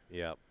 One?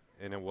 Yep,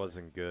 and it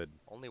wasn't good.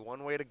 Only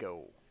one way to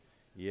go.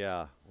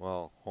 Yeah,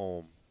 well,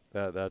 home.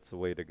 That's the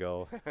way to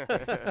go.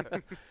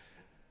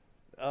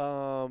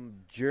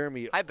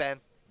 Jeremy, Hi, Ben.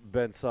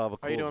 Ben Savacool's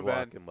How you doing, Ben?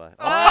 walking by.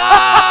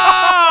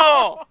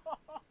 Oh!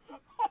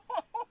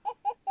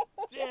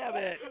 Damn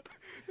it!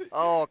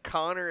 Oh,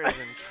 Connor is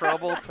in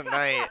trouble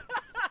tonight.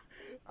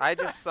 I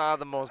just saw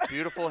the most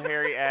beautiful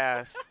hairy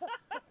ass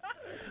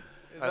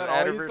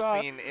I've ever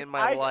seen in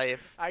my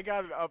life. I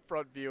got an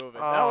upfront view of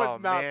it. Oh, That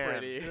was not man.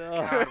 pretty.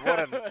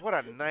 God, what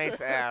a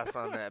nice ass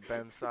on that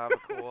Ben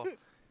Savacool.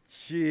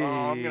 Gee. Oh,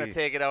 I'm gonna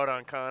take it out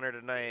on Connor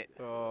tonight.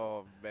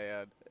 Oh,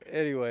 man.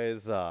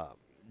 Anyways,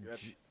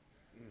 That's-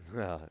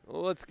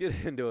 let's get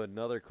into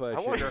another question.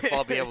 I wonder if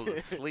I'll be able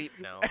to sleep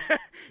now.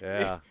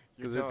 Yeah,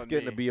 You're because it's telling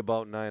getting to me. be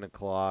about 9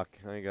 o'clock.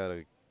 I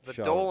gotta The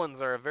shower.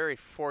 Dolans are a very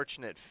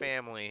fortunate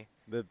family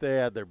That they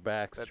had their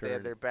backs that they had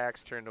turned. their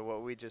backs turned to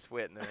what we just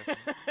witnessed.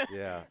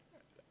 Yeah.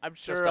 I'm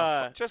just,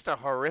 sure. just a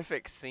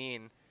horrific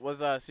scene.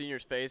 Was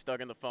Senior's face stuck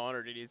in the phone,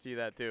 or did you see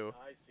that too?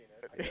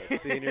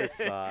 Senior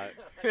saw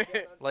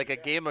it. Like a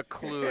game of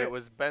Clue, it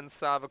was Ben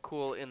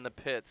Savacool in the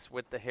pits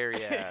with the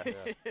hairy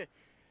ass.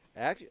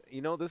 Actually,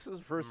 you know, this is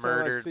the first time I've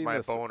Murdered seen my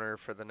this. boner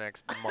for the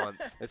next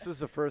month. This is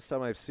the first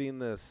time I've seen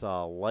this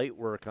light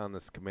work on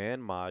this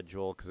command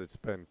module because it's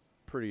been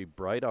pretty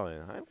bright on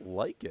it. I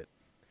like it.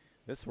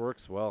 This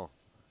works well.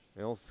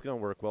 You know, it's going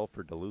to work well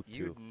for Duluth,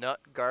 You too. nut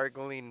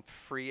gargling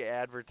free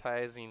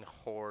advertising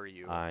whore,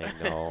 you. I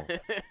know.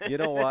 You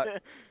know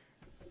what?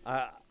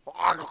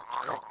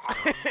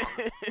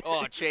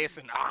 Oh,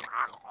 Jason.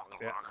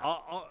 Yeah,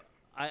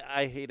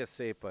 I hate to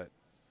say it, but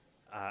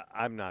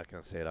I'm not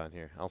going to say it on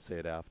here. I'll say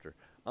it after.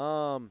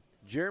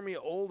 Jeremy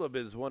Oldham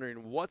is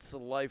wondering, what's the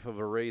life of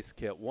a race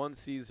kit? 1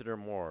 season or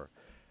more?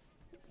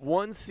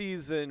 1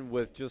 season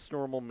with just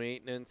normal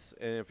maintenance,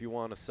 and if you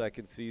want a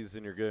second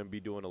season, you're going to be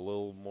doing a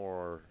little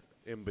more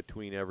in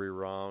between every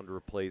round,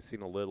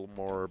 replacing a little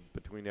more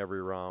between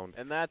every round.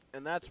 And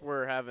that's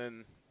where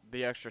having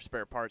the extra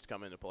spare parts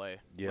come into play.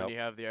 Yep. When you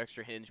have the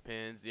extra hinge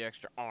pins, the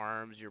extra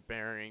arms, your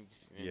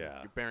bearings, and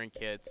Yeah. your bearing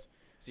kits.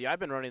 See, I've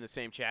been running the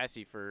same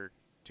chassis for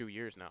 2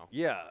 years now.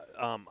 Yeah,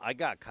 I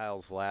got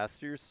Kyle's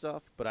last year's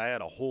stuff, but I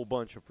had a whole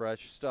bunch of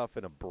fresh stuff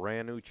in a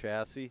brand new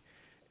chassis,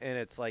 and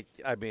it's like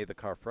I made the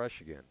car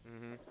fresh again.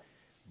 Mm-hmm.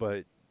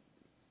 But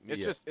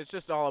It's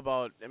just all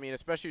about. I mean,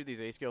 especially with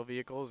these A scale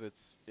vehicles,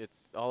 it's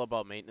all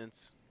about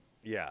maintenance.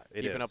 yeah,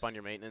 it Keeping is. up on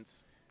your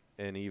maintenance.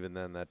 And even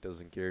then, that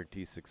doesn't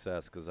guarantee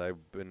success because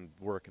I've been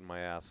working my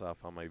ass off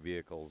on my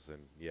vehicles,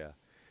 and yeah.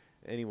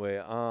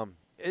 Anyway,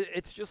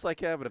 it's just like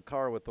having a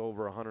car with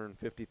over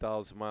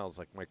 150,000 miles,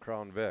 like my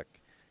Crown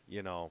Vic.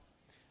 You know,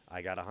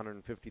 I got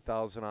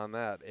 150,000 on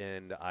that,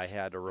 and I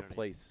had to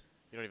replace.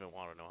 You don't even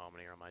want to know how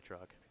many are on my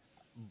truck.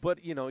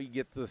 But you know, you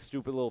get the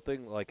stupid little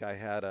thing like I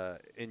had a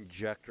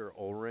injector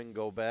O-ring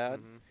go bad.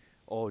 Mhm.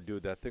 Oh,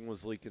 dude, that thing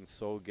was leaking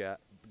so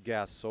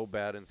gas so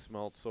bad and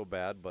smelled so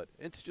bad. But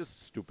it's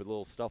just stupid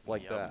little stuff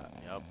like that.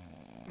 Yep.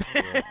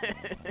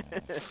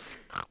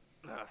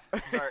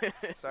 Sorry,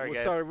 Well,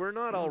 guys. sorry, we're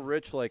not all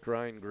rich like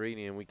Ryan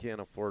Greeny, and we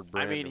can't afford I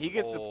Brandon. mean, he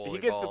gets Holy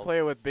to balls.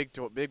 play with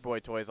big boy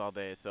toys all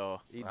day.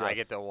 So He I does.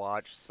 get to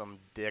watch some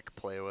dick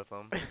play with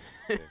them.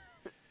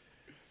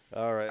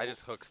 All right. I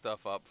just hook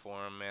stuff up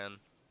for him, man.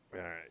 All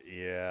right,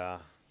 yeah.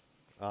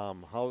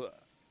 How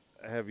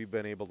have you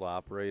been able to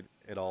operate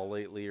at all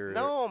lately, or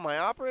No, my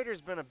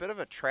operator's been a bit of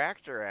a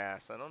tractor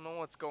ass. I don't know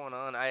what's going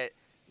on. I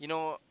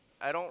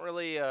don't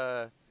really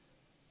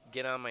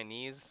get on my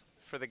knees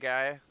for the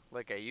guy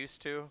like I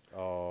used to.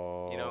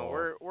 Oh. You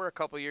know, we're a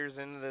couple years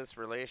into this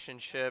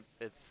relationship.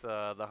 It's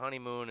the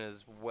honeymoon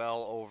is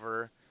well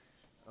over.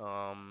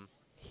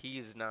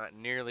 He's not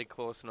nearly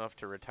close enough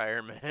to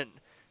retirement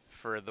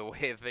for the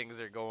way things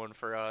are going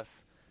for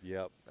us.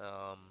 Yep.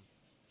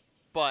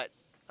 But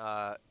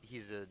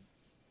he's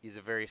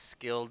a very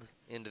skilled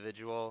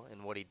individual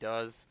in what he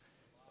does.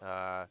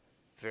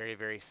 Very,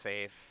 very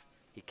safe.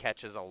 He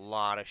catches a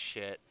lot of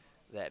shit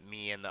that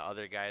me and the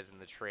other guys in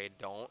the trade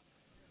don't.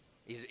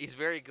 He's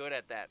very good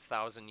at that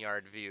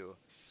 1,000-yard view.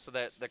 So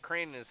that the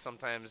crane is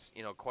sometimes,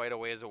 quite a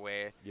ways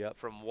away Yep.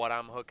 from what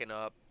I'm hooking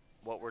up,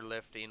 what we're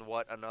lifting,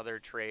 what another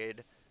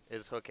trade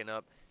is hooking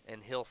up,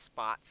 and he'll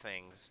spot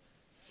things,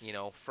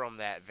 from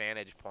that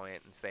vantage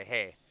point and say,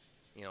 hey,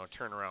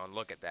 turn around,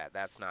 look at that.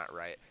 That's not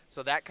right.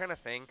 So that kind of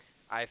thing,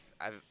 I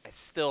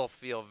still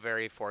feel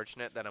very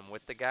fortunate that I'm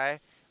with the guy.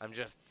 I'm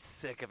just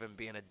sick of him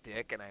being a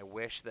dick, and I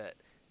wish that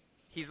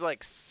he's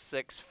like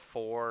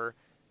 6'4",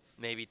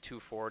 maybe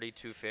 240,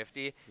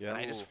 250, Yeah. and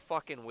I just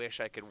fucking wish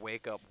I could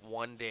wake up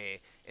one day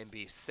and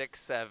be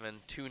 6'7",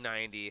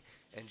 290,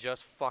 and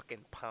just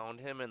fucking pound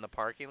him in the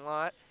parking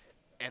lot,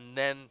 and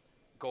then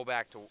go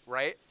back to,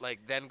 right? Like,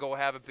 then go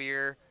have a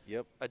beer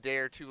Yep. a day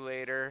or two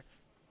later,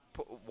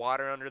 put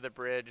water under the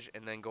bridge,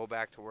 and then go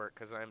back to work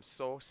because I'm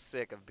so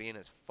sick of being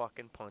his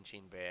fucking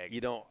punching bag.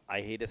 You know,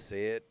 I hate to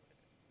say it,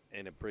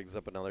 and it brings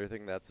up another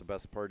thing. That's the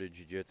best part of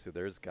jiu-jitsu.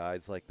 There's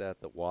guys like that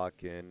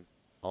walk in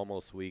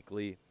almost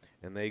weekly,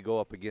 and they go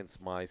up against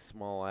my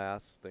small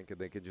ass thinking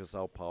they can just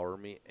outpower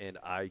me, and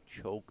I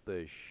choke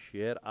the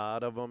shit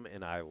out of them,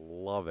 and I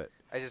love it.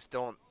 I just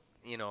don't,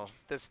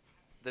 this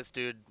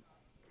dude,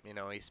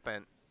 he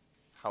spent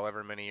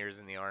however many years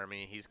in the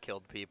Army. He's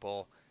killed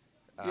people.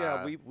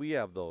 Yeah, we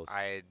have those.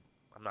 I'm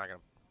not going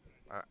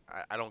to,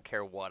 I don't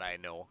care what I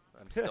know.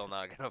 I'm still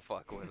not going to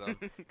fuck with him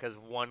because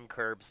one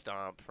curb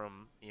stomp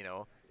from,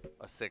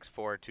 a 6'4",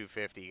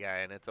 250 guy,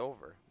 and it's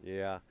over.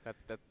 Yeah.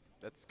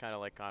 That's kind of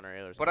like Connor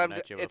Ayler's. But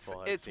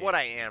it's what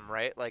I am,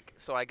 right? Like,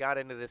 so I got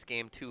into this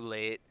game too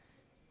late.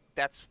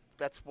 That's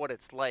what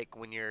it's like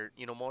when you're,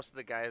 most of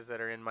the guys that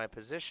are in my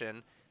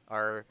position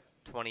are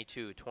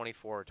 22,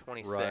 24,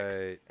 26.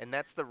 Right. And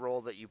that's the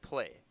role that you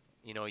play.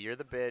 You're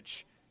the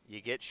bitch. You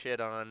get shit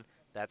on.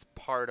 That's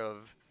part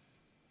of,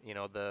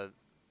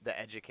 the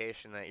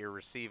education that you're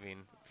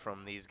receiving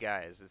from these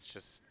guys. It's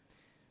just,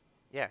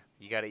 yeah,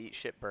 you got to eat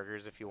shit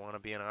burgers if you want to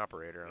be an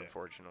operator,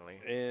 unfortunately.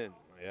 And,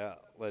 yeah,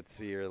 let's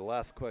see here. The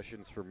last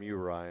question's from you,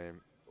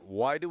 Ryan.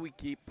 Why do we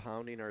keep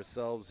pounding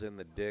ourselves in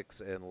the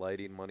dicks and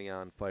lighting money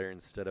on fire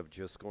instead of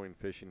just going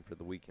fishing for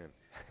the weekend?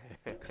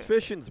 Because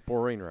fishing's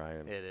boring,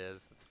 Ryan. It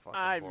is. It's fucking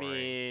I boring.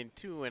 mean,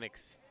 to an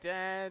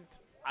extent,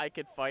 I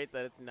could fight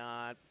that it's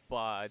not,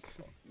 but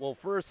Well,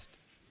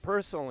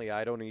 personally,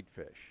 I don't eat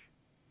fish.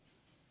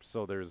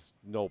 So there's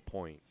no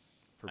point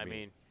for me. I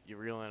mean, you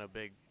reel in a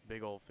big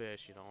old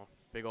fish,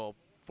 big old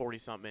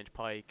 40-something inch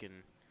pike,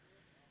 and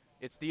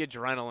it's the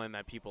adrenaline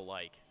that people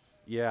like.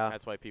 Yeah,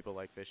 That's why people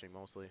like fishing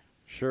mostly.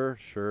 sure.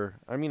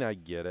 I mean, I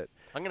get it.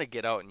 I'm going to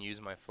get out and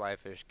use my fly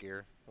fish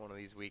gear one of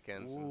these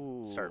weekends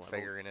and start Ooh,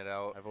 figuring it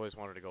out. I've always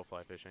wanted to go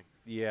fly fishing.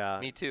 Yeah.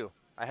 Me too.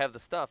 I have the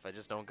stuff. I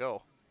just don't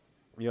go.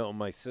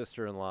 My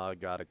sister-in-law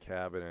got a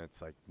cabin, and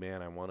it's like,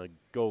 man, I want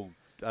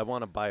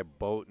to buy a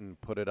boat and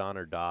put it on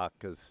her dock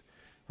because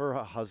her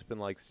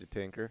husband likes to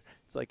tinker.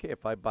 It's like, hey,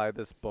 if I buy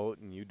this boat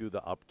and you do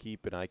the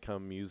upkeep and I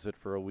come use it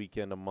for a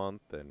weekend a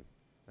month, and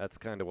that's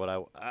kind of what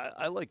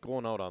I like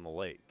going out on the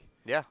lake.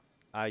 Yeah.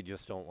 I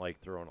just don't like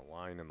throwing a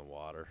line in the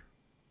water.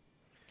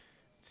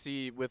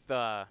 See, with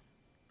that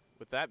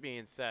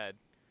being said,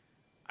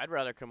 I'd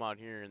rather come out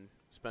here and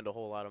spend a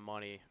whole lot of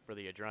money for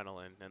the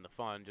adrenaline and the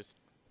fun. Just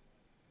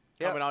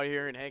Yeah. coming out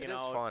here and It hanging is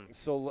out. fun.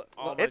 So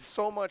All It's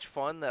so much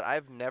fun that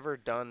I've never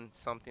done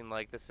something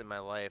like this in my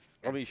life.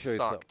 Let and me show you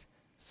something. sucked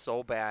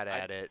so bad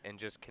at it and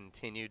just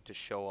continued to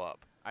show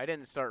up. I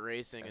didn't start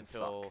racing And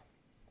until suck.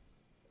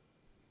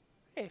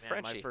 Hey,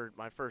 man, Frenchie.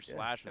 my first Yeah.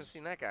 slash Haven't was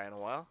seen that guy in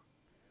a while.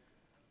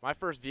 my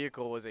first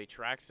vehicle was a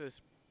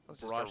Traxxas That's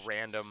just brushed a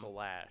random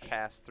slash.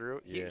 pass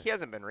through. Yeah. He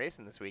hasn't been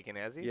racing this weekend,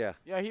 has he? yeah,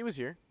 Yeah, he was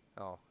here.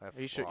 Oh,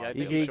 He should- well, yeah, I he,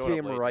 think he he he showed up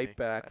came late to right me.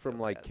 back I from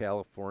feel like bad.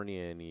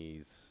 California, and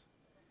he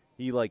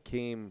like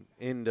came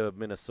into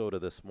Minnesota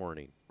this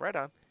morning. right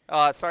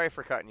on. Sorry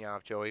for cutting you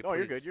off, Joey. Oh,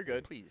 you're Please- good, you're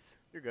good. Please.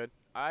 You're good.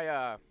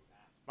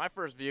 My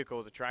first vehicle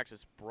was a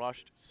Traxxas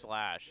brushed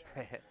slash.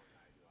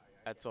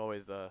 That's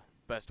always the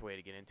best way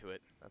to get into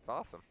it. That's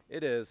awesome.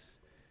 It is.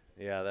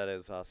 Yeah, that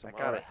is awesome. That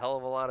got a hell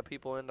of a lot of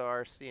people into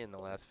RC in the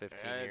last 15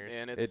 And, years.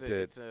 and It it's did.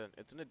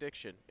 it's an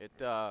addiction.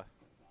 That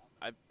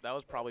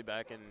was probably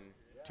back in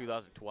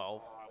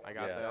 2012. I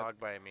got Yeah. that. Dog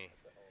by me.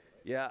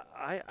 Yeah,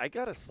 I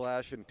got a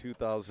slash in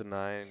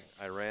 2009.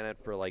 I ran it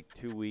for like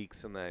 2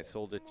 weeks, and then I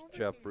sold it to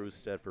Jeff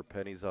Brewstead for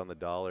pennies on the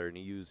dollar, and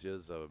he used it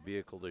as a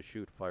vehicle to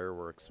shoot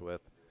fireworks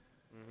with.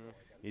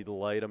 He'd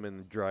light them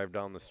and drive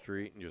down the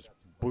street and just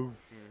boof.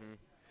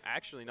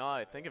 Actually, no.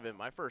 I think of it.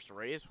 My first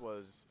race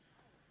was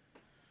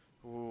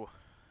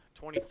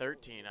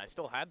 2013. I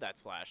still had that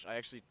slash. I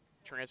actually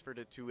transferred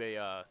it to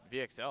a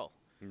VXL,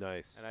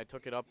 Nice. and I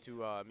took it up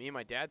to me and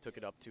my dad took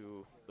it up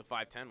to the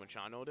 510 when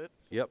Sean owned it.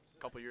 Yep. A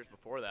couple years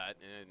before that,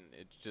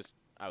 and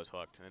I was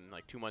hooked. And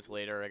like 2 months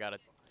later, I got a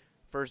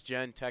first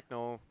gen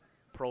Techno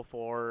Pro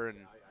 4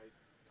 and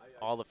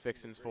all the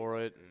fixings for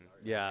it. And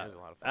Yeah, it was a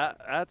lot of fun.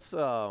 that's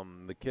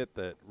the kit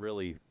that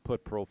really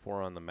put Pro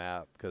 4 on the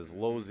map, because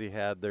Lowe's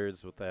had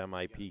theirs with the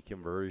MIP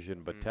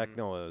conversion, but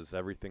Techno is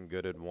everything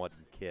good in one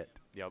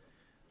kit. Yep.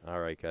 All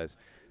right, guys.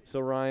 So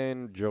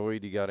Ryan, Joey,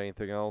 do you got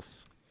anything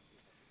else?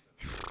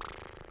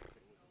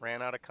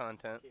 Ran out of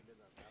content.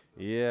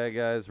 Yeah,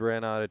 guys,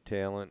 ran out of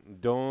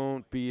talent.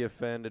 Don't be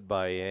offended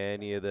by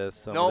any of this.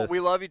 Some No, of this, we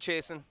love you,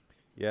 Chasen.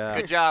 yeah.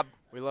 Good job.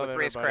 We love with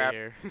everybody Racecraft.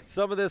 here.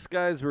 Some of this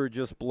guys were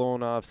just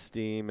blown off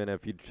steam, and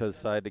if you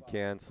decide to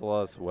cancel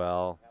us,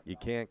 well, you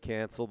can't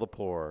cancel the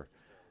poor.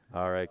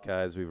 All right,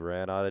 guys, we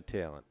ran out of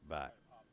talent. Bye.